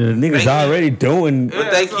 Actually, the niggas already doing.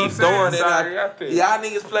 but they keep doing it. Already out there. Y'all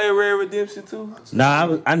niggas play Rare Redemption too?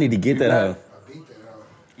 Nah, I need to get that out.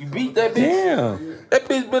 You beat that bitch? Damn. That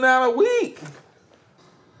bitch been out a week.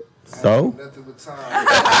 So? Nothing but time.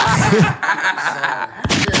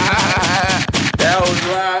 That was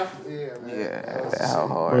live. Yeah, man. How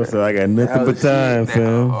hard? So I got nothing but time,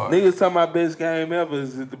 fam. Niggas talking about best game ever.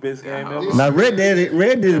 Is it the best game ever? Now Red Dead has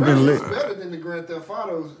been lit. It's better than the Grand Theft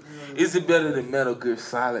Autos. Is it better than Metal Gear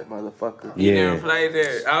Solid, motherfucker? You Yeah. never played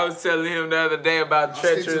that. I was telling him the other day about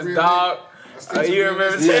stick to Treacherous real Dog. You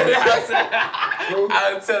remember saying that? I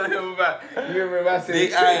was telling him about. You remember I said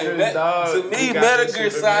to me, Metal Gear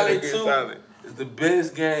Solid 2 is the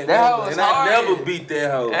best game that ever, and I never beat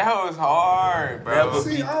that hoe. That hoe was hard, bro.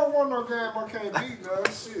 See, I don't want no game I can't beat, no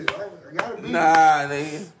shit. I gotta beat. Nah,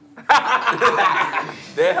 nigga.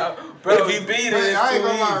 Bro, if you beat it, I ain't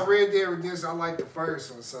gonna lie. Red Dead Redemption, I like the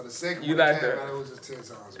first one. So the second one like came that? out, it was just 10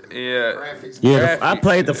 times better. Yeah. Graphics, Yeah, I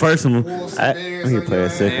played the first one. Wolves I and bears he on played your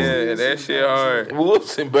the second one. Yeah, that shit hard.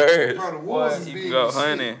 Wolves and birds. Bro, the wolves is You big can go as shit.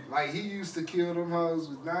 hunting. Like, he used to kill them hoes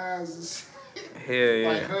with knives and shit. Hell yeah.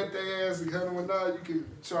 Like, hunt their ass and hunt them with knives. You can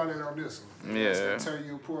try that on this one. Yeah. It's gonna tear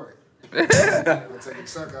you apart. Gonna take a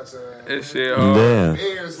chunk out your ass. That shit hard. Damn.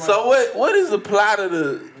 Bears, like, So what is the plot of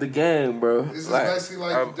the game, bro? this is basically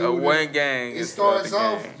like the A dude. one gang. It starts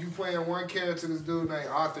off, you playing one character, this dude named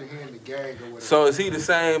Arthur, he in the gang or whatever. So is he the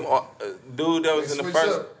same dude that was in the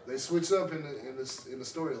first? They switch up in the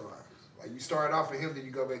storyline. Like you start off with him, then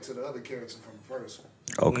you go back to the other character from the first one.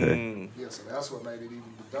 Okay. Yeah, so that's what made it even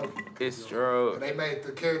dope. It's true. And they made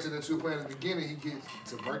the character that you were playing at the beginning, he gets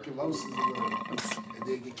tuberculosis and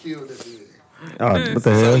then get killed at the end. Oh, what the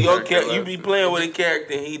So hell? you be playing with a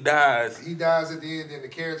character and he dies. He dies at the end, and the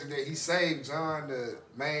character that he saved, John, the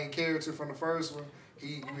main character from the first one,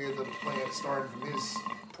 you end up playing starting from his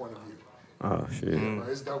point of view. Oh shit. Bro,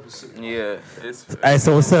 it's dope as shit. Yeah. It's. Hey,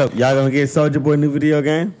 so what's up? Y'all gonna get Soulja Boy new video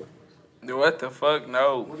game? What the fuck?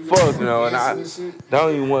 No. Fuck no, and I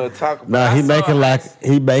don't even want to talk about. Nah, he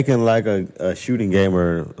making like a shooting game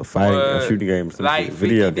or a shooting game, or some like shit,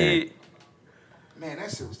 video 50 game. did. Man,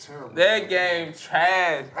 that shit was terrible. That game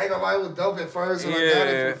trash. I ain't gonna lie, it was dope at first when I got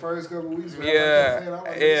it for the first couple of weeks. Man.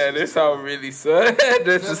 Yeah, this all really sucks.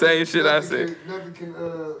 That's the same shit I said. Nothing can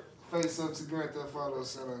face up to Grand Theft Auto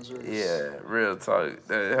San Andreas. Yeah, real talk.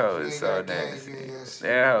 That hoe is so nasty.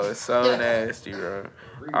 That hoe is so nasty, bro.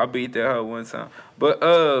 I beat that hoe one time. But,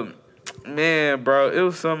 man, bro, it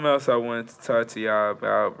was something else I wanted to talk to y'all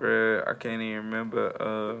about, bro. I can't even remember.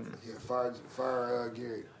 Yeah, fire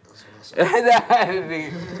Gary. We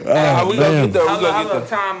gonna get the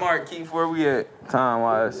time mark, Keith. Where we at? Time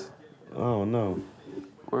wise. Oh no.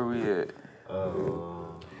 Where we at?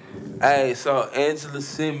 Hey, so Angela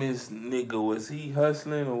Simmons, nigga, was he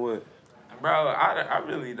hustling or what? Bro, I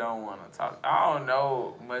really don't want to talk. I don't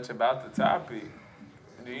know much about the topic.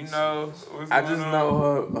 Do you know what's I going just on?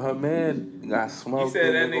 know her man got smoked You said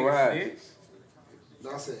in that the nigga garage. snitched?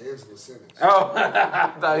 No, I said Angela Simmons. Oh, I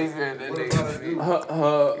thought he said that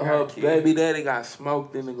nigga. Her baby daddy got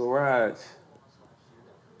smoked in the garage.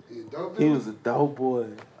 He was a dope boy.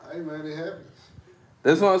 Hey man, it happens.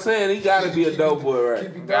 That's what I'm saying. He gotta be a dope boy, right?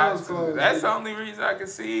 Keep your dogs closed. That's the only reason I can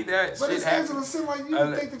see that But shit it's happen. Angela Simmons. Like, you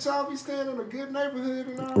would think that y'all be staying in a good neighborhood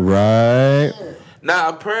and all. Right. Yeah. Now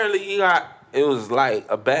apparently it was like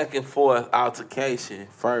a back and forth altercation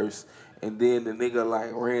first, and then the nigga like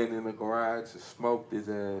ran in the garage and smoked his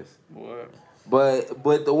ass. What?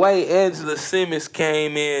 But the way Angela Simmons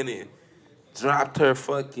came in and dropped her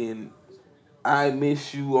fucking "I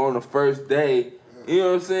miss you" on the first day, you know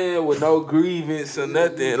what I'm saying, with no grievance or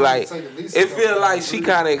nothing. Like it feel like she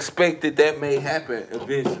kind of expected that may happen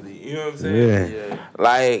eventually. You know what I'm saying? Yeah.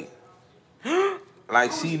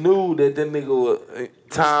 Like she knew that the nigga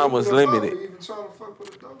time was limited. Even trying to fuck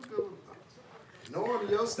with a dope dude. Knowing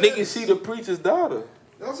your status. Nigga, she the preacher's daughter.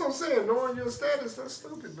 That's what I'm saying. Knowing your status, that's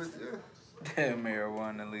stupid. But yeah.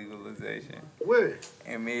 Marijuana legalization. Where?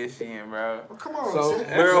 In Michigan, bro. Well, come on. So Ted.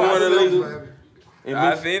 marijuana legal.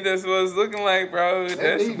 I think that's what it's looking like, bro.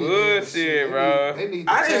 That's bullshit, bro.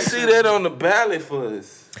 I didn't see that on the ballot for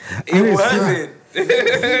us. It wasn't.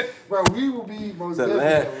 Bro, we will be most The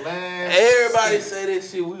definitely the last. Everybody say that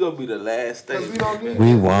shit. We gonna be the last Because state. we don't need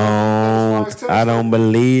We it. won't. I don't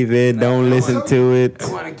believe it. Don't listen to it.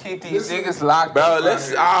 They want to keep these niggas locked Bro, up.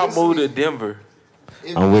 let's all move to Denver.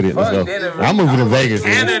 I'm with it. Let's go. I'm moving to Vegas.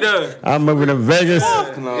 Man. Canada. I'm moving to Vegas.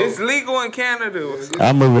 It's legal in Canada.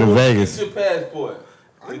 I'm moving to Vegas. Get your passport.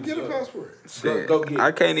 I can get a passport. Shit. Go get it.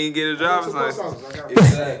 I can't even get a driver's Post license. office, I got it.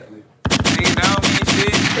 Exactly. Nigga, that don't mean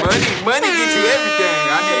shit. Money get you everything.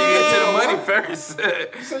 I need to get to the money first.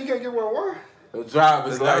 You say you can't get one? A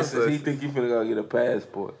driver's The license. license. He think you finna go get a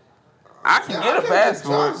passport. I can get a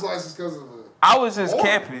passport. Driver's license because of the. I was just Or,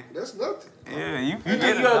 camping. That's nothing. Yeah, you You can think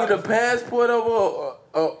get you gonna get a passport over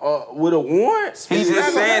with a warrant? He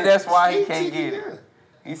just said that's why he Speed can't ticket, get it. yeah.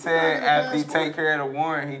 He said after he passport. take care of the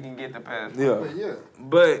warrant, he can get the passport. Yeah. But yeah.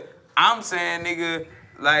 But I'm saying, nigga,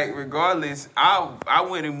 like regardless, I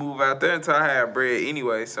wouldn't move out there until I had bread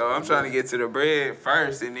anyway. So I'm trying to get to the bread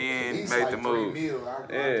first and then He's make like the move. $3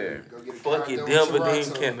 million. Yeah. Fucking Denver,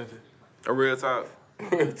 then Canada. A real talk.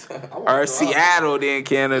 Or Seattle, then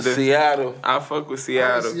Canada. Seattle. I fuck with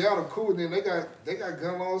Seattle. Seattle. Seattle cool. Then they got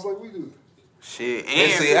gun laws like we do. Shit, In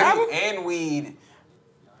Seattle? and weed.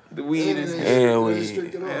 The weed is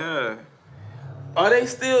weed. Yeah. Are they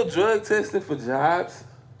still drug testing for jobs?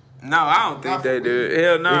 No, I don't think they do.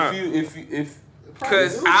 Hell no. If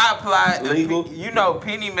Cause I applied. Legal. You know,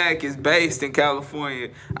 Penny Mac is based in California.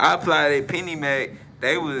 I applied at Penny Mac.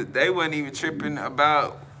 They wasn't even tripping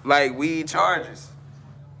about like weed charges.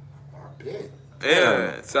 I bet.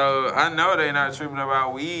 Yeah. So I know they not tripping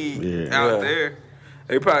about weed out there.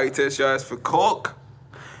 They probably test your ass for coke.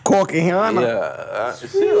 Cork and Hana. Yeah,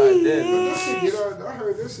 shit like that. I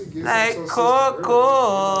heard this shit get Like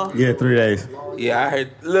coke. Yeah, 3 days. Yeah, I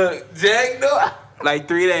heard. Look, Jack, no. Like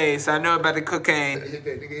 3 days. I know about the cocaine.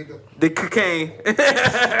 The cocaine.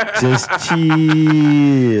 Just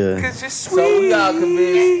chill. Cause you're sweet. So we all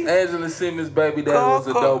convinced Angela Simmons' baby daddy was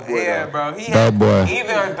a dope boy. Yeah, bro. He Dope boy.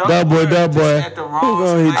 either a Dope boy, dope boy. at the Who wrong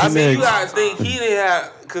gonna hit place. I you mean, you next? gotta think he didn't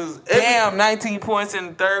have, cause Damn, 19 points in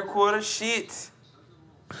the third quarter. Shit.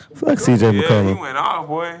 Fuck CJ Yeah, he McCollum. went off,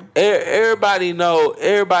 boy. everybody know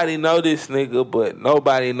this nigga, but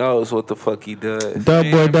nobody knows what the fuck he does. Dope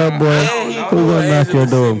boy, dope boy. And he Who gonna knock your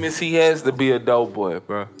door? Simmons, he has to be a dope boy,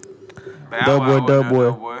 bro. Dope boy, dope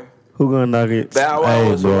boy. Who gonna knock it? Bow Wow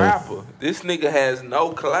Hey, was a bro. rapper. This nigga has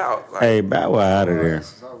no clout. Like, Hey, Bow Wow out of there.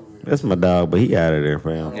 That's my dog, but he out of there,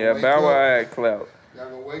 fam. yeah, Bow Wow had clout. Y'all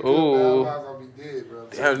gonna wake Ooh. up, Bow Wow gonna be dead, bro.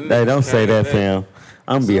 Hey, don't say that, fam.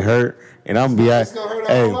 I'm gonna be hurt, and I'm gonna be out. It's gonna hurt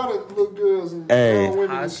a lot of little girls and grown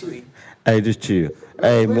women and shit. Hey, just chill.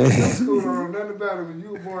 Hey, That's man. cool. I don't know nothing about it. When you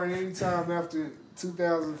were born anytime after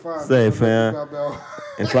 2005. Say, fam.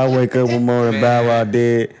 If I wake up one morning, Bow Wow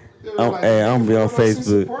dead, I'm gonna be on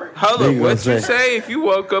Facebook. Hold They up, gonna what you say if you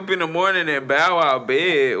woke up in the morning and Bow Wow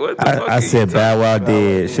bed? What the fuck I are said you Bow Wow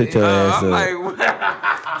dead. Shut your ass I'm up. like,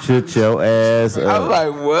 what? Shut your ass up. I'm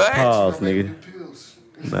like, what? Pause, nigga.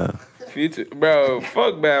 Nah. Future, bro,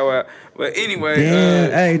 fuck Bow Wow. But anyway,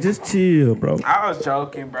 Damn, hey, just chill, bro. I was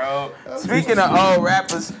joking, bro. Speaking of old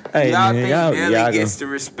rappers, Hey, y'all man, think y'all Nelly go- gets the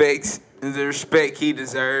respect he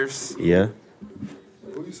deserves? Yeah,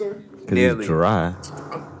 What you say? because he's dry.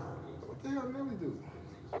 What the hell Nelly do?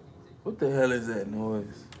 what the hell is that noise?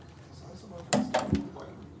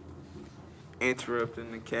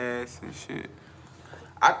 Interrupting the cast and shit.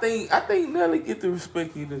 I think Nelly get the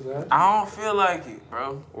respect he deserves. I don't feel like it,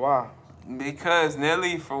 bro. Why? Because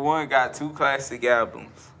Nelly, for one, got 2 classic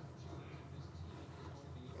albums.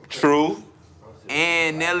 True.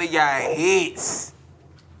 And Nelly got hits.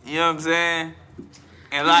 You know what I'm saying?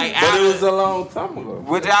 And like, But it was a long time ago.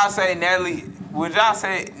 would y'all say Nelly,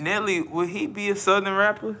 would he be a Southern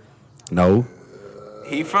rapper? No.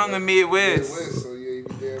 He from the Midwest. So yeah, he be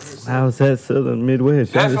damn his. How's that Southern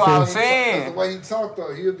Midwest? That's what I'm That's saying. the way he talked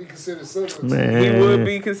though. He'll be considered Southern. Man. He would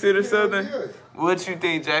be considered Southern. Yeah. What you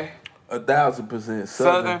think, Jay? 1,000%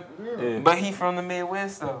 Southern? Yeah. But he from the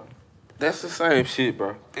Midwest, though. That's the same shit,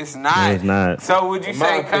 bro. It's not. No, it's not. So would you In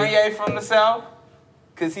say my opinion. Kanye from the South?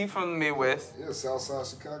 Because he from the Midwest. Yeah, Southside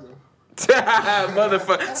Chicago.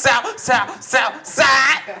 Motherfucker. South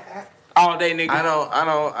side. All day, nigga.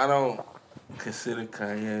 I don't consider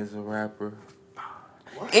Kanye as a rapper.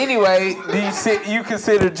 Anyway, do you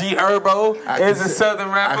consider G Herbo as a Southern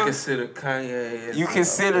rapper? I consider Kanye as You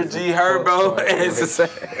consider G Herbo as a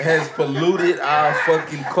has polluted our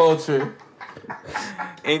fucking culture.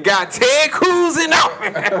 and got Ted Cruz in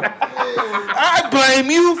office. I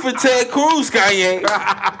blame you for Ted Cruz, Kanye.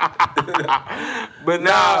 But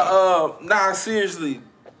Nah, seriously.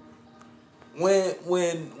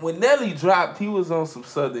 When Nelly dropped, he was on some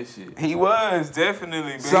Southern shit. he was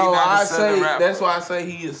definitely. But So he not I a Southern say rapper. that's why I say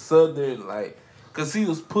he is Southern, like, cause he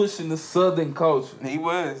was pushing the Southern culture. He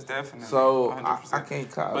was definitely. So 100%. I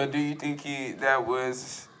can't call But it. do you think that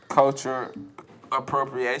was culture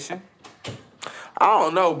appropriation? I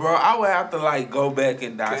don't know, bro. I would have to like go back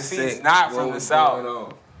and 'Cause dissect. he's not what from the was South. going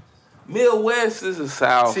on. Midwest is the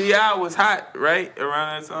South, T.I. was hot, right?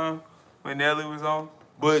 Around that time when Nelly was on.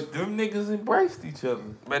 but them niggas embraced each other.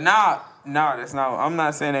 But no, that's not. I'm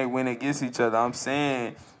not saying they went against each other. I'm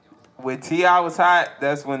saying when T.I. was hot,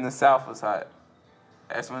 that's when the South was hot.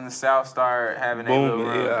 That's when the South started having a little Boom,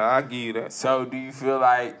 run. yeah, I give you that. So do you feel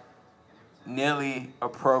like Nelly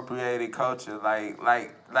appropriated culture,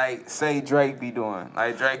 like say Drake be doing,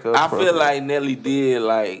 like Drake? I feel like Nelly did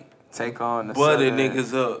like take on the butter Southern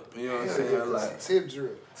niggas up. You know what I'm saying? Like Tip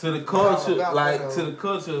drip. to the culture, About like that, to the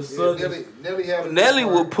culture of Yeah, Southern. Nelly had Nelly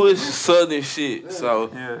would push Southern shit, so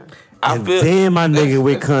Yeah. I And feel then my nigga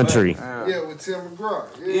with country. He Yeah, with Tim McGraw.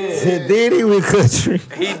 Then he went country.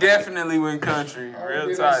 He definitely went country.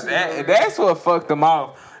 Real talk. That's what fucked him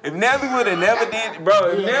off. If Nelly would have never did, bro.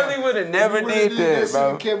 If Nelly would have never did that,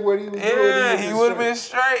 bro. Kept what he was doing, he would have been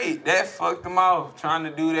straight. That fucked him off trying to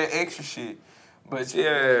do that extra shit. But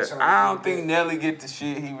yeah, I don't think Nelly get the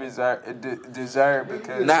shit he deserved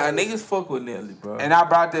because niggas fuck with Nelly, bro. And I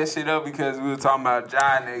brought that shit up because we were talking about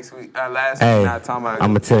John last week. Hey, not talking about. I'm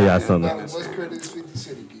gonna tell y'all something. What's credit 50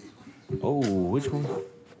 Cent get? Oh, which one?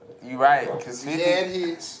 You right, cause 50 he had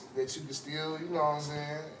hits that you can still, you know what I'm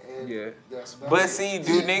saying? And that's about but it. see,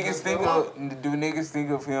 do niggas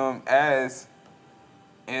think of him as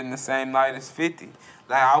in the same light as 50?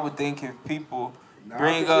 Like I would think if people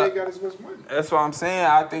bring up, got as much money. That's what I'm saying.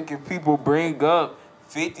 I think if people bring up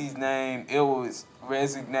 50's name, it would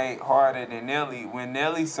resonate harder than Nelly. When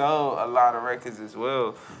Nelly sold a lot of records as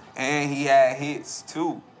well, and he had hits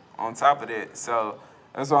too on top of that. So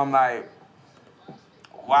that's why I'm like,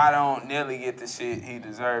 why don't Nelly get the shit he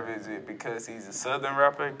deserves? Is it because he's a Southern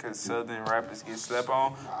rapper? Because Southern rappers get slept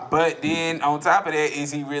on? But then on top of that,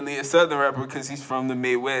 is he really a Southern rapper because he's from the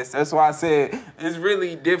Midwest? That's why I said it's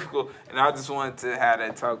really difficult. And I just wanted to have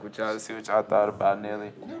that talk with y'all to see what y'all thought about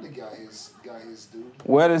Nelly. Nelly got his dude.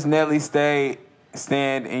 Where does Nelly stand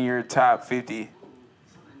in your top 50?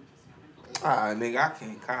 Nigga, I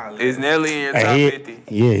can't call it. Is Nelly in your top 50?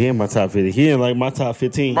 Yeah, he in my top 50. He in like my top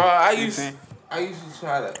 15. Bro, I used to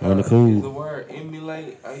try to On the cool. use the word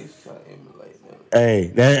emulate. I used to try to emulate Nelly.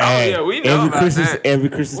 Hey, we know every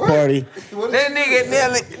Christmas party. That nigga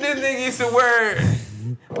Nelly, this nigga used to wear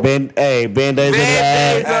Band-Aids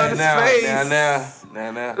on his face.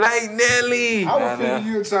 Now. Like Nelly. I would think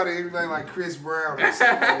you would try to emulate like Chris Brown or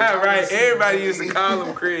something. Right, everybody used to call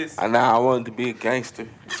him Chris. I wanted to be a gangster.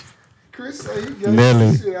 Chris said he got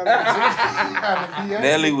Nelly. shit out of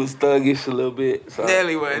Nelly was thuggish a little bit. So,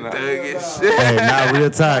 Nelly wasn't thuggish. Hey, not real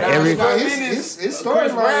time. His story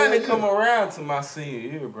Chris Brown didn't come around to my senior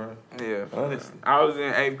year, bro. Yeah, honestly. I was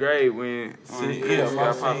in 8th grade when my senior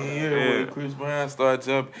year when Chris Brown started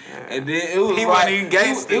jumping, and then it was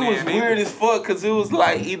it was weird as fuck because it was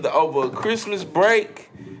like either over a Christmas break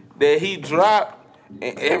that he dropped,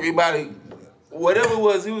 and everybody. Whatever it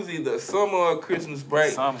was either summer or Christmas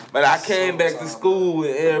break. But I came back to school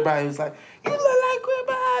and everybody was like, "You look like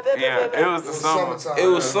Grandpa." It was the summer. It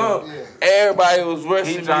was summer. Yeah. Everybody was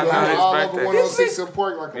rushing. He dropped on his birthday. 106 in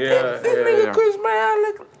Park like a this nigga Chris Brown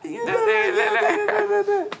look.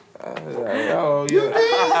 Oh yeah.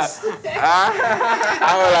 I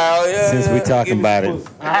was like, oh yeah. Since we talking about it.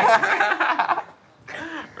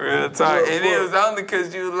 Real talk. And it was only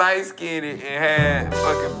because you light skinned and had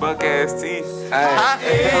fucking buck ass teeth. That's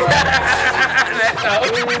the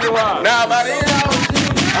only reason why. Nah, but you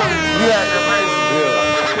had the face.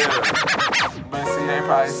 But see, they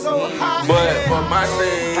probably see. But my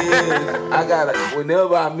thing is,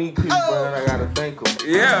 whenever I meet Chris Brown, I gotta thank him.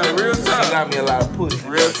 Yeah, real talk. He got me a lot of pussy.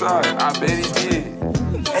 Real talk. I bet he did.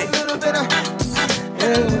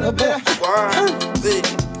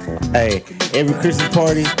 Hey, every Christmas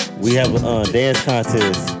party, we have a dance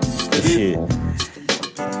contest and shit.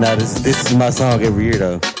 Now, this is my song every year,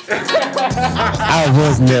 though. I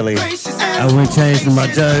was Nelly. I went changed to my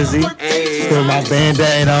jersey, put my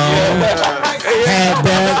Band-Aid on, had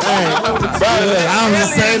that. I'm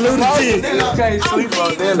just saying, lunatic. You can't sleep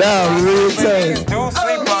on Nelly. No, real time. Do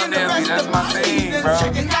sleep on Nelly. That's my thing, bro.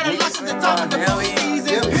 You sleep on Nelly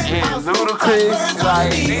and Ludacris.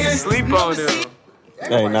 Like, niggas sleep on them.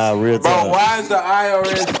 Hey, nah, real Bro, time. why is the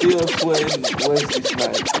IRS still sweating Wesley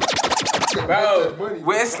Snipes? Bro,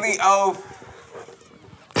 Wesley owed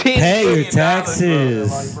Pay your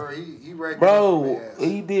taxes. Bro,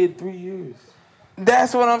 he did 3 years.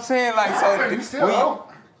 That's what I'm saying. Like,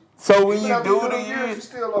 so when you do the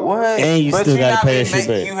years, what? And you still gotta pay that shit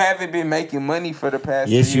back. You haven't been making money for the past.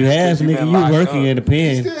 Yes, you have, nigga. You working in the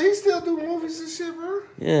pen. He still do movies and shit, bro.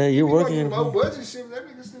 Yeah, you're working in the low pen. budget shit. That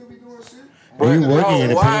nigga still be doing shit. You working in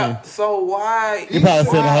the pen. So why? You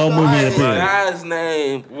probably feel the whole movie in the pen. Guy's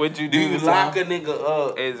name. What you do? You lock a nigga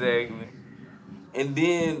up. Exactly. And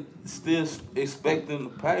then still expect them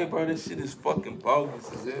to pay, bro. This shit is fucking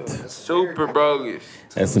bogus as hell. Super bogus.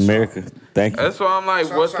 That's America. Thank you. That's why I'm like,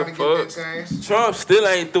 what the fuck? Trump still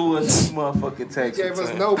ain't through us this motherfucking tax. He gave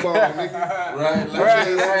us no ball, nigga.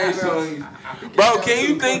 Right. Bro, can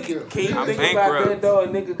you think about that though? A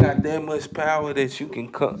nigga got that much power that you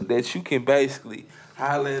can basically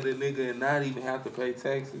holler at a nigga and not even have to pay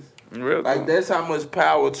taxes. Like that's how much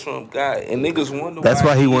power Trump got, and niggas wonder. That's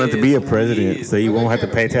why he wanted to be a president, so he won't have to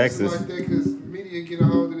pay taxes. Like that 'cause media get a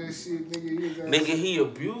hold of that shit, Nigga, he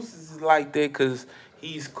abuses it like that because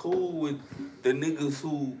he's cool with the niggas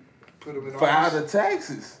who Put him in file the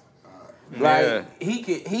taxes. Like he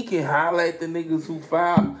can highlight the niggas who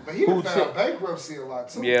filed. But he done filed bankruptcy a lot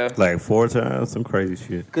too. Yeah, like 4 times, some crazy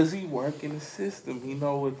shit. Cause he work in the system, he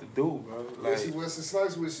know what to do, bro. Like Wesley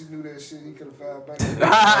Snipes wish he knew that shit. He could have filed bankruptcy. He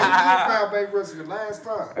filed bankruptcy the last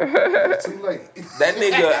time. It's too late. That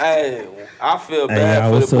nigga, hey, I feel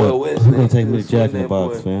bad for the boy Wesley. Who's gonna take me to Jack in the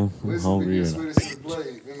Box, man? I'm hungry.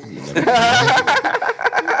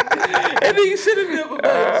 That nigga should have never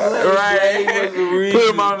right. Put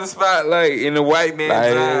him on the spot like in the white man's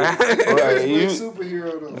eye. Right,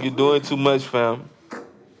 superhero though. You doing too much, fam.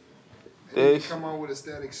 Come on with a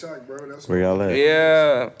Static Shock, bro. That's where y'all at?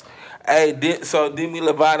 Yeah. Hey, Demi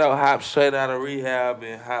Lovato hopped straight out of rehab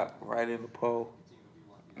and hopped right in the pole.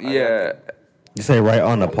 Yeah. You say right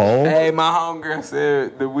on the pole? Hey, my homegirl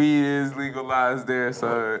said the weed is legalized there,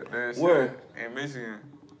 so that shit where? In Michigan.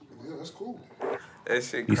 Yeah, that's cool. That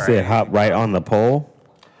shit You crazy. said hop right on the pole?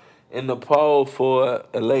 In the poll for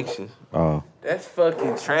elections. Oh. That's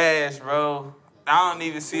fucking trash, bro. I don't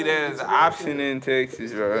even see that as an option in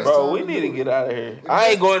Texas, bro. Bro, we need to get out of here. I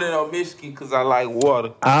ain't going to no Michigan because I like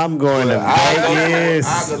water. I'm going to Vegas.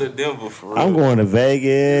 I go to Denver for real. I'm going to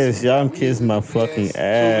Vegas. Y'all can kiss my fucking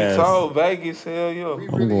ass. So Vegas, hell yeah.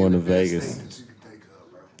 I'm going to Vegas.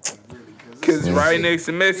 Because it's right next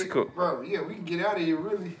to Mexico. Bro, yeah, we can get out of here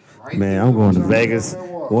really. Man, I'm going to Vegas.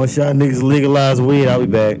 Once y'all niggas legalize weed, I'll be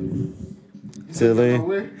back. Till then,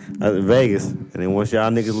 Vegas. And then once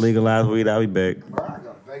y'all niggas legalize weed, I'll be back. Bro, I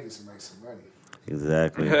go to Vegas and make some money.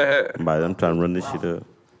 Exactly. I'm trying to run this shit up.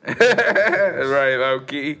 Right, low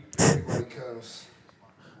key. Because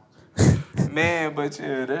man, but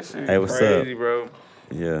yeah, that shit Hey, what's crazy, up? bro.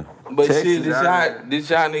 Yeah. But Texas, shit, did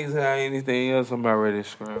y'all niggas have anything else? I'm already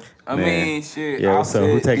screwed. I Man. mean, shit. Yeah, I what's up?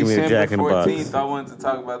 Who said taking me to December Jack in the Box? 14th, I wanted to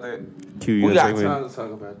talk about that. Q, you We gonna got take me? time to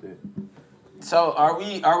talk about that. So are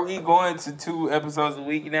we going to 2 episodes a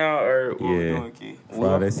week now, or what we doing, Key?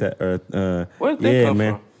 Friday, Saturday. Where did that come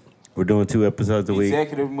man. from? We're doing 2 episodes a week.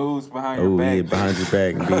 Executive moves behind your Oh back. yeah, behind your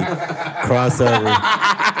back. Crossover.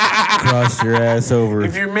 Cross your ass over.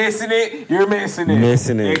 If you're missing it, you're missing it.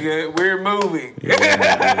 Missing it. Nigga, we're moving.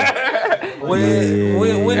 When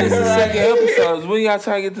is the second episode? When y'all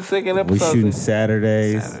trying to get the second We episode? shooting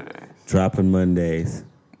Saturdays, dropping Mondays.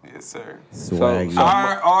 Yes, sir. Swag.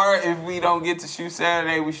 Or if we don't get to shoot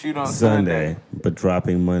Saturday, we shoot on Sunday. But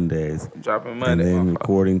dropping Mondays. Dropping And Monday. then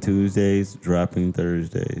recording Tuesdays, dropping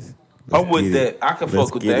Thursdays. I'm with get that. I can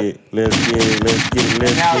fuck with get that. it. Let's get it. Let's get it.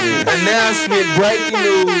 Let's get it. Announcement, breaking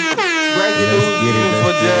news. Breaking news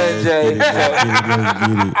for Judge J.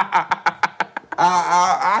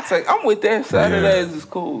 I'm with that. Saturdays is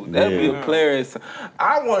cool. That'd be a hilarious.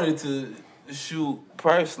 I wanted to shoot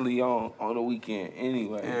personally on the weekend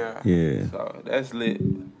anyway. Yeah. So that's lit.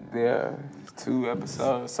 Yeah, 2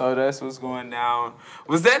 episodes. So that's what's going down.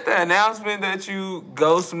 Was that the announcement that you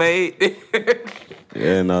ghost made?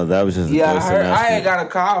 Yeah, no, that was just a Yeah, I ghost heard. I had announcement. got a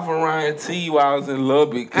call from Ryan T while I was in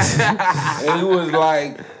Lubbock, and he was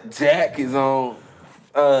like, "Jack is on."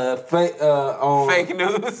 On Fake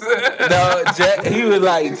news. No, Jack. He was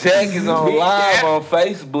like, Jack is on live on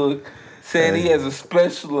Facebook, saying he has a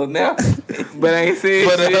special announcement, but ain't saying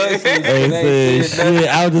for the shit. Huskies. Hey, shit,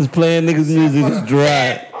 I was just playing niggas' music. It's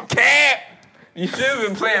dry. Cap! You should have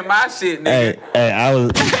been playing my shit, nigga. Hey, I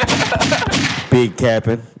was big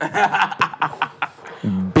capping.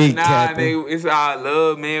 Big Nah, capping. nigga, it's all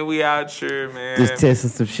love, man. We out here, man. Just testing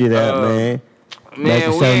some shit out, man.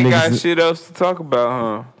 Man, we ain't got shit else to talk about,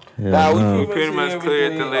 huh? Yeah, We pretty much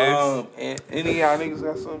cleared the list. Any of y'all niggas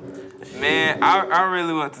got something? Man, I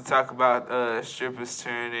really want to talk about strippers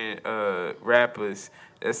turning rappers.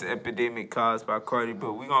 That's an epidemic caused by Cardi,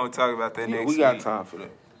 but we gonna talk about that next week. We got time for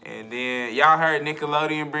that. And then y'all heard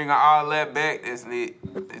Nickelodeon bringing all that back. That's lit.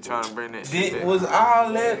 They trying to bring that shit back. Was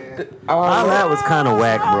all that? All that was kind of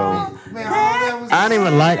whack, bro. I didn't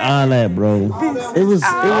even like all that, bro. It was. It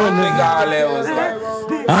I don't think wasn't. all that was like.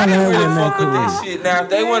 All I didn't that really wasn't fuck with that this shit. Now, if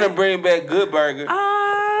they want to bring back Good Burger,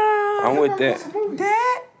 I'm with that.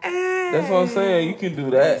 That's what I'm saying. You can do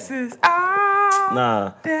that.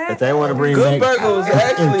 Nah, if they want to bring Good back. Burger was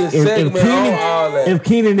actually a segment on all that. If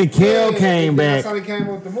Keenan and Kel came back, That's how they came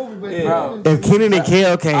up with the movie. But if Keenan and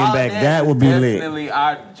Kel came All back, that would be lit. Definitely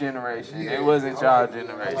our generation. It wasn't y'all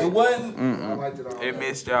generation. It wasn't. I liked it all. It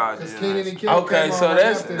missed y'all generation. Okay, so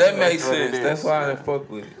that makes sense. That's why I didn't fuck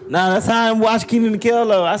with it. Nah, that's how I watch Keenan and Kel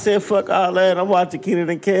though. I said fuck all that. I'm watching Keenan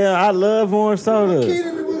and Kel. I love orange soda.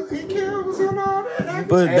 was on all that.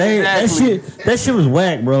 But that shit was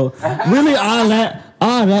whack, bro. Really, all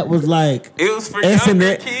that was like It was for SNL.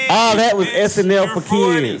 younger kids. All that was SNL for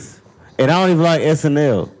You're 40. kids, and I don't even like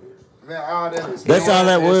SNL. Man, all that was. That's all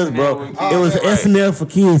that was, bro. It was SNL for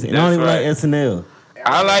kids, and I don't even like SNL.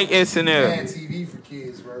 I like SNL. Mad TV for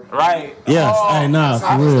kids, bro. Right. Yes,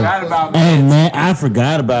 for real. Hey, man, I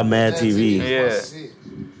forgot about Mad TV. Yeah.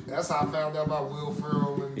 That's how I found out about Will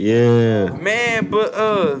Ferrell. Yeah. Man, but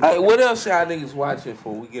hey, what else y'all niggas watching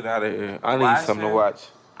before we get out of here? I need something to watch.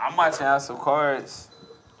 I'm watching House of Cards.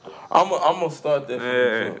 I'm gonna start that.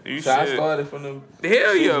 Yeah, you should. I started from the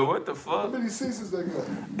hell yeah. What the fuck? How many seasons they got?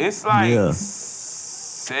 It's like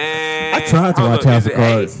I tried to watch House of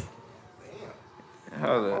Cards.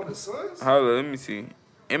 Hold up, let me see.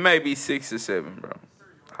 It may be 6 or 7, bro.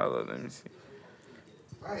 Hold up, let me see.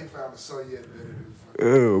 I ain't found a show yet better than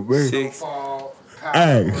Oh, man. 6. Snowfall.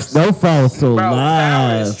 Hey, Snowfall's so Bro, Power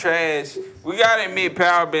live. is trash. We gotta admit,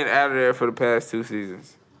 Power been out of there for the past 2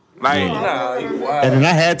 seasons. Like, And then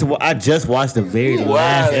I just watched the very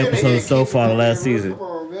last episode of Snowfall last season.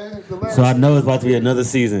 So I know it's about to be another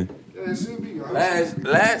season. Yeah, it should be.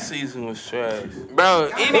 Last season was trash. bro,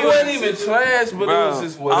 It wasn't even trash, but it was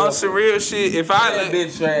just whatever. on some real shit. If I look, been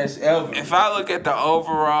trash ever. if I look at the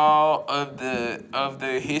overall of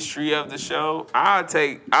the history of the show, I'll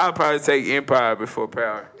probably take Empire before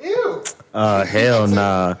Power. Ew. Hell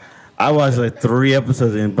nah. I watched like 3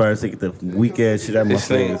 episodes of Empire to get the weak ass shit out of my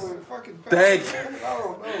face. Thank you. I don't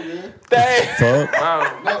know, man. Fuck.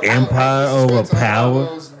 Bro. Empire over Power.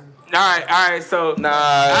 All right. So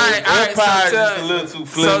Empire is just a little too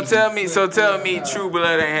flimsy. So tell me, True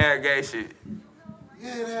Blood ain't had gay shit.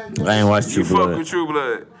 I ain't watched True You fuck Blood. with True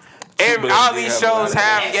Blood. All these shows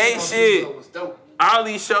have gay shit. All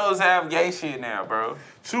these shows have gay shit now, bro.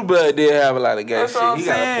 True Blood did have a lot of gay That's shit. what I'm He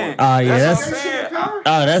got a saying. point. Oh yeah, That's what I'm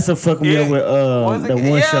saying. that's a fucking me up with the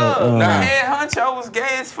one show. The head honcho was gay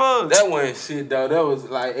as fuck. That wasn't shit though. That was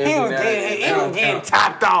like He was getting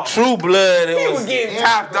topped off. True Blood. He was getting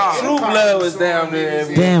topped off. True Blood was down there.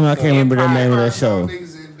 Damn, I can't remember the name of that show.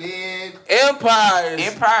 Empire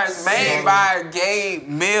is made by a gay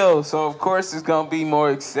male, so of course it's gonna be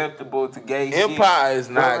more acceptable to gay shit. Empire is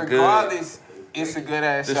not good. Regardless, it's a good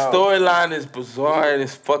ass The show. storyline is bizarre and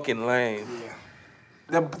it's fucking lame.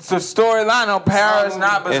 The storyline on Power is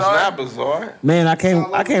not bizarre. It's not bizarre. Man, I can't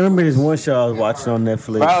remember this one show I was watching on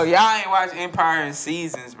Netflix. Bro, y'all ain't watched Empire in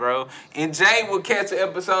seasons, bro. And Jay would catch an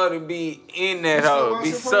episode and be in that hole,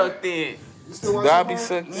 be sucked in. God be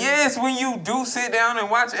sucked in. Yes, when you do sit down and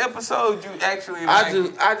watch episodes, you actually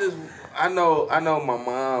I know my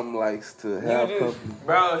mom likes to have company.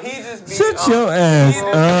 Bro, he just be Shut your ass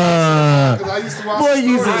up. Boy,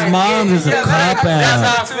 use his mom as a cop out. That's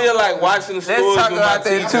how I feel like watching the stories. Let's talk about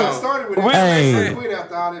that too. Hey,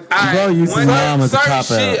 bro, use his mom as a cop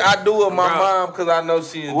shit out. I do with my mom because I know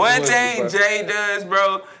she enjoys One it, thing but- Jay does,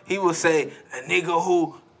 bro, he will say, a nigga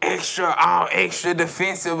who extra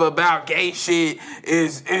defensive about gay shit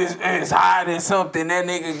is hiding something, that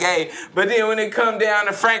nigga gay. But then when it come down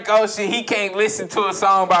to Frank Ocean, he can't listen to a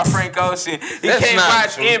song by Frank Ocean. He can't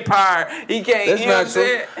watch Empire. He can't, you know what I'm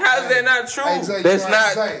saying? How's that not true? Hey, Zay, That's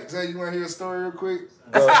not. Zay, you want to hear a story real quick?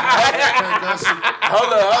 Hold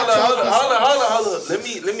on.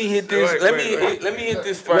 Let me hit this. Let me hit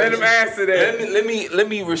this first. Let him answer that. Let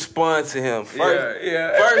me respond to him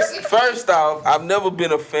first. First off, I've never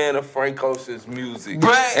been a fan of Frank Ocean's music,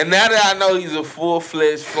 and now that I know he's a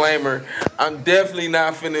full-fledged flamer, I'm definitely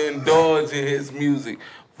not finna indulge in his music.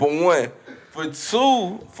 For one, for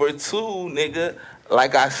two, nigga.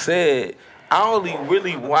 Like I said, I only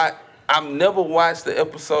really watch. I've never watched the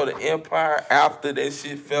episode of Empire after that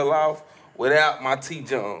shit fell off without my T.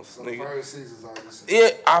 Jones. So nigga. the first season's all you see. Yeah,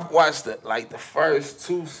 I've watched the first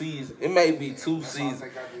 2 seasons. It may be 2 seasons.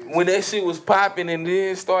 When that shit was popping and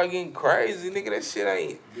then started getting crazy, nigga,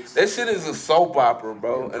 that shit is a soap opera,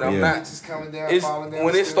 bro. And I'm not. Just coming down, falling down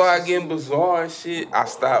When it started getting bizarre and shit, I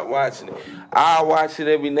stopped watching it. I watch it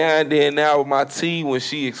every now and then now with my T when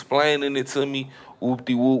she explaining it to me,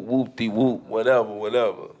 whoop-de-whoop, whoop-de-whoop, whatever.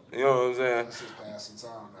 You know what I'm saying? This is passing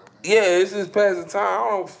time, though. Yeah, it's just passing time. I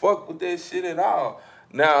don't fuck with that shit at all.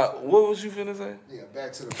 Now, what was you finna say? Yeah,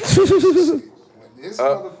 back to the shit. When this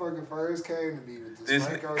motherfucker first came to me with this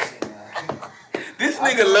Frank Ocean guy. This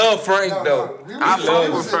nigga love Frank, though. I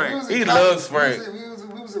fuck with Frank. He loves Frank.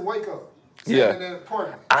 We was in Waco. Yeah. In that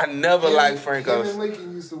apartment. I never liked Frank Him and Ocean.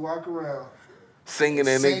 Lincoln used to walk around Singing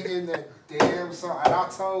that nigga. singing that damn song. And I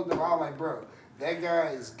told them, I was like, bro, that guy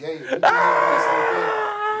is gay. If you can hear this whole thing,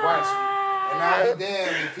 watch me. And I'll be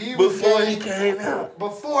damned if he was Before gay. he came out.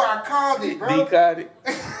 Before I called it, bro. He caught it.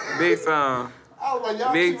 Big time. I was like,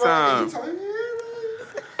 y'all Big keep time. He told me,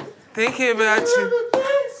 Thinking about you.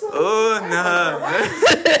 Oh, no.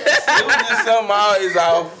 It was just something always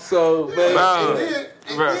off. So, Bro. And then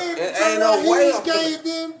Bro, it ain't no way. He's gay,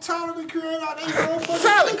 then Tyler the Creator.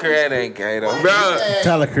 Tyler Creator ain't gay though, bro.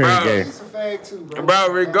 Tyler Creator gay. He's a fag too, Bro,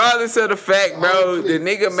 regardless of the fact, bro, the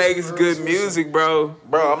nigga makes good music, bro.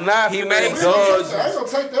 Bro, I'm not. He makes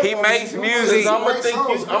music.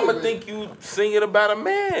 I'ma think you singing about a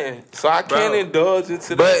man, so I can't indulge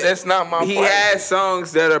into that. But that's not my. He has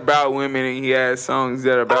songs that are about women, and he has songs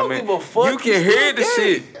that are about men. You can hear the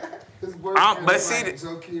shit. But see,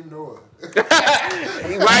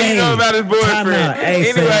 why you know about his boyfriend?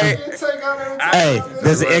 Anyway, hey,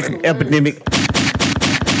 there's an epidemic.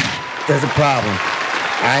 There's a problem.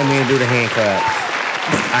 I ain't mean to do the hand clap.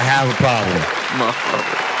 I have a problem.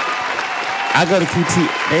 I go to QT.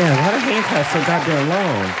 Damn, why the hand clap so goddamn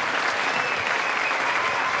long?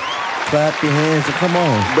 Clap your hands and come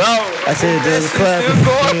on. Bro, I said just clap your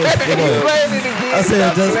hands. Come on. I said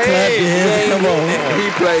just clap your hands and come on.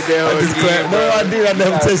 He played that whole game. No, I did. I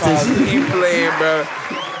never touched that shit. He playing, bro.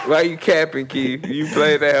 Why you capping, Keith? You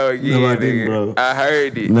played that whole game, No, I didn't, bro. I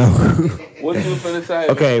heard it. No. What you finna say?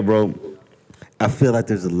 Okay, bro. I feel like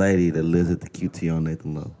there's a lady that lives at the QT on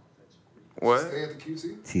Nathan Lowe. What? Stay at the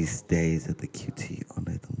QT? She stays at the QT on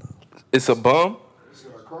Nathan Lowe. It's a bum? Is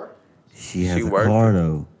it a car? She has a car,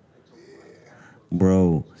 though.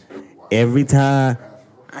 Bro, every time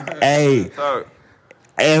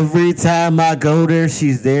I go there,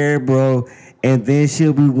 she's there, bro. And then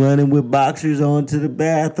she'll be running with boxers onto the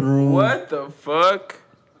bathroom. What the fuck?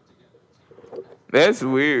 That's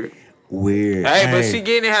weird. Weird. Hey, but she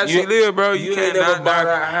getting it how she live, bro. You can't never buy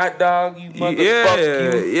a hot dog, you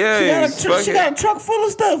motherfucker. Yeah. She got a truck full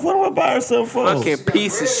of stuff. What do I buy herself for? Fucking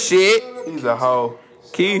piece of shit. He's a hoe.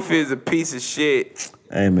 Keith is a piece of shit.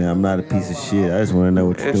 Hey, man, I'm not a piece of shit. I just want to know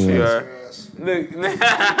what you're doing.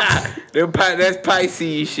 Look, that's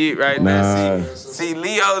Pisces shit right now. See,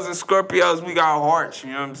 Leos and Scorpios, we got hearts,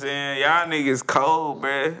 you know what I'm saying? Y'all niggas cold,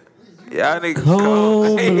 bruh. Y'all niggas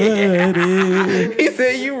cold. He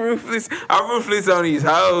said you ruthless. I'm ruthless on these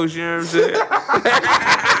hoes, you know what I'm saying?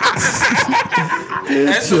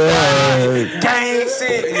 That's gang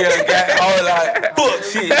shit. Yeah, gang. All like fuck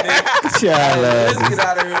shit, nigga. Let's get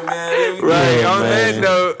out of here, man. Right, on that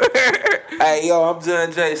note. Hey, yo, I'm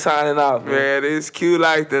John Jay signing off, man. It's cute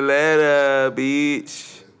like the letter, bitch.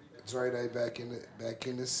 Dre Day back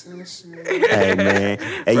in the session. Hey, man.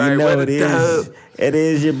 Hey, you know it is. It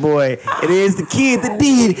is your boy. It is the kid that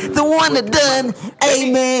did, the one that done.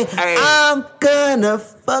 Hey, man, I'm gonna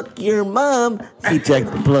fuck your mom. He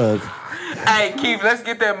checked the plug. Hey, Keith, let's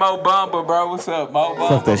get that Mo Bamba, bro. What's up, Mo Bamba,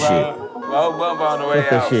 fuck that bro? shit. Mo Bamba on the way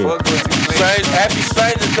fuck out. That shit. Fuck what you playing. Happy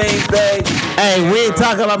Stranger Things Day. Hey, we ain't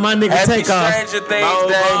talking about my nigga Takeoff. Happy Stranger Things Mo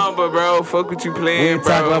Day. Bamba, bro. Fuck what you playing, We ain't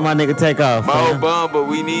bro. talking about my nigga Takeoff. Mo Bamba,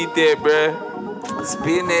 we need that, bro.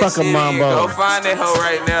 Spin that Fuck a shit in. Mambo. Go find that hoe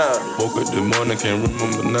right now. Woke up this morning, can't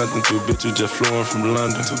remember nothing. Two bitches just flew from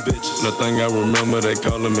London. Two bitches. Nothing I remember, they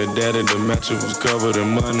calling me daddy. The mattress was covered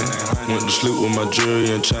in money. Went to sleep with my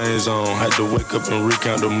jewelry and chains on. Had to wake up and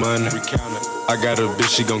recount the money. I got a bitch,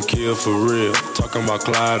 she gon' kill for real. Talking about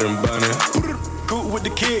Clyde and Bunny. Cool with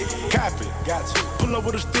the kid, copy. Got to. Pull up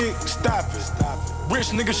with a stick, stop it.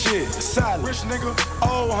 Rich nigga shit, solid. Rich nigga,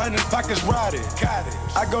 all 100 pockets rotted. Got it.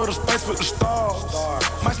 I go to space with the stars.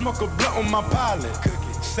 Might smoke a blunt with my pilot.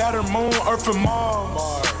 Saturn, Moon, Earth, and Mars.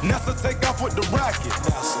 NASA take off with the rocket.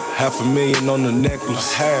 $500,000 on the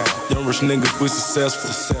necklace. Young rich niggas, we successful.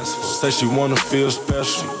 Say she wanna feel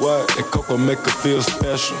special. What? That Coco make her feel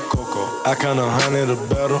special. Coco. I count 100 or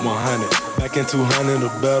better. 100. Back in 200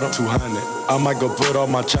 or better. 200. I might go put all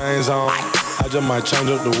my chains on. I just might change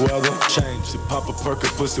up the weather. She pop a perk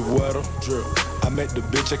and pussy wetter. Drip. I met the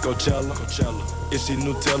bitch at Coachella. If she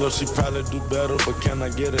knew tell her, she probably do better. But can I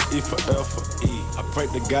get an E for effort? I pray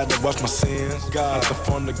to God to wash my sins. God, the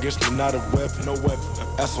phone against me, not a weapon. No weapon.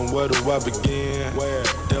 Asking where do I begin? Where?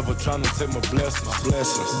 Devil trying to take my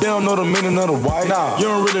blessings. They don't know the meaning of the white. Nah. You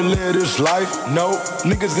don't really live this life. No.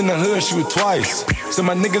 Niggas in the hood shoot twice. So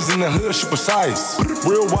my niggas in the hood shoot precise.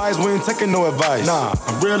 Real wise, we ain't taking no advice. Nah.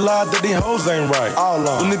 I realize that these hoes ain't right. All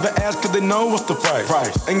on. Don't even ask cause they know what's the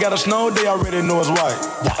price. Ain't gotta snow, they already know it's white.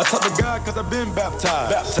 I talk to God cause I been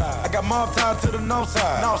baptized. I got mob tied to the north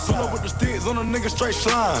side. Pull up with the sticks on a nigga straight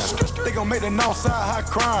slime. They gon' make the north side high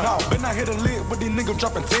crime. Been I hit a lid with these niggas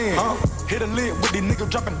dropping 10. Hit a lid with these niggas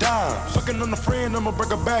dropping dimes. Fucking on a friend, I'ma break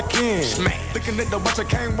her back in. Looking at the watch, I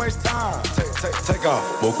can't waste time. Take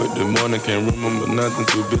off. Woke up this morning, can't remember nothing.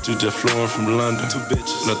 Two bitches just flew from London. Two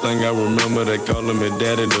bitches. Nothing I remember, they calling me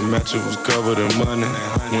daddy. The mattress was covered in money.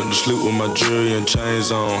 Went to sleep with my jewelry and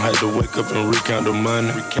chains on. Had to wake up and recount the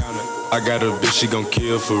money. I got a bitch, she gon'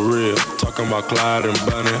 kill for real. Talking about Clyde and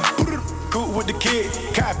Bunny. Cool with the kid,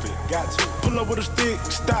 copy. Got to. Pull up with a stick,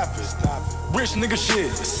 stop it. Rich nigga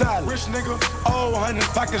shit, solid. Rich nigga, oh, 100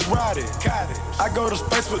 pockets rotted. I go to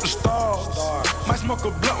space with the stars. Might smoke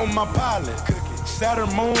a blunt on my pilot.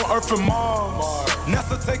 Saturn, Moon, Earth, and Mars.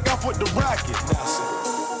 NASA take off with the rocket.